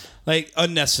like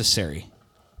unnecessary.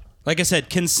 Like I said,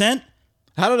 consent.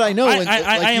 How did I know?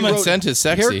 I am consent is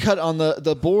sexy. Haircut on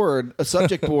the board, a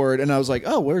subject board, and I was like,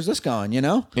 oh, where's this going?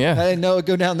 Yeah, I didn't know it'd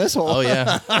go down this hole. Oh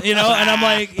yeah, and I'm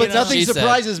like, but nothing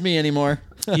surprises me anymore.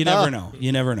 You never know.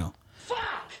 You never know.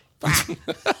 Fucking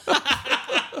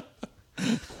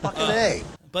A.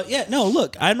 But yeah, no,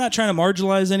 look, I'm not trying to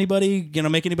marginalize anybody,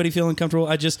 make anybody feel uncomfortable.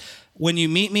 I just, when you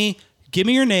meet me, give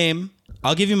me your name,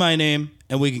 I'll give you my name,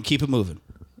 and we can keep it moving.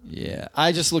 Yeah,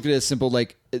 I just look at it as simple,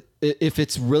 like, if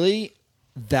it's really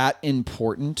that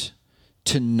important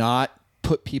to not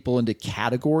put people into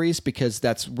categories, because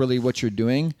that's really what you're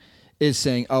doing, is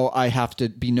saying, oh, I have to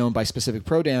be known by specific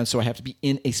pronouns, so I have to be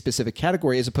in a specific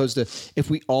category, as opposed to if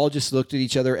we all just looked at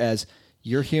each other as,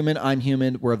 you're human, I'm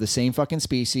human, we're of the same fucking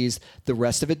species, the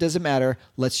rest of it doesn't matter,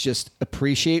 let's just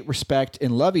appreciate, respect,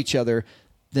 and love each other.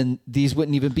 then these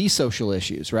wouldn't even be social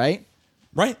issues, right?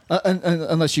 Right.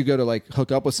 Unless you go to like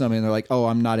hook up with somebody and they're like, oh,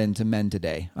 I'm not into men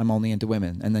today. I'm only into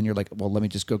women. And then you're like, well, let me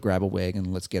just go grab a wig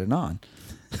and let's get it on.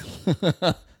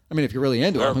 I mean, if you're really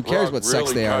into them, who cares what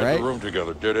sex they are, right? The room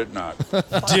together, did it not?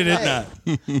 Did it not?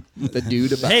 The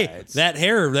dude abides. Hey, that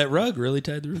hair, that rug really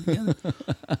tied the room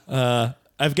together.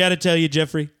 I've got to tell you,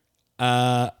 Jeffrey,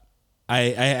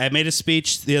 I made a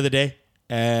speech the other day,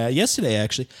 yesterday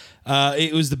actually.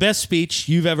 It was the best speech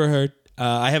you've ever heard.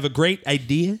 I have a great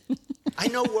idea. I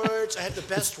know words. I have the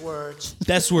best words.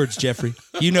 Best words, Jeffrey.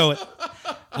 You know it.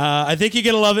 I think you're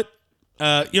going to love it.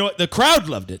 You know what? The crowd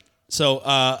loved it. So,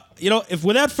 if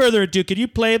without further ado, could you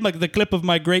play like the clip of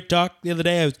my great talk the other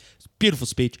day? It was a beautiful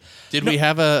speech. Did we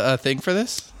have a thing for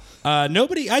this?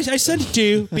 Nobody. I sent it to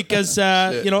you because,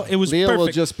 it was Leo perfect. will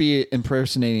just be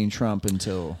impersonating Trump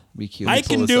until we cue. I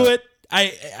can do it.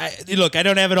 I look, I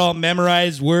don't have it all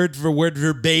memorized word for word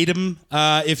verbatim,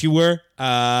 if you were.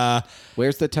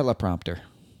 Where's the teleprompter?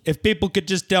 If people could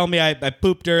just tell me I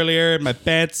pooped earlier in my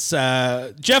pants.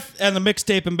 Jeff and the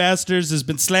Mixtape Ambassadors has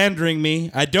been slandering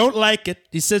me. I don't like it.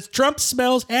 He says Trump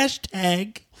smells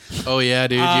 #. Oh, yeah,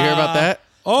 dude. You hear about that?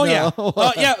 Oh, No.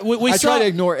 yeah. Yeah, we I saw. try to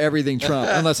ignore everything Trump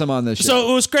unless I'm on this show.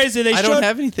 So it was crazy. I don't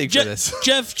have anything for this.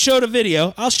 Jeff showed a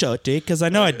video. I'll show it to you because I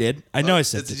know I did. I know I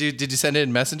sent it. Did you send it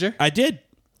in Messenger? I did.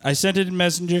 I sent it in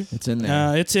Messenger. It's in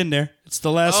there. It's in there. It's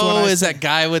the last one. Oh, is that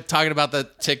guy with talking about the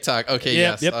TikTok? Okay,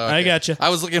 yes. Yep, Oh, okay. I gotcha. I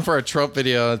was looking for a Trump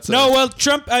video. No, well,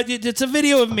 Trump, it's a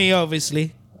video of me,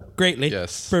 obviously. Greatly.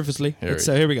 Yes. Purposely. Here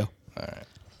Here we go. All right.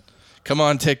 Come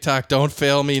on, TikTok. Don't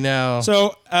fail me now.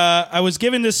 So I was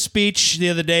giving this speech the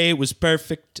other day. It was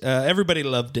perfect. Everybody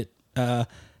loved it. A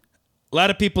lot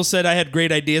of people said I had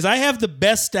great ideas. I have the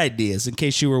best ideas, in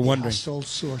case you were wondering. Sole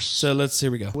source. So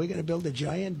here we go. We're going to build a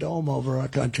giant dome over our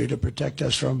country to protect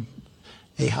us from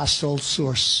a hostile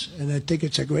source. And I think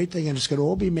it's a great thing, and it's going to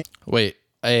all be made. Wait,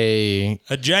 a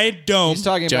giant dome. He's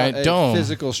talking giant about a dome.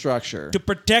 physical structure To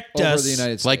protect over us the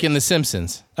United States. like in The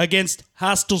Simpsons. against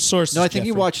hostile sources. No, I think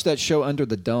you Jeffrey. watched that show Under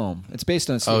the Dome. It's based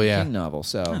on a Stephen yeah. King novel.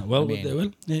 So, Well, I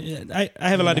mean, I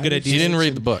have a lot of good ideas. You didn't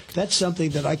read the book. That's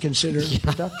something that I consider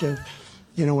productive.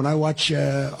 You know, when I watch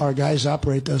our guys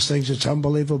operate those things, it's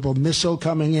unbelievable. Missile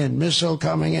coming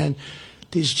in.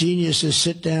 These geniuses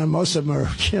sit down. Most of them are,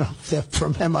 they're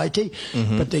from MIT,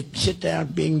 but they sit down,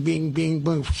 bing, bing, bing,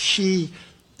 boom.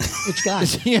 It's gone.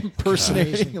 is he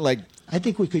impersonating like? I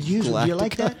think we could use them. Do you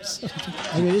like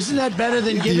that? I mean, isn't that better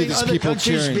than giving These other people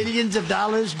countries cheering. billions of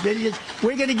dollars? Billions.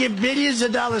 We're going to give billions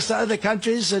of dollars to other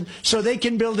countries, and so they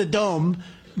can build a dome.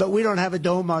 But we don't have a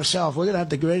dome ourselves. We're going to have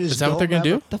the greatest. Is that dome what they're going to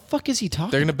ever. do? The fuck is he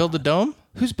talking? They're going to build a dome?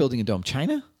 Who's building a dome?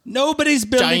 China? Nobody's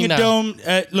building China. a dome.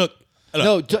 Look.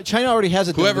 No, China already has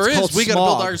a dome. Whoever It's called is, we got to build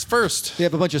smog. ours first. They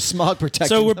have a bunch of smog protection.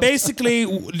 So we're basically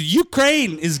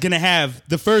Ukraine is going to have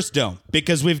the first dome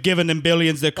because we've given them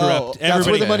billions. They're corrupt. That's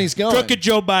where the money's going. Crooked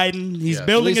Joe Biden. He's At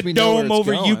building least a we know where dome it's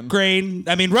over going. Ukraine.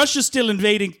 I mean, Russia's still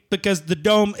invading because the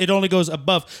dome it only goes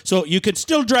above, so you can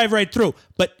still drive right through,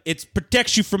 but it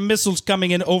protects you from missiles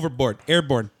coming in overboard,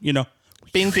 airborne.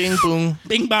 Bing, bing, boom.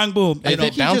 Bing, bang, boom. And they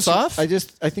bounce off? I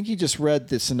think he just read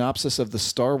the synopsis of the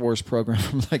Star Wars program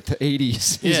from like the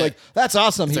 80s. He's Yeah. like, that's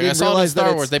awesome. He It's like, I didn't saw it in realize Star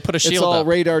that Wars. They put a shield it's all up.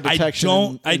 radar detection.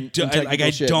 I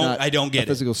don't get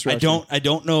physical it. structure. I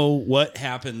don't know what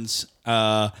happens.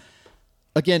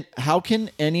 Again, how can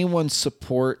anyone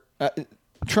support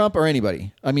Trump or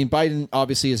anybody? I mean, Biden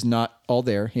obviously is not all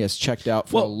there. He has checked out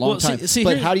for a long time.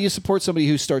 But how do you support somebody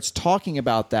who starts talking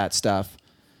about that stuff?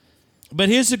 But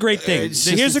here's the great thing. It's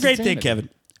Here's the great thing, insanity. Kevin.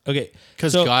 Okay,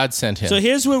 Because God sent him. So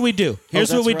here's what we do.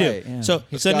 Here's what we right. do. Yeah. So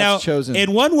He's so God's now, chosen.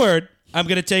 in one word, I'm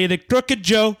going to tell you that Crooked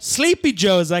Joe, Sleepy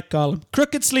Joe, as I call him,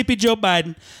 Crooked Sleepy Joe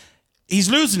Biden, he's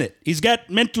losing it. He's got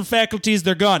mental faculties;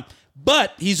 they're gone.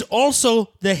 But he's also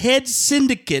the head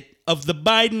syndicate of the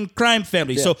Biden crime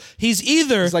family. Yeah. So he's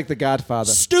either He's like the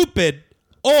Godfather. stupid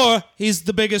or he's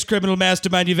the biggest criminal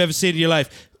mastermind you've ever seen in your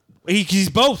life. He's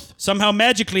both. Somehow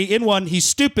magically in one, he's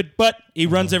stupid, but he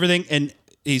runs everything, and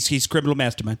he's criminal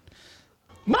mastermind.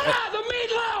 Ma, the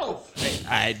meatloaf!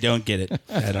 I don't get it.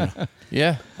 I don't know.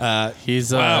 Yeah.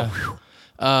 He's Wow.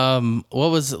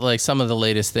 What was like some of the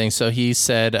latest things? So he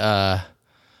said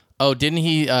didn't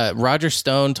he Roger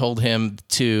Stone told him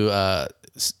to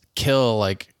kill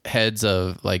like heads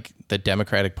of like the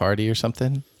Democratic Party or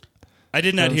something? I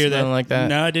did not hear that. Something like that?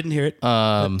 No, I didn't hear it.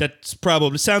 That's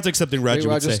probably sounds like something Roger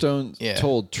would Roger say. Stone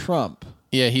told Trump.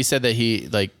 Yeah, he said that he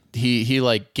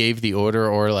gave the order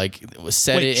or like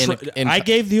said Wait, it in I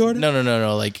gave the order?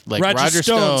 No. Like Roger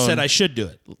Stone said I should do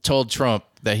it. Told Trump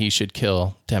that he should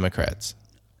kill Democrats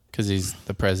because he's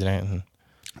the president. And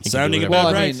Sounding well,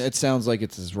 about I right. mean, it sounds like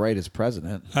it's as right as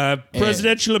president.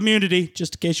 Presidential immunity,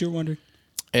 just in case you're wondering.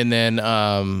 And then,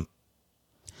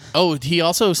 he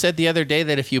also said the other day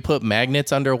that if you put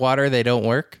magnets underwater, they don't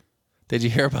work. Did you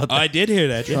hear about that? I did hear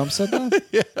that. Trump said that?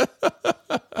 Yeah.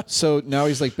 So now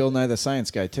he's like Bill Nye the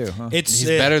Science Guy, too, huh? He's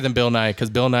better than Bill Nye because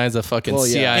Bill Nye's a fucking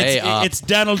CIA op. It's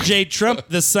Donald J. Trump,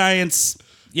 the science,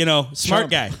 smart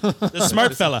guy. The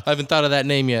smart fella. I haven't thought of that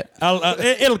name yet.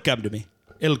 It'll come to me.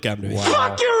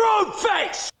 Fuck your own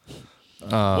face!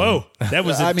 Whoa, that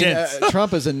was intense. I mean,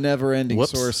 Trump is a never-ending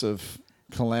source of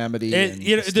calamity.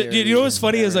 You know what's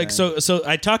funny is so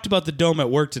I talked about the dome at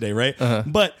work today, right?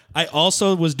 But I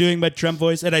also was doing my Trump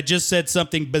voice, and I just said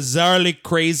something bizarrely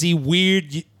crazy,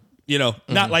 weird,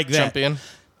 not like that. Trumpian.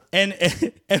 And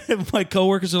my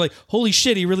coworkers are like, "Holy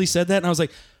shit, he really said that!" And I was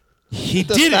like, "He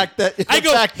didn't."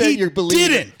 He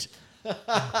didn't.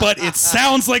 But it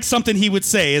sounds like something he would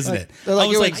say, isn't it? I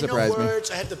know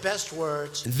words. I have the best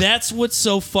words. That's what's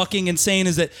so fucking insane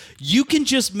is that you can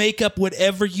just make up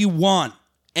whatever you want.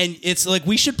 And it's like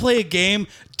we should play a game.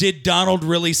 Did Donald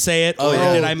really say it, or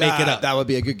did I make it up? That would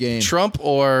be a good game. Trump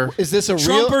or is this a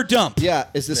Trump real or dump? Yeah,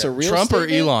 is this a real Trump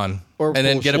statement? or Elon? Or and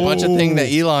then get a bunch of things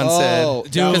that Elon said.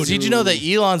 Because did you know that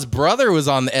Elon's brother was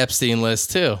on the Epstein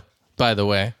list too? By the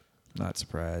way, not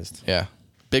surprised. Yeah,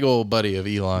 big old buddy of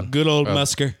Elon. Good old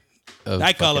Musker.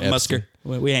 I call him Epstein.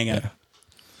 Musker. We hang out. Yeah.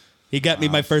 He got me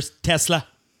my first Tesla,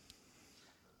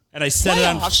 and I set it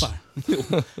on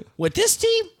fire with this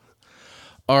team.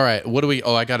 All right, what do we?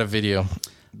 Oh, I got a video.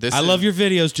 I love your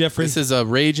videos, Jeffrey. This is a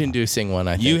rage-inducing one.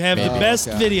 I think you have the best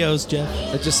videos, Jeff.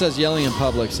 It just says yelling in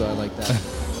public, so I like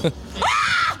that.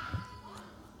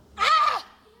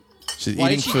 She's Why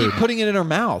eating did she food. keep putting it in her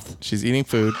mouth? She's eating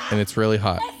food, and it's really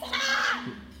hot.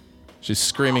 She's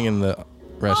screaming in the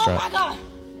restaurant. Oh my God.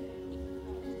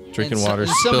 Drinking water,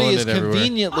 somebody spilling is it everywhere.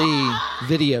 conveniently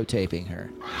videotaping her.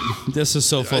 This is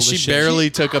so full of shit. She barely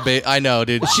took a bait. I know,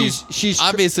 dude. She's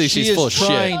obviously she's full of shit.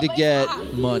 trying to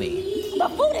get money. The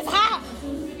food is hot.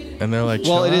 And they're like,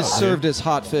 well, it chill is out, served dude. as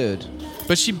hot food.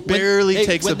 But she barely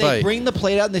takes a When bite. they bring the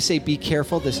plate out and they say, "Be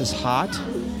careful, this is hot,"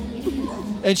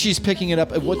 and she's picking it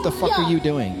up. What the fuck are you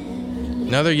doing?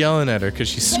 Now they're yelling at her because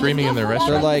she's screaming in their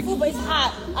restaurant. They're like, The food, but it's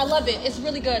hot. I love it. It's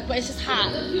really good, but it's just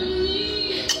hot.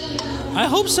 I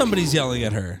hope somebody's yelling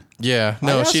at her. Yeah, I'd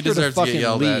no, ask she her to deserves to get fucking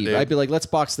yelled at, leave. dude. I'd be like, let's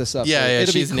box this up. Yeah, yeah,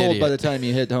 it'll she's be an cold by idiot. the time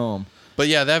you hit home. But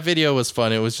yeah, that video was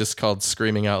fun. It was just called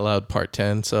 "Screaming Out Loud" Part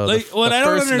 10. So What I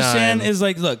don't understand nine, is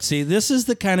look, see, this is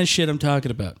the kind of shit I'm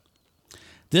talking about.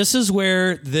 This is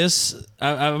where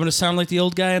I'm going to sound like the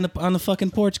old guy on the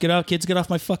fucking porch. Get out, kids, get off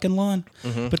my fucking lawn.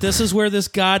 Mm-hmm. But this is where this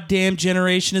goddamn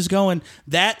generation is going.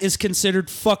 That is considered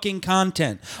fucking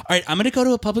content. All right, I'm going to go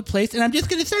to a public place and I'm just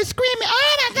going to start screaming.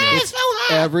 Oh my God, it's so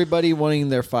hot. Everybody wanting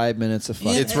their 5 minutes of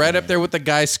fun. It's right up there with the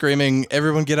guy screaming,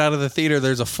 "Everyone get out of the theater!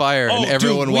 There's a fire!" and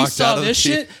everyone dude, walked out of the this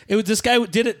theater. shit. This guy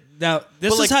did it. Now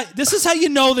this is how you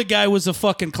know the guy was a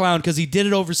fucking clown because he did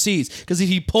it overseas. Because if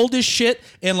he pulled his shit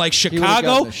in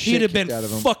Chicago, he'd have been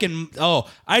fucking. Oh,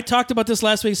 I talked about this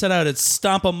last week. Said I would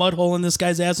stomp a mud hole in this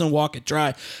guy's ass and walk it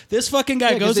dry. This fucking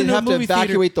guy goes into a movie to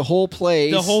evacuate theater, the whole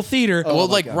place, the whole theater. Well,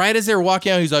 right as they're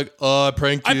walking out, he's like, "Oh, I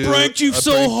pranked you. I pranked you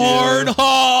so hard." But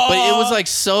it was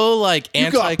so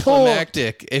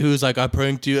anticlimactic. It was like, "I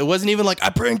pranked you." It wasn't even like,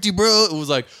 "I pranked you, bro." It was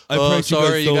like, "Oh,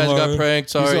 sorry, you guys got pranked.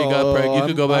 Sorry, you got pranked. You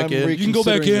could go back in. You can go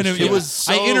back in." It was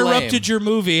so I interrupted lame. your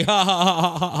movie. It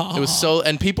was so,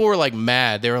 and people were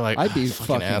mad. They were like, I'd be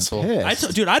fucking asshole.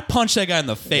 pissed. Dude, I'd punch that guy in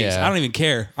the face. Yeah. I don't even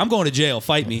care. I'm going to jail.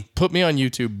 Fight me. Put me on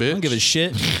YouTube, bitch. I don't give a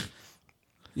shit.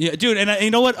 Yeah, dude, and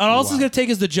you know what? All it's going to take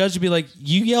is the judge to be like,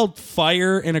 you yelled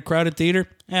fire in a crowded theater?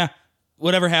 Yeah.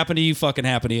 Whatever happened to you, fucking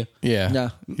happened to you. Yeah.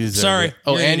 Yeah. Sorry.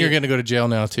 Oh, You're an and you're idiot. going to go to jail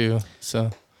now, too.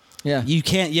 So. Yeah. You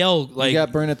can't yell You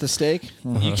got burned at the stake?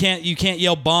 You can't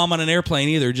yell bomb on an airplane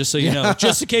either, just so you know.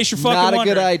 Just in case you're fucking Not a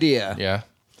wondering. good idea. Yeah.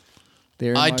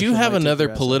 There I do have another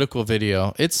political. political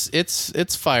video.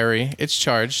 It's fiery. It's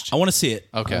charged. I want to see it.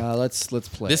 Okay. Let's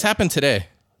play. This happened today.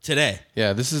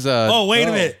 Yeah, this is Oh, wait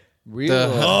a minute. Real.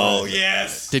 Oh,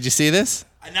 yes. Did you see this?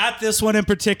 Not this one in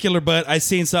particular, but I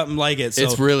seen something like it. So,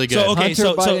 It's really good. So okay, Hunter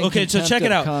Biden so check it contempt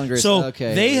of out. Congress. So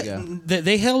Okay, here we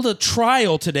they held a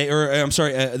trial today, or I'm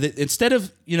sorry, instead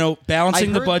of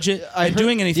balancing the budget and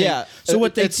doing anything. Yeah. So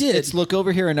what they it's, did. It's look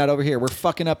over here and not over here. We're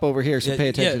fucking up over here, so pay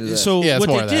attention to this. So Yeah, it's what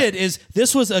more they of that. did is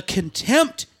this was a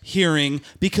contempt hearing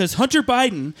because Hunter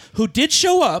Biden, who did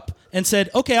show up, and said,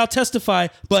 okay, I'll testify,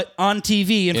 but on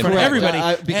TV in front of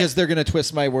everybody. Because they're going to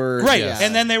twist my words. Right. Yes.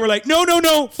 And then they were like,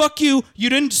 no, fuck you. You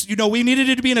didn't, we needed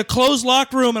it to be in a closed,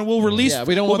 locked room, and we'll release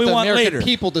we don't what want we the want American later.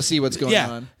 people to see what's going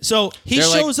on. So he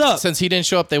shows up. Since he didn't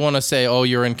show up, they want to say, oh,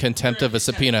 you're in contempt of a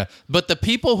subpoena. But the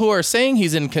people who are saying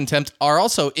he's in contempt are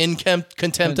also in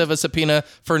contempt of a subpoena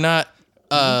for not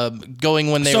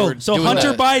going when they were so doing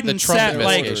Hunter the Biden Trump sat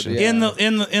like investigation.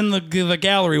 in the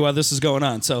gallery while this is going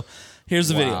on. So here's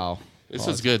the video. This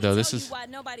is good though. This is why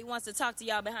nobody wants to talk to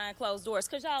y'all behind closed doors,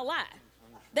 because y'all lie.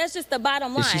 That's just the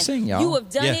bottom line. Is she saying y'all? You have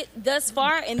done it thus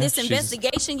far in this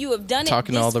investigation. You have done it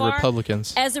talking to all the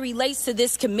Republicans as it relates to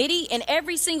this committee and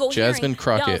every single Jasmine hearing.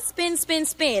 Crockett. Y'all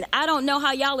spin. I don't know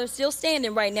how y'all are still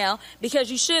standing right now,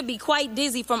 because you should be quite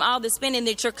dizzy from all the spinning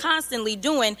that you're constantly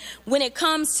doing when it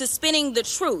comes to spinning the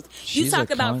truth. You She's talk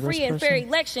a about free and fair congressperson?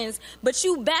 elections, but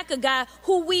you back a guy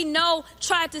who we know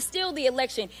tried to steal the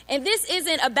election. And this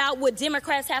isn't about what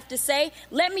Democrats have to say.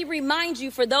 Let me remind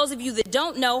you, for those of you that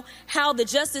don't know how the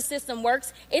justice system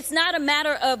works, it's not a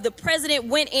matter of the president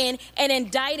went in and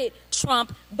indicted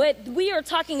Trump, but we are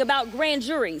talking about grand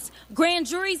juries. Grand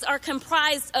juries are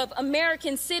comprised of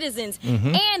American citizens,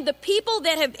 and the people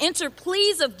that have entered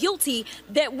pleas of guilty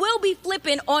that will be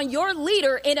flipping on your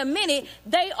leader in a minute,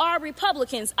 they are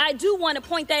Republicans. I do want to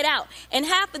point that out. And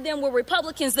half of them were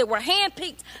Republicans that were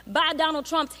handpicked by Donald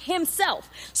Trump himself.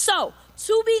 So,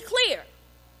 to be clear,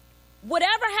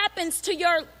 whatever happens to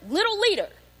your little leader,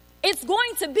 it's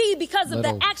going to be because of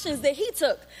the actions that he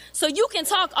took. So you can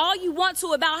talk all you want to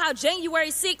about how January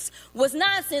 6th was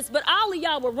nonsense, but all of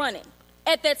y'all were running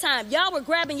at that time. Y'all were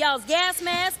grabbing y'all's gas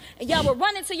masks, and y'all were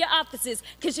running to your offices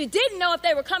because you didn't know if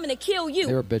they were coming to kill you.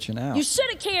 They were bitching out. You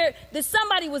should have cared that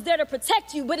somebody was there to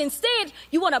protect you, but instead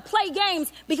you want to play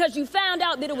games because you found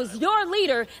out that it was your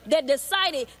leader that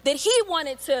decided that he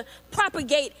wanted to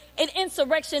propagate an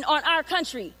insurrection on our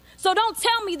country. So don't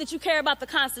tell me that you care about the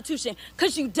Constitution,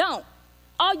 because you don't.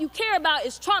 All you care about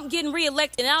is Trump getting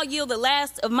reelected, and I'll yield the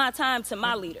last of my time to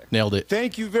my leader. Nailed it.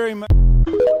 Thank you very much.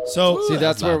 So see,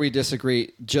 that's where we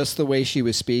disagree. Just the way she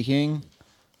was speaking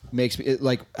makes me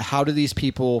like, how do these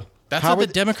people? That's what the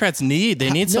Democrats need.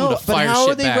 They need someone to fire shit back. But how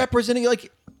are they representing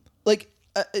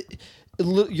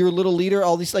your little leader?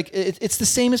 All these it's the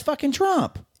same as fucking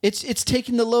Trump. It's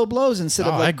taking the low blows instead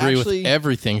of I agree with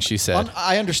everything she said.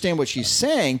 I understand what she's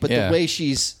saying, but the way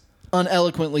she's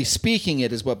uneloquently speaking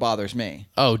it is what bothers me.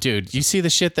 Oh, dude, you see the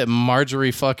shit that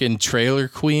Marjorie fucking Trailer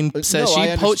Queen says?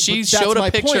 No, she showed a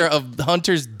picture of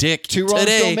Hunter's dick Two wrongs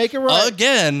today don't make it right.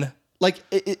 again. Like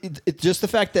just the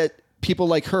fact that people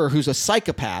like her, who's a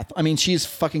psychopath. I mean, she's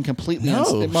fucking completely.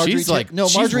 Marjorie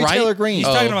Taylor Greene. He's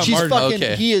talking about Marjorie.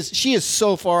 Fucking. She is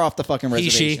so far off the fucking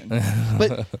reservation.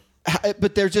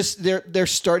 But they're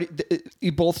starting.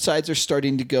 Both sides are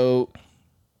starting to go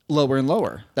lower and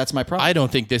lower. That's my problem. I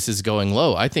don't think this is going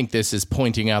low. I think this is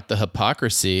pointing out the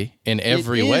hypocrisy in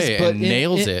every way and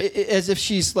nails it. As if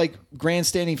she's like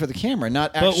grandstanding for the camera,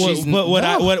 not actually. But what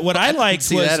I liked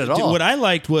see that at all. What I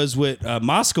liked was what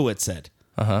Moskowitz said.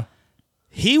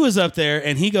 He was up there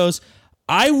and he goes,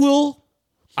 I will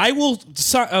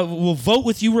vote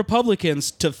with you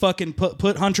Republicans to fucking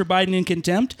put Hunter Biden in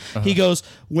contempt. He goes,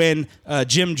 when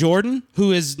Jim Jordan,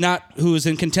 who is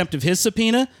in contempt of his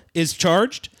subpoena, is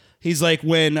charged. He's like,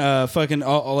 when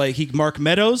Mark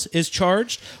Meadows is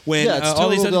charged, when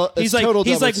he's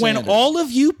like when all of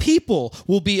you people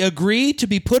will be agreed to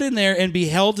be put in there and be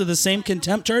held to the same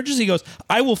contempt charges. He goes,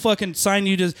 I will fucking sign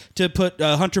you to put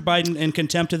Hunter Biden in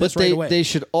contempt of this right away. They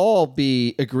should all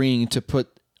be agreeing to put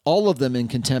all of them in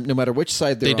contempt, no matter which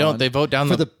side they're on. They vote down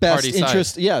for the best party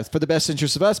interest. side. Yeah, for the best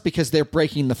interest of us, because they're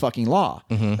breaking the fucking law.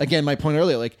 Again, my point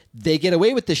earlier, like they get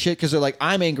away with this shit because they're like,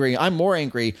 I'm angry, I'm more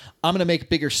angry, I'm gonna make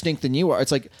bigger stink than you are.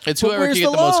 It's like, it's whoever can get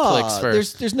the most clicks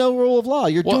first. There's no rule of law.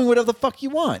 You're doing whatever the fuck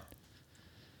you want.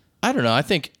 I don't know. I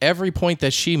think every point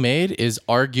that she made is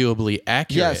arguably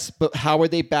accurate. Yes, but how are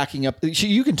they backing up?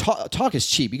 You can talk is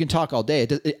cheap. You can talk all day.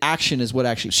 Action is what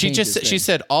actually changes. She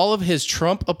said all of his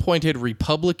Trump-appointed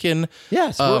Republican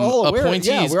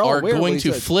appointees are going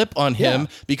to flip on him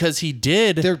because he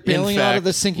did. They're bailing out of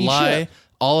the sinking ship.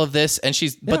 All of this, and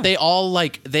but they all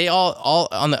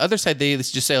on the other side, they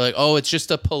just say like, oh, it's just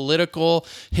a political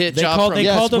hit job. They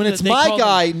called him that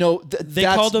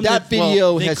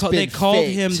video has been They called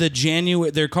faked. him the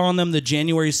January. They're calling them the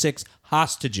January 6th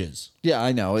hostages. Yeah,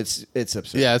 I know it's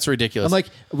absurd. Yeah, it's ridiculous. I'm like,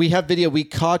 we have video. We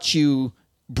caught you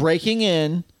breaking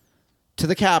in to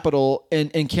the Capitol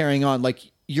and carrying on like.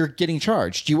 You're getting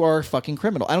charged. You are a fucking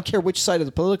criminal. I don't care which side of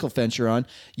the political fence you're on.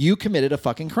 You committed a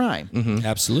fucking crime.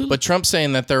 Absolutely. But Trump's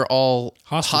saying that they're all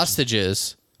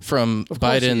hostages from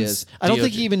Biden's. I don't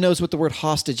think he even knows what the word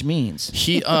hostage means.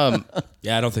 He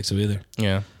Yeah, I don't think so either.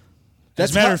 Yeah.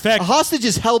 As a matter of fact, a hostage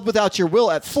is held without your will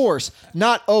at force,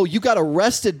 not, you got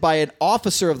arrested by an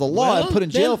officer of the law and put in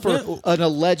jail for an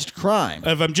alleged crime.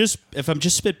 If I'm just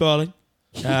spitballing,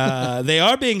 they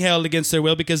are being held against their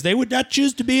will because they would not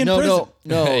choose to be in prison.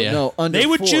 No. Under they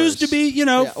would force. choose to be,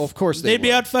 of course they'd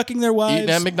be out fucking their wives. Eating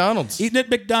at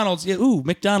McDonald's. Yeah, ooh,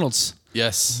 McDonald's.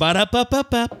 Yes.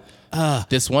 Ba-da-ba-ba-ba.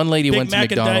 This one lady Big went to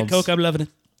Mac and Diet McDonald's. Coke, I'm loving it.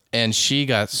 And she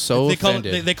got so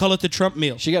offended. They call it the Trump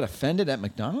meal. She got offended at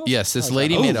McDonald's? Yes, this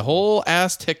lady made a whole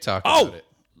ass TikTok about it.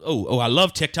 Oh, I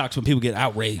love TikToks when people get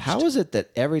outraged. How is it that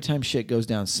every time shit goes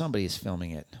down, somebody's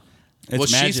filming it?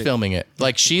 She's filming it.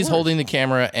 Like, she's holding the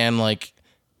camera and, like,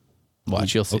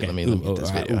 watch, you'll see. Okay. Let me get this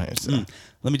video.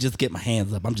 Let me just get my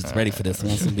hands up. I'm just ready for this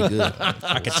one. It's going to be good.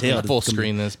 I can tell. Full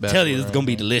screen this. Tell you it's going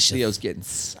to be delicious. Leo's getting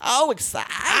so excited.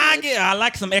 I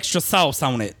like some extra sauce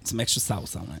on it. Some extra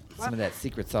sauce on it. Some of that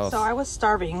secret sauce. So I was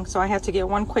starving, so I had to get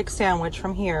one quick sandwich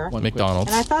from here.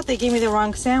 McDonald's. And I thought they gave me the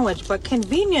wrong sandwich, but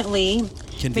conveniently,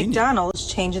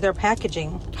 McDonald's changed their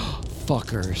packaging.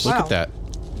 Fuckers. Look at that.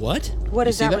 What? What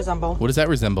does that resemble? What does that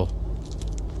resemble?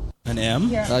 An M?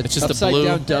 It's just upside a blue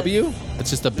down W? It's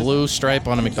just a blue stripe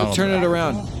on a McDonald's. Turn it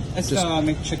around. It's the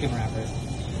Mcchicken wrapper.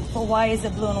 But why is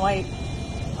it blue and white?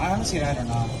 Honestly, I don't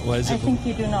know. Why is it I think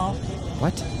you do know.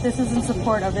 What? This is in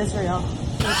support of Israel.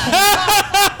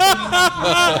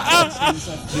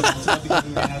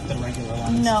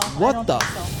 No. What the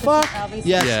fuck?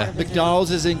 Yes, Yeah.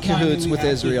 McDonald's is in cahoots with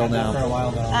Israel now.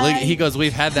 Look, he goes,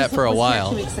 we've had that for a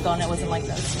while. 2 weeks ago, and it wasn't like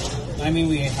this. I mean,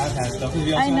 we have had stuff.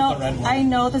 We also I know. have the red one. I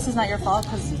know this is not your fault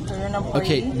because you're an employee.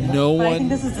 Okay, no but I think one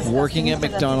this is disgusting working at for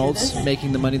them to do McDonald's this.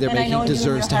 making the money they're And I know making you in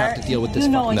deserves your to have to heart- deal with this You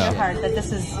know fucking in your shit. heart that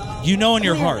this is. You know in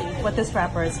your clearly heart. what this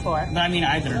wrapper is for. But I mean,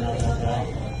 I didn't know that.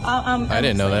 I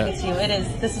didn't know that. It's you. It is.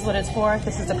 This is what it's for.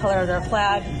 This is the color of their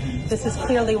flag. This is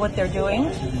clearly what they're doing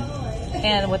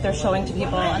and what they're showing to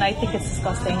people. And I think it's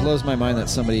disgusting. It blows my mind that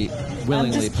somebody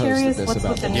willingly just posted curious this what's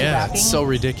about with the them. new Yeah, wrapping. it's so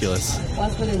ridiculous.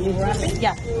 What's with the new wrapping?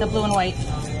 Yeah, the blue and white.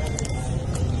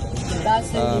 That's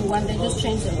the new one. They just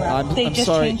changed the wrapping. They I'm just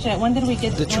sorry. changed it. When did we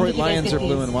get? Detroit Lions are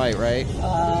blue and white, right?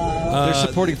 They're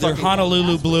supporting They're fucking.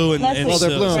 Honolulu blue and Well, they're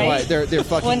blue and right? white. They're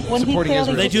fucking When he supporting clearly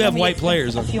Israel. They do told have me white it's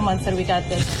players. A few months that we got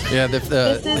this. Yeah, This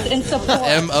is in support.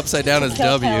 M upside down is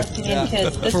W. Palestinian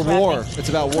kids. This For wrapping. war. It's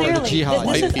about war, the Clearly, jihad. This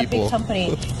White is a people. big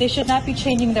company. They should not be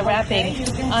changing the wrapping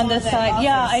on the side.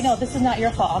 Yeah, I know. This is not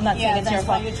your fault. I'm not saying it's your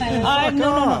fault. No. I'm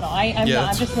not. I'm Yeah, not.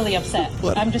 I'm just really upset.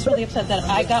 I'm just really upset that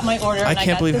I got my order. I and can't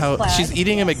got believe this how flag she's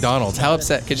eating at McDonald's. How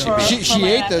upset could she be? She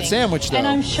ate the sandwich though. And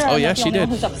I'm sure Oh I'm yeah, not the she only did. one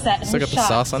who's upset and Still got who's the shocked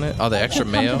sauce on it. Oh, the extra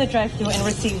to come mayo. to the drive-thru and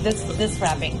receive this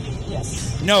wrapping.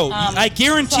 Yes. No, I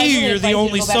guarantee you you're the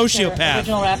only sociopath.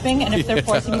 Original wrapping, and if they're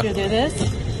forcing you to do this,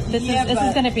 this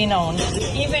is going to be known.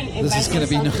 Even if This is I gonna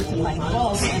be consult with my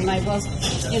boss, and my boss,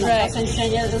 Right. doesn't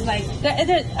change it, it's like.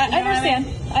 I understand.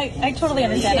 I totally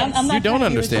understand. I'm not You don't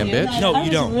trying to be understand, rude to bitch. you. No, I you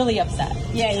was don't. really upset.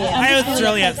 Yeah. I was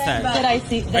really upset. That I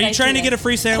see. Are you trying to get a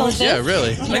free sandwich? So Yeah, this,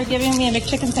 really. You're giving me a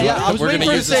McChicken sandwich. Yeah, I was We're waiting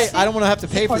gonna for her to use say, this. I don't want to have to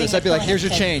pay for this. I'd be like, here's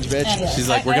your change, bitch. She's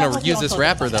like, we're gonna use this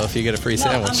wrapper though if you get a free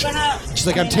sandwich. She's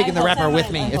like, I'm taking the wrapper with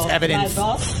me. It's evidence.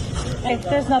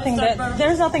 There's nothing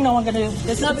no one can do.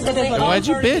 Why'd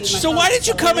you bitch? So why did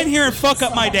you come in here and fuck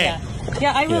up my day?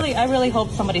 Yeah, I really hope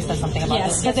somebody says something about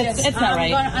this because it's not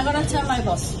right. I'm gonna tell my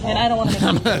boss. And I don't want to.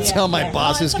 I'm gonna tell my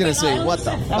boss who's gonna say, what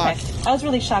the fuck? Okay, I was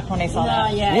really shocked when I saw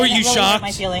that. Yeah. Were you It really hurt shocked?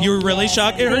 my feelings. You were really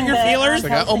shocked? It hurt your feelers?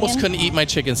 Like I almost couldn't eat my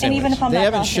chicken And even sandwich. if I'm They not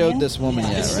haven't Palestinian, showed this woman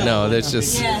yet, right? No, that's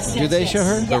just. Do they show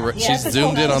her? She's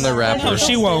zoomed in on the wrapper. No,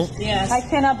 she won't. Yes. I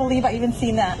cannot believe I even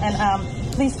seen that.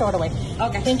 And please throw it away.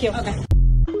 Okay. Thank you. Okay.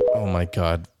 Oh my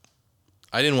god.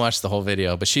 I didn't watch the whole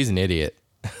video, but she's an idiot.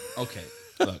 Okay.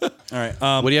 Look. All right.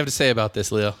 What do you have to say about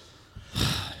this, Leo?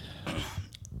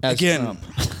 Again.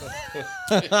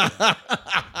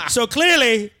 So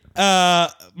clearly,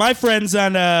 my friends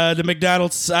on the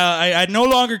McDonald's, I no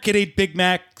longer can eat Big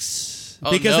Macs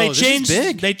because no, this is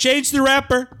big. They changed the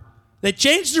wrapper. They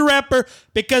changed the wrapper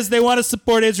because they want to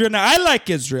support Israel. Now I like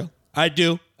Israel, I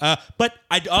do, but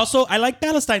I like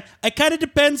Palestine. It kind of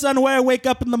depends on where I wake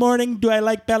up in the morning. Do I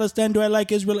like Palestine? Do I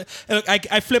like Israel? Look,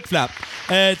 I flip flop.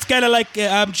 It's kind of like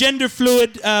I'm gender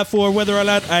fluid for whether or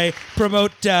not I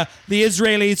promote the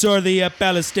Israelis or the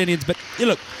Palestinians. But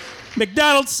look.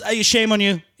 McDonald's, shame on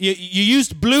you. You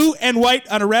used blue and white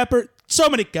on a wrapper. So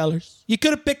many colors. You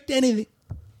could have picked anything.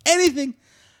 Anything.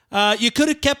 You could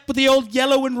have kept with the old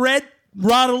yellow and red.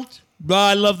 Ronald. Oh,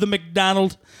 I love the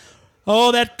McDonald.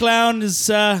 Oh, that clown is,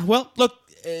 well, look,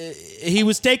 he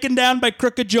was taken down by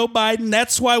crooked Joe Biden.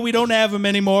 That's why we don't have him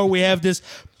anymore. We have this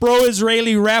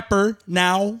pro-Israeli rapper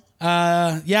now.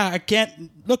 I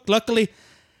can't. Look, luckily,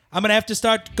 I'm going to have to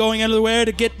start going everywhere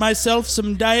to get myself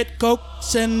some Diet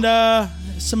Cokes and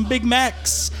some Big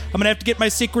Macs. I'm going to have to get my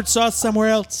secret sauce somewhere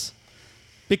else.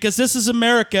 Because this is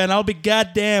America, and I'll be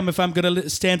goddamn if I'm going to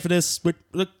stand for this.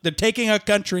 Look, they're taking our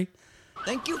country.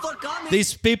 Thank you for coming.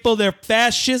 These people, they're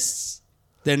fascists.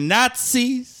 They're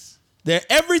Nazis. They're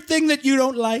everything that you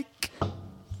don't like.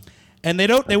 And they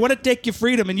want to take your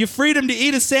freedom, and your freedom to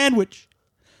eat a sandwich.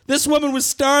 This woman was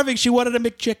starving. She wanted a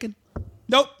McChicken.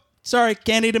 Nope. Sorry,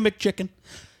 can't eat a McChicken.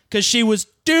 Because she was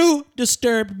too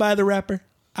disturbed by the rapper.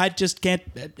 I just can't.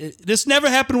 This never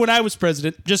happened when I was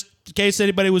president, just in case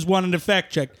anybody was wanting to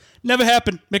fact check. Never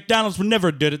happened. McDonald's would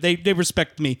never did it. They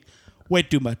respect me way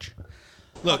too much.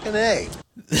 Look.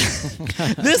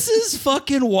 This is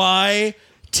fucking why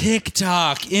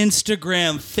TikTok,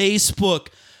 Instagram, Facebook.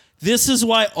 This is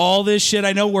why all this shit.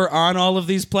 I know we're on all of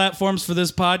these platforms for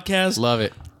this podcast. Love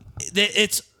it.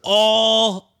 It's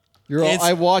all.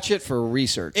 I watch it for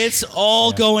research. It's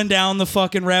all going down the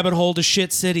fucking rabbit hole to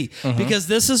shit city. Because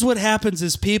this is what happens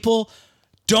is people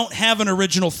don't have an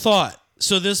original thought.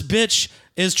 So this bitch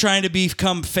is trying to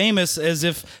become famous as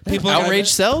if people outrage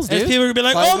sells, dude. As people are going to be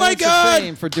like, 5 oh my minutes of God.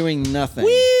 fame for doing nothing.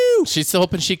 Woo! She's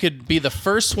hoping she could be the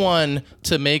first one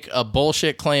to make a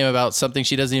bullshit claim about something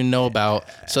she doesn't even know about,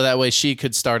 so that way she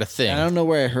could start a thing. I don't know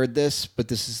where I heard this, but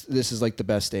this is like the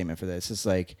best statement for this. It's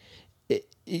like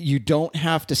you don't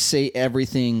have to say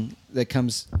everything that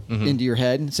comes into your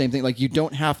head. Same thing. Like you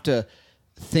don't have to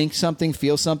think something,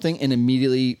 feel something, and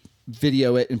immediately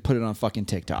video it and put it on fucking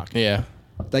TikTok. Yeah.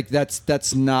 Like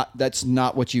that's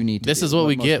not what you need to do. This is what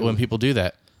we get when people do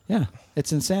that. Yeah.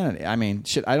 It's insanity. I mean,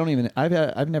 shit,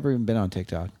 I've never even been on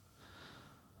TikTok.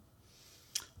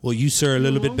 Well, you, sir, are a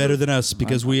little bit better than us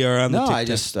because we are on the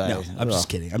TikTok. I'm just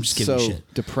kidding. I'm just giving so you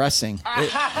shit. Depressing.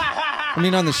 I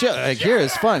mean, on the show, like here,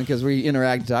 it's fun because we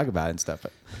interact and talk about it and stuff.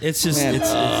 But it's just, man, it's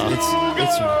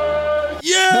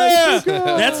yeah!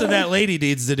 That's what that lady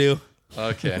needs to do.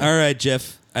 Okay. All right,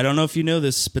 Jeff. I don't know if you know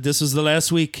this, but this was the last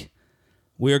week.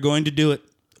 We are going to do it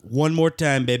one more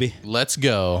time, baby. Let's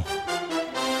go.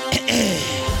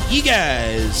 You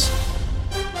guys,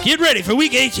 get ready for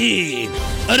week 18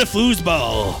 of the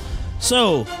foosball.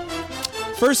 So,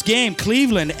 first game,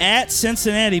 Cleveland at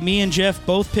Cincinnati. Me and Jeff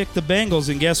both picked the Bengals,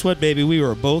 and guess what, baby? We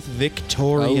were both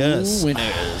victorious. Oh,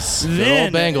 winners.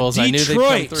 Then Good old Bengals. I knew they'd come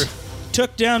Detroit through.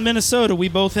 took down Minnesota. We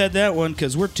both had that one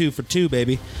because we're 2 for 2,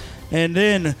 baby. And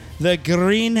then the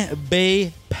Green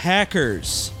Bay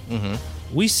Packers.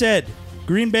 We said,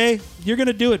 Green Bay, you're going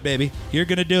to do it, baby. You're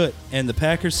going to do it. And the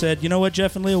Packers said, you know what,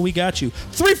 Jeff and Leo, we got you.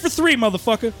 3 for 3,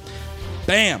 motherfucker.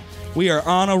 Bam. We are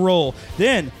on a roll.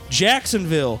 Then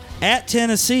Jacksonville at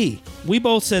Tennessee. We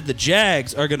both said the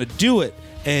Jags are going to do it.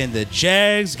 And the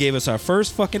Jags gave us our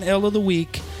first fucking L of the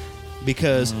week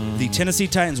because the Tennessee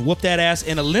Titans whooped that ass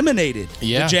and eliminated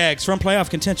the Jags from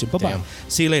playoff contention. Bye-bye. Damn.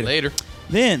 See you later. Later.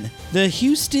 Then the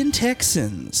Houston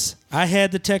Texans. I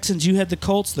had the Texans. You had the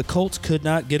Colts. The Colts could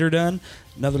not get her done.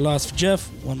 Another loss for Jeff.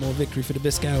 One more victory for the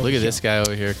best guy. Look at this guy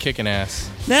over here kicking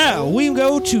ass. Now we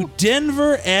go to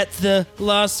Denver at the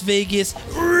Las Vegas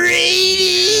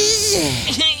Raiders.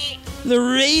 The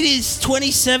Raiders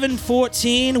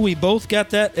 27-14. We both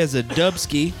got that as a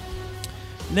dubski.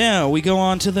 Now we go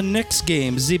on to the next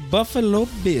game. The Buffalo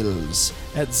Bills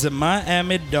at the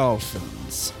Miami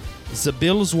Dolphins. The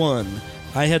Bills won.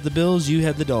 I had the Bills. You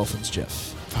had the Dolphins, Jeff.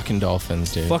 Fucking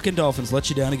Dolphins, dude. Fucking Dolphins. Let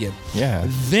you down again. Yeah.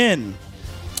 Then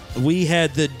we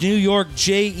had the New York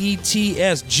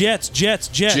Jets.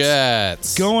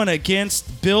 Jets. Going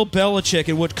against Bill Belichick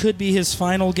in what could be his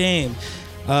final game.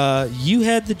 You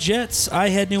had the Jets. I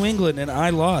had New England, and I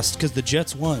lost because the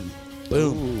Jets won.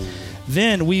 Boom. Ooh.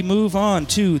 Then we move on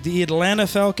to the Atlanta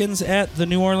Falcons at the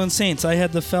New Orleans Saints. I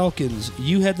had the Falcons.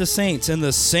 You had the Saints. And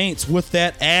the Saints, with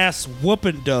that ass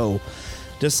whooping dough,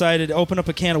 decided to open up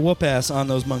a can of whoop ass on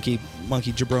those monkey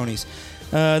jabronis.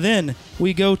 Then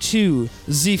we go to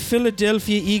the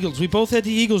Philadelphia Eagles. We both had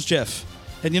the Eagles, Jeff.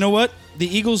 And you know what? The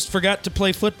Eagles forgot to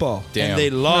play football. Damn. And they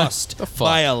lost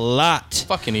by a lot.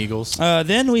 Fucking Eagles.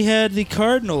 Then we had the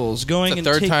Cardinals going. It's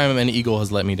the third time an Eagle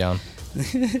has let me down.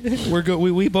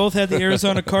 We both had the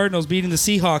Arizona Cardinals beating the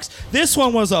Seahawks. This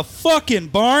one was a fucking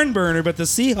barn burner, but the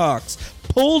Seahawks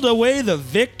pulled away the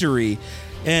victory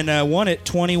and won it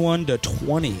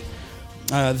 21-20.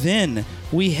 Then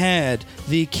we had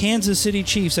the Kansas City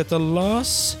Chiefs at the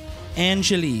Los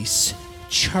Angeles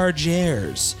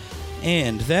Chargers,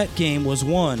 and that game was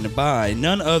won by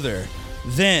none other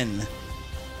than,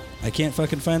 I can't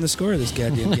fucking find the score of this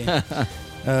goddamn game.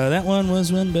 That one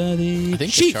was won by the think the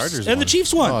Chiefs. Chargers and won. the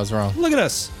Chiefs won. Oh, I was wrong. Look at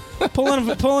us.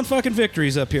 pulling fucking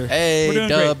victories up here. Hey, We're doing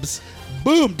Dubs. Great.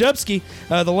 Boom, Dubsky.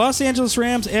 The Los Angeles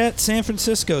Rams at San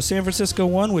Francisco. San Francisco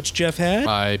won, which Jeff had.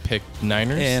 I picked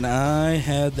Niners. And I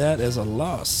had that as a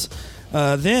loss.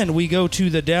 Then we go to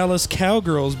the Dallas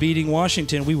Cowgirls beating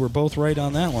Washington. We were both right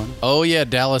on that one. Oh, yeah,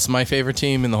 Dallas, my favorite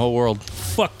team in the whole world.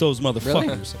 Fuck those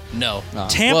motherfuckers. No.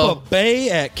 Tampa Bay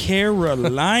at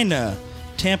Carolina.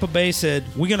 Tampa Bay said,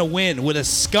 we're going to win with a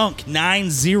skunk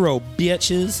 9-0,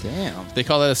 bitches. Damn. They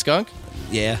call that a skunk?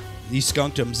 Yeah. You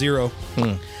skunked them 0.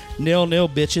 0-0,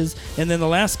 bitches. And then the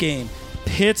last game,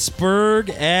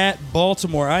 Pittsburgh at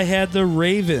Baltimore. I had the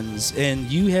Ravens,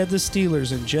 and you had the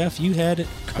Steelers. And Jeff, you had it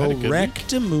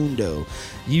correctamundo.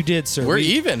 You did, sir. We're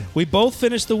even. We both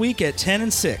finished the week at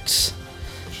 10-6.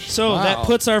 So that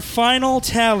puts our final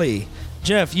tally.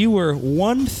 Jeff, you were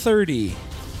 130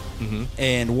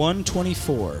 and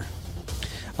 124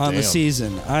 on the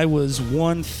season. I was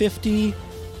 150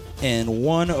 and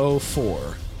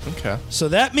 104. Okay. So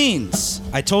that means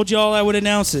I told you all I would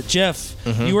announce it. Jeff,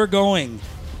 you are going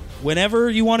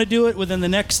whenever you want to do it within the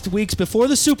next weeks before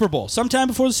the Super Bowl, sometime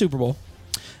before the Super Bowl.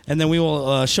 And then we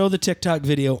will show the TikTok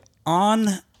video on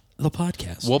the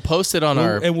podcast. We'll post it on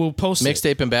we'll post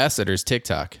Mixtape Ambassadors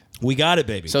TikTok. We got it,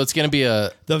 baby. So it's going to be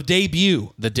the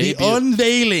debut. The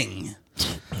unveiling.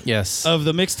 Yes. Of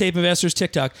the Mixtape Ambassadors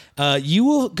TikTok. You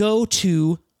will go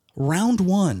to round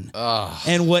 1.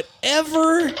 And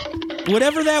whatever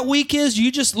that week is,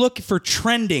 you just look for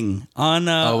trending on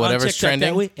whatever's TikTok trending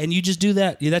that week, and you just do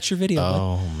that. Yeah, that's your video.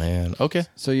 Oh, man. Okay.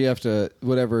 So you have to,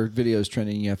 whatever video is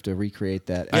trending, you have to recreate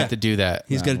that. I have to do that.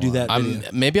 He's got to do that video.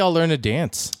 Maybe I'll learn a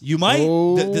dance. You might.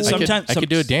 Sometimes I could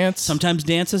do a dance. Sometimes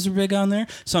dances are big on there.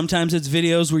 Sometimes it's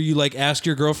videos where you like ask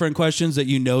your girlfriend questions that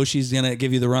you know she's gonna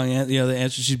give you the wrong answer. The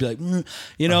answer she'd be like,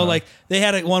 like they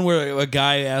had one where a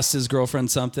guy asked his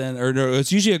girlfriend something, or no,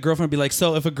 it's usually a girlfriend would be like,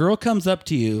 so if a girl comes up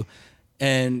to you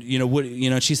and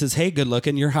she says, hey, good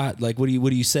looking, you're hot, like what do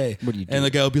you say? What do you do? And the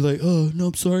guy will be like, oh no,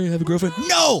 I'm sorry, I have a girlfriend.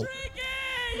 No.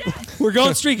 We're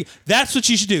going streaky. That's what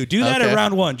you should do. Do that at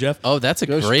round 1, Jeff. Oh, that's a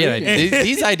great idea.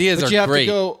 These ideas but are great.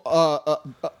 You have to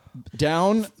go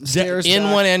downstairs, in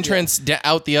back, one entrance,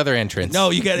 out the other entrance.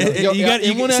 No, you got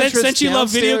since you love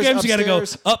video games, you got to go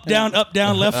up, down,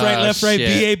 left,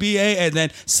 right, B, A, and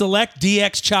then select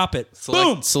DX, chop it.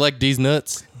 Boom. Select D's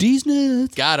nuts. D's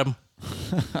nuts. Got him.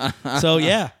 So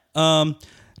yeah.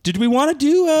 Did we want to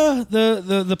do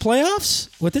the playoffs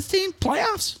with this team?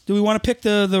 Playoffs? Do we want to pick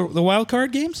the wild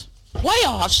card games?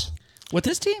 Playoffs with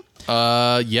this team?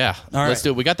 Yeah. All Let's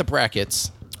do it. We got the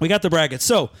brackets.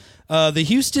 So the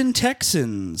Houston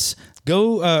Texans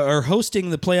are hosting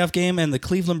the playoff game, and the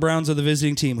Cleveland Browns are the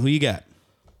visiting team. Who you got?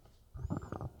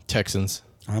 Texans.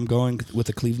 I'm going with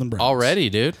the Cleveland Browns. Already,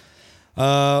 dude.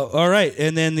 All right,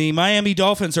 and then the Miami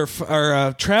Dolphins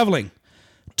are traveling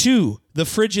to the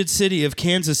frigid city of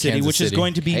Kansas City, which is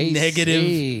going to be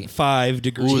 -5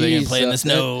 degrees. Ooh, they're going to play in the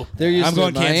snow. I'm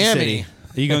going Kansas City.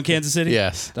 Are you going Kansas City?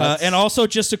 Yes. And also,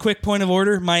 just a quick point of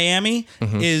order, Miami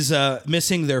is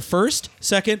missing their first,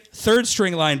 second, third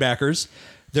string linebackers,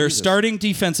 their starting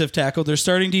defensive tackle, their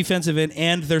starting defensive end,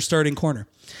 and their starting corner.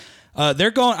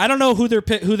 They're going. I don't know who they're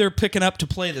picking up to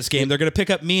play this game. They're going to pick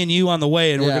up me and you on the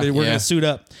way, and we're going to suit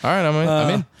up. All right,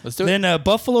 I'm in. Let's do it. Then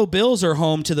Buffalo Bills are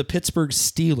home to the Pittsburgh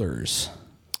Steelers.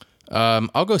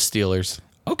 I'll go Steelers.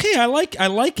 Okay, I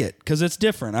like it because it's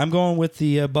different. I'm going with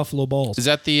the Buffalo Balls. Is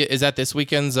that this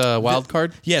weekend's wild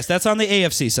card? Yes, that's on the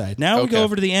AFC side. Now we go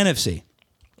over to the NFC.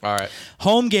 All right.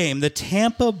 Home game. The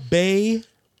Tampa Bay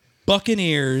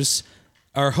Buccaneers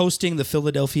are hosting the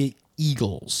Philadelphia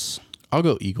Eagles. I'll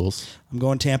go Eagles. I'm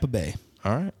going Tampa Bay.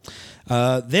 All right.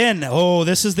 Then,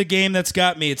 this is the game that's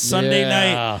got me. It's Sunday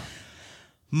night.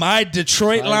 My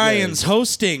Detroit Lions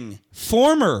hosting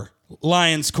former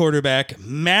Lions quarterback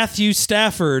Matthew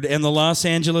Stafford and the Los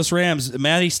Angeles Rams.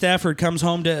 Matty Stafford comes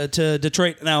home to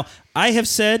Detroit. Now, I have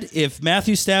said if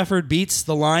Matthew Stafford beats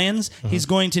the Lions, he's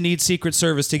going to need Secret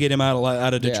Service to get him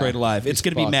out of Detroit alive. It's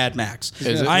going to be Mad Max.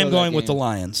 I am going with the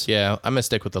Lions. Yeah, I'm going to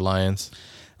stick with the Lions.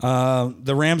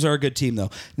 The Rams are a good team, though.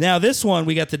 Now, this one,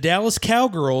 we got the Dallas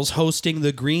Cowgirls hosting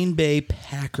the Green Bay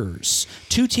Packers.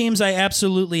 Two teams I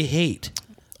absolutely hate.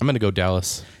 I'm going to go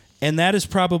Dallas. And that is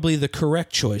probably the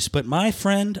correct choice. But my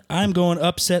friend, I'm going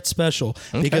upset special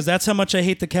because that's how much I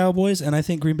hate the Cowboys, and I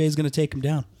think Green Bay is going to take them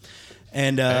down.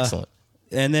 And excellent.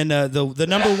 And then the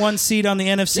number 1 seed on the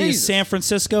NFC is San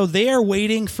Francisco. They are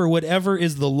waiting for whatever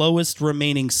is the lowest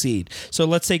remaining seed. So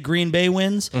let's say Green Bay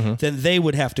wins, then they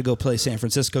would have to go play San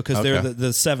Francisco because they're the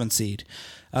 7th seed.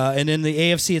 And in the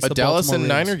AFC, it's the Dallas Baltimore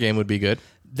and Ravens. Niner game would be good.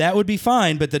 that would be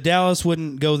fine, but the Dallas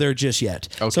wouldn't go there just yet.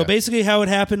 Okay. So basically, how it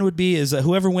happened would be is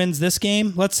whoever wins this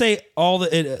game, let's say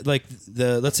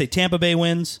let's say Tampa Bay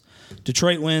wins,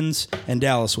 Detroit wins, and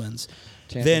Dallas wins.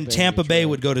 Tampa Bay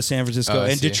would go to San Francisco,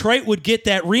 and Detroit would get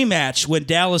that rematch when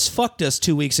Dallas fucked us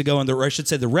 2 weeks ago, or I should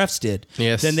say the refs did.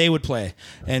 Yes. Then they would play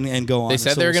and go on. They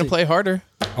said they were going to play harder.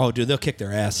 Oh, dude, they'll kick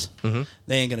their ass. Mm-hmm.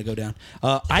 They ain't going to go down.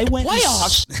 I went.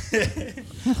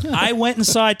 Playoffs. I went and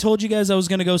saw. I told you guys I was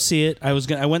going to go see it. I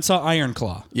went and saw Iron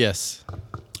Claw. Yes.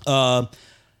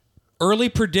 Early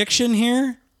prediction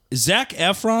here: Zac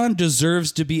Efron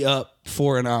deserves to be up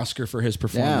for an Oscar for his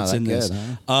performance in this.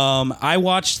 Huh?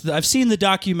 I've seen the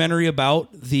documentary about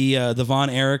the Von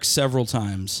Erichs several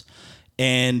times,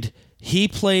 and he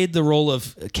played the role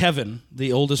of Kevin,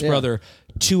 the oldest brother,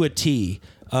 to a T,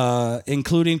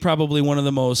 including probably one of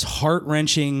the most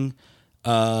heart-wrenching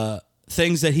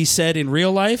things that he said in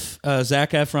real life.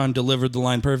 Zac Efron delivered the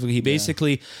line perfectly. He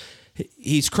basically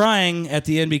he's crying at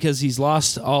the end because he's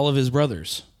lost all of his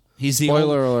brothers. He's the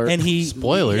Spoiler alert. And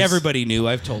Spoilers. Everybody knew.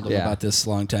 I've told him about this a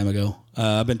long time ago.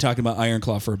 I've been talking about Iron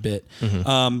Claw for a bit.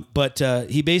 Mm-hmm. But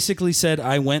he basically said,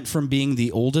 I went from being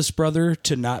the oldest brother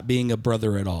to not being a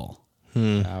brother at all.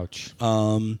 Ouch.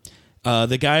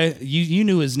 The guy, you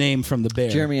knew his name from The Bear.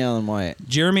 Jeremy Allen White.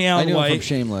 Jeremy Allen I knew White. him from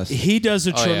Shameless. He does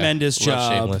a tremendous Love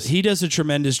job. Shameless. He does a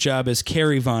tremendous job as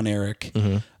Kerry Von Erich.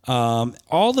 Mm-hmm.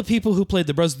 All the people who played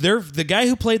the brothers, the guy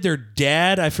who played their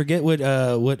dad, I forget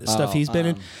what stuff he's been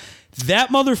in. That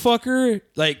motherfucker,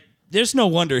 like, there's no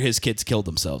wonder his kids killed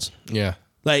themselves. Yeah.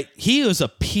 Like, he was a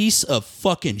piece of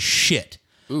fucking shit.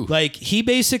 Ooh. Like, he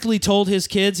basically told his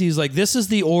kids, he's like, this is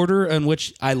the order in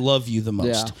which I love you the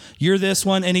most. Yeah. You're this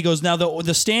one. And he goes, now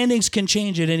the standings can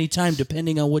change at any time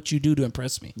depending on what you do to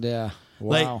impress me. Yeah. Wow.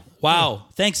 Like, wow.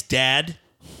 Thanks, Dad.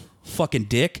 Fucking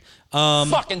dick.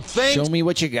 Fucking thing. Show me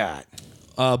what you got.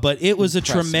 But it was a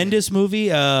tremendous movie.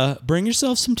 Bring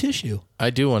yourself some tissue. I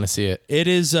do want to see it. It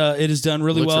is done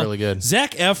really Looks well. really good.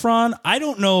 Zac Efron, I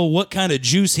don't know what kind of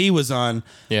juice he was on.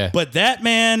 Yeah. But that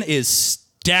man is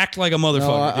stacked like a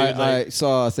motherfucker, dude. I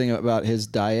saw a thing about his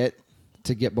diet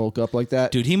to get bulk up like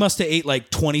that. Dude, he must have ate like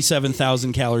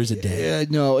 27,000 calories a day.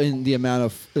 No, in the amount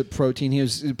of protein. He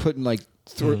was putting like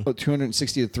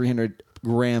 260 to 300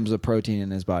 grams of protein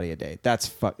in his body a day.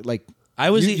 That's like...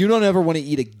 You don't ever want to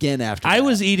eat again after that. I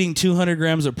was eating 200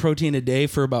 grams of protein a day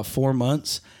for about 4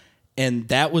 months, and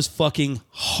that was fucking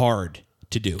hard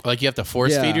to do. Like you have to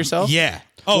force feed yourself? Yeah.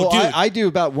 Oh, well, dude. I do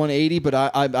about 180, but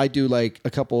I do like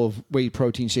a couple of whey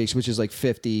protein shakes, which is like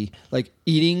 50. Like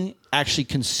actually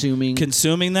consuming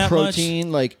that protein,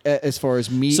 much? like as far as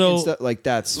meat and stuff, like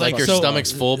that's like your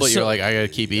stomach's full, but you're like, I gotta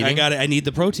keep eating. I need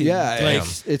the protein. Yeah, like,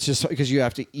 it's just because you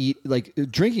have to eat. Like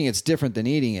drinking, it's different than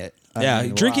eating it. I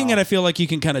mean, drinking it, I feel like you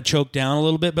can kind of choke down a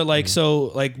little bit, but like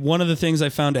one of the things I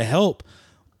found to help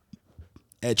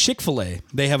at Chick-fil-A,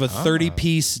 they have a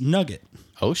 30-piece nugget.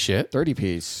 Oh shit,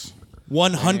 30-piece.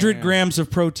 100 grams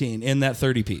of protein in that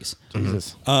 30-piece.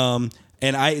 Jesus. And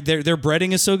their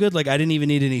breading is so good. Like I didn't even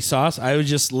need any sauce. I would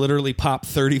just literally pop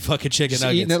 30 fucking chicken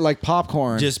nuggets. Eating it like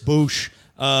popcorn. Just boosh.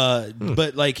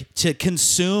 But like to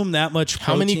consume that much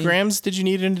protein. How many grams did you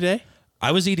need in a day?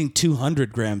 I was eating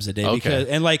 200 grams a day. Okay.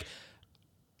 Because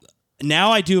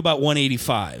now I do about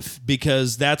 185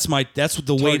 because that's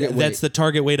the weight. That's the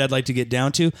target weight I'd like to get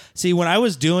down to. See, when I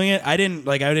was doing it, I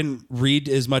didn't read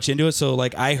as much into it. So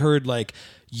like I heard like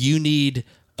you need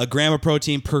a gram of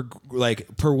protein per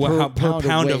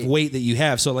pound of weight that you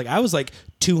have. So like I was like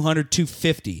 200,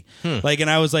 250. Like, and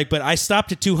I was like, but I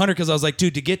stopped at 200 because I was like,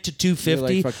 dude, to get to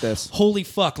 250, fuck this. Holy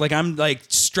fuck. Like I'm like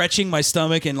stretching my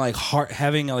stomach and like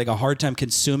having like a hard time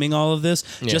consuming all of this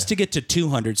just to get to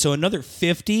 200. So another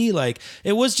 50, like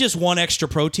it was just one extra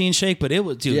protein shake, but it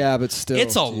was, dude. Yeah, but still.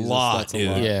 It's a lot, dude.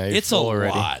 Yeah, it's a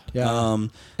lot. Yeah.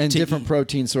 And different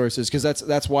protein sources because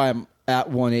that's why I'm at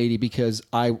 180 because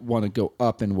I want to go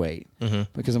up in weight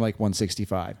because I'm like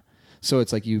 165. So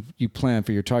it's like you plan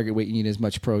for your target weight, you need as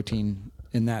much protein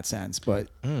in that sense. But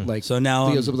like so now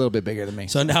Leo's a little bit bigger than me.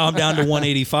 So now I'm down to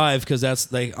 185 because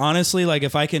that's like honestly like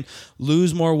if I can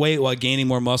lose more weight while gaining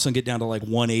more muscle and get down to like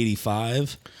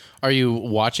 185. Are you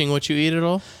watching what you eat at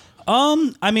all?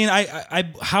 I mean,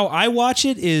 I how I watch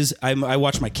it is I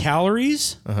watch my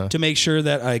calories to make sure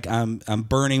that like I'm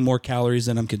burning more calories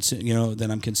than I'm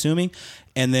consuming,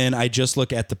 and then I just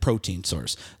look at the protein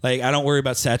source. Like I don't worry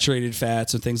about saturated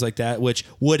fats and things like that, which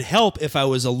would help if I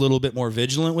was a little bit more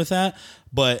vigilant with that.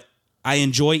 But I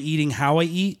enjoy eating how I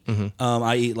eat.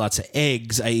 I eat lots of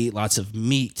eggs. I eat lots of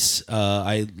meats.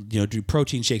 I do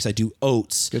protein shakes. I do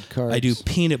oats. Good carbs. I do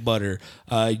peanut butter.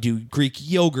 I do Greek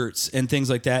yogurts and things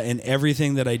like that. And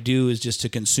everything that I do is just to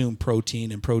consume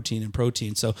protein and protein and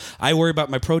protein. So I worry about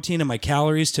my protein and my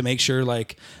calories to make sure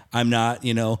like I'm not,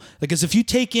 because if you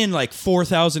take in like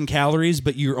 4,000 calories,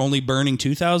 but you're only burning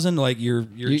 2,000, like you're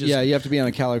just, you have to be on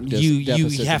a calorie deficit.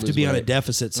 You have to be on a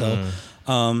deficit. So.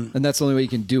 And that's the only way you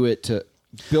can do it to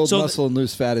build muscle and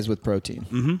lose fat is with protein.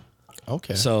 Mm-hmm.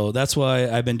 Okay. So that's why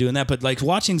I've been doing that. But like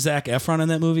watching Zac Efron in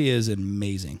that movie is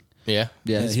amazing. Yeah.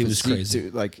 Yeah, he was crazy.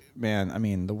 Dude, like, man, I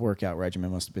mean, the workout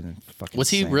regimen must have been fucking Was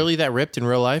he insane. really that ripped in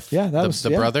real life? Yeah, that was the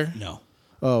brother? No.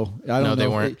 Oh, I don't know. No, they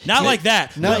weren't. Not like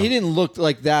that. No, he didn't look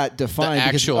like that defined. The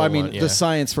actual because, I mean, one, yeah. the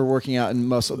science for working out and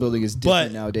muscle building is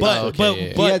different nowadays.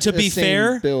 But to be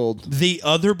fair, build. the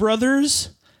other brothers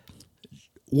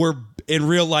were in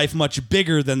real life much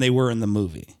bigger than they were in the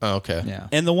movie. Oh, okay. Yeah.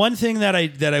 And the one thing that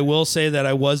I will say that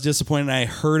I was disappointed, and I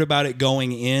heard about it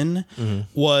going in,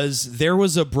 was there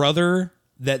was a brother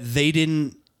that they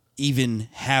didn't even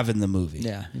have in the movie.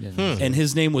 Yeah, he didn't. And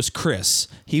his name was Chris.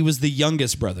 He was the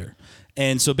youngest brother.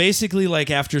 And so basically,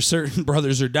 like, after certain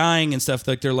brothers are dying and stuff,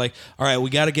 like, they're like, all right, we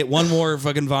got to get one more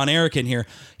fucking Von Erich in here.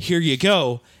 Here you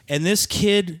go. And this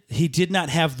kid, he did not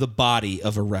have the body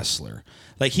of a wrestler.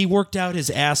 Like, he worked out his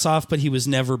ass off, but he was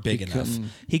never big enough.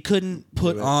 He couldn't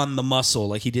put on the muscle.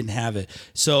 Like, he didn't have it.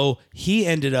 So he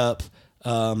ended up,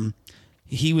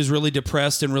 he was really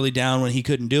depressed and really down when he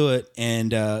couldn't do it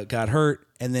and got hurt.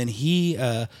 And then he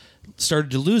started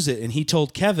to lose it. And he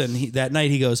told Kevin that night,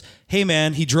 he goes, hey,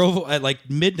 man, he drove at like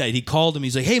midnight. He called him.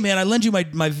 He's like, hey, man, I lend you my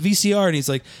VCR. And he's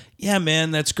like, yeah, man,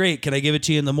 that's great. Can I give it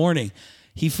to you in the morning?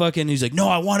 He's like, no,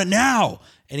 I want it now.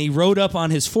 And he rode up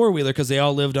on his four-wheeler because they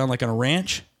all lived on a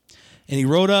ranch. And he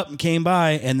rode up and came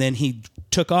by, and then he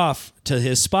took off to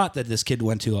his spot that this kid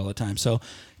went to all the time. So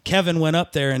Kevin went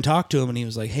up there and talked to him, and he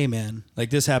was like, hey, man,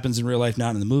 like, this happens in real life,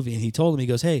 not in the movie. And he told him, he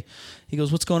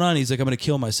goes, what's going on? He's like, I'm going to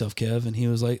kill myself, Kev. And he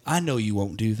was like, I know you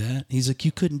won't do that. He's like,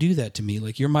 you couldn't do that to me.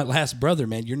 Like, you're my last brother,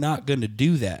 man. You're not going to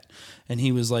do that. And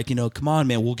he was like, come on,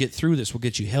 man, we'll get through this. We'll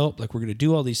get you help. Like, we're going to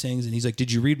do all these things. And he's like,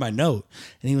 did you read my note?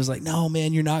 And he was like, no,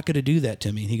 man, you're not going to do that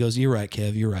to me. And he goes, you're right,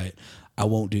 Kev, you're right. I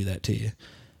won't do that to you.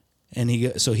 And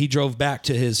he drove back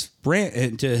to his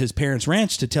parents'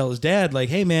 ranch to tell his dad, like,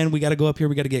 hey, man, we got to go up here.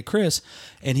 We got to get Chris.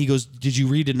 And he goes, did you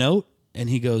read a note? And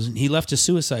he goes, he left a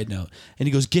suicide note. And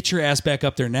he goes, get your ass back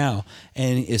up there now.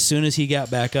 And as soon as he got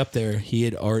back up there, he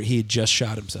had just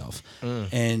shot himself.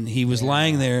 And he was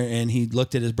lying there, and he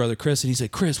looked at his brother Chris, and he's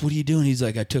like, Chris, what are you doing? He's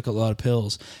like, I took a lot of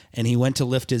pills. And he went to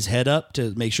lift his head up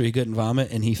to make sure he couldn't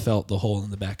vomit, and he felt the hole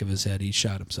in the back of his head. He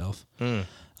shot himself. And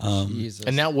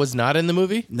that was not in the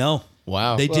movie? No.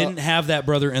 Wow. They didn't have that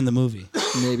brother in the movie.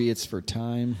 Maybe it's for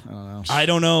time. I don't know. I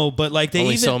don't know, but like they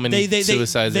Only even so many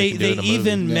suicides they can do in a movie.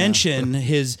 even mention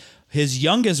his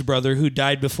youngest brother who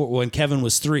died before when Kevin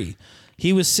was 3.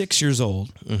 He was 6 years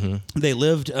old. They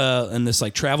lived in this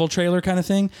like travel trailer kind of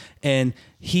thing, and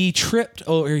he tripped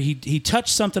or he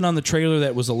touched something on the trailer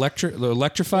that was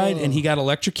electrified, and he got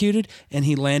electrocuted, and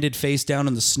he landed face down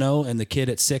in the snow, and the kid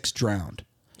at 6 drowned.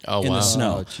 Oh, in the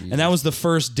snow. And that was the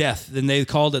first death. Then they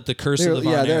called it the curse of the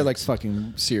Von Erichs. They're like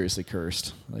fucking seriously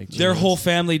cursed. Like their whole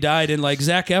family died. And like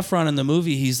Zac Efron in the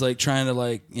movie, he's like trying to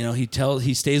like,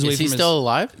 he stays away from his... Is he still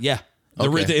alive? Yeah.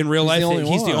 Okay. In real life,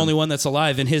 he's the only one that's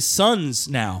alive. And his sons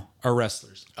now are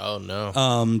wrestlers. Oh,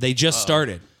 no. They just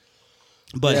started.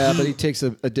 But but he takes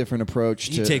a different approach.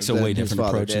 He takes a way different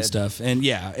approach and stuff. And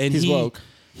and he's woke.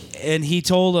 And he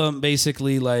told them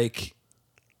basically like...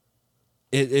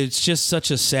 It's just such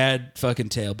a sad fucking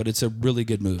tale, but it's a really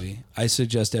good movie. I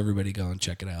suggest everybody go and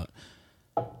check it out.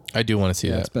 I do want to see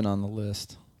that. It's been on the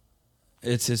list.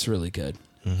 It's really good.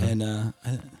 And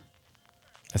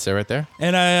that's it right there.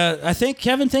 And I think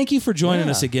Kevin, thank you for joining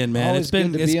us again, man. Always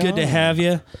It's good to have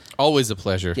you. Always a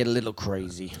pleasure. Get a little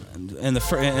crazy. And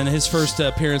his first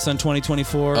appearance on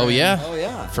 2024. Oh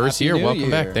yeah. First Happy year. New Welcome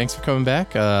Year. back. Thanks for coming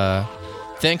back.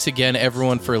 Thanks again,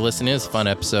 everyone, for listening. It's a fun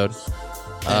episode.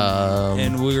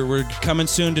 And we're coming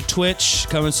soon to Twitch,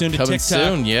 coming soon to TikTok.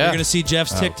 Soon, yeah. You're going to see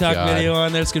Jeff's TikTok video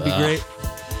on there. It's going to be great.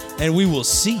 And we will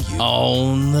see you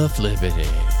on the flippity.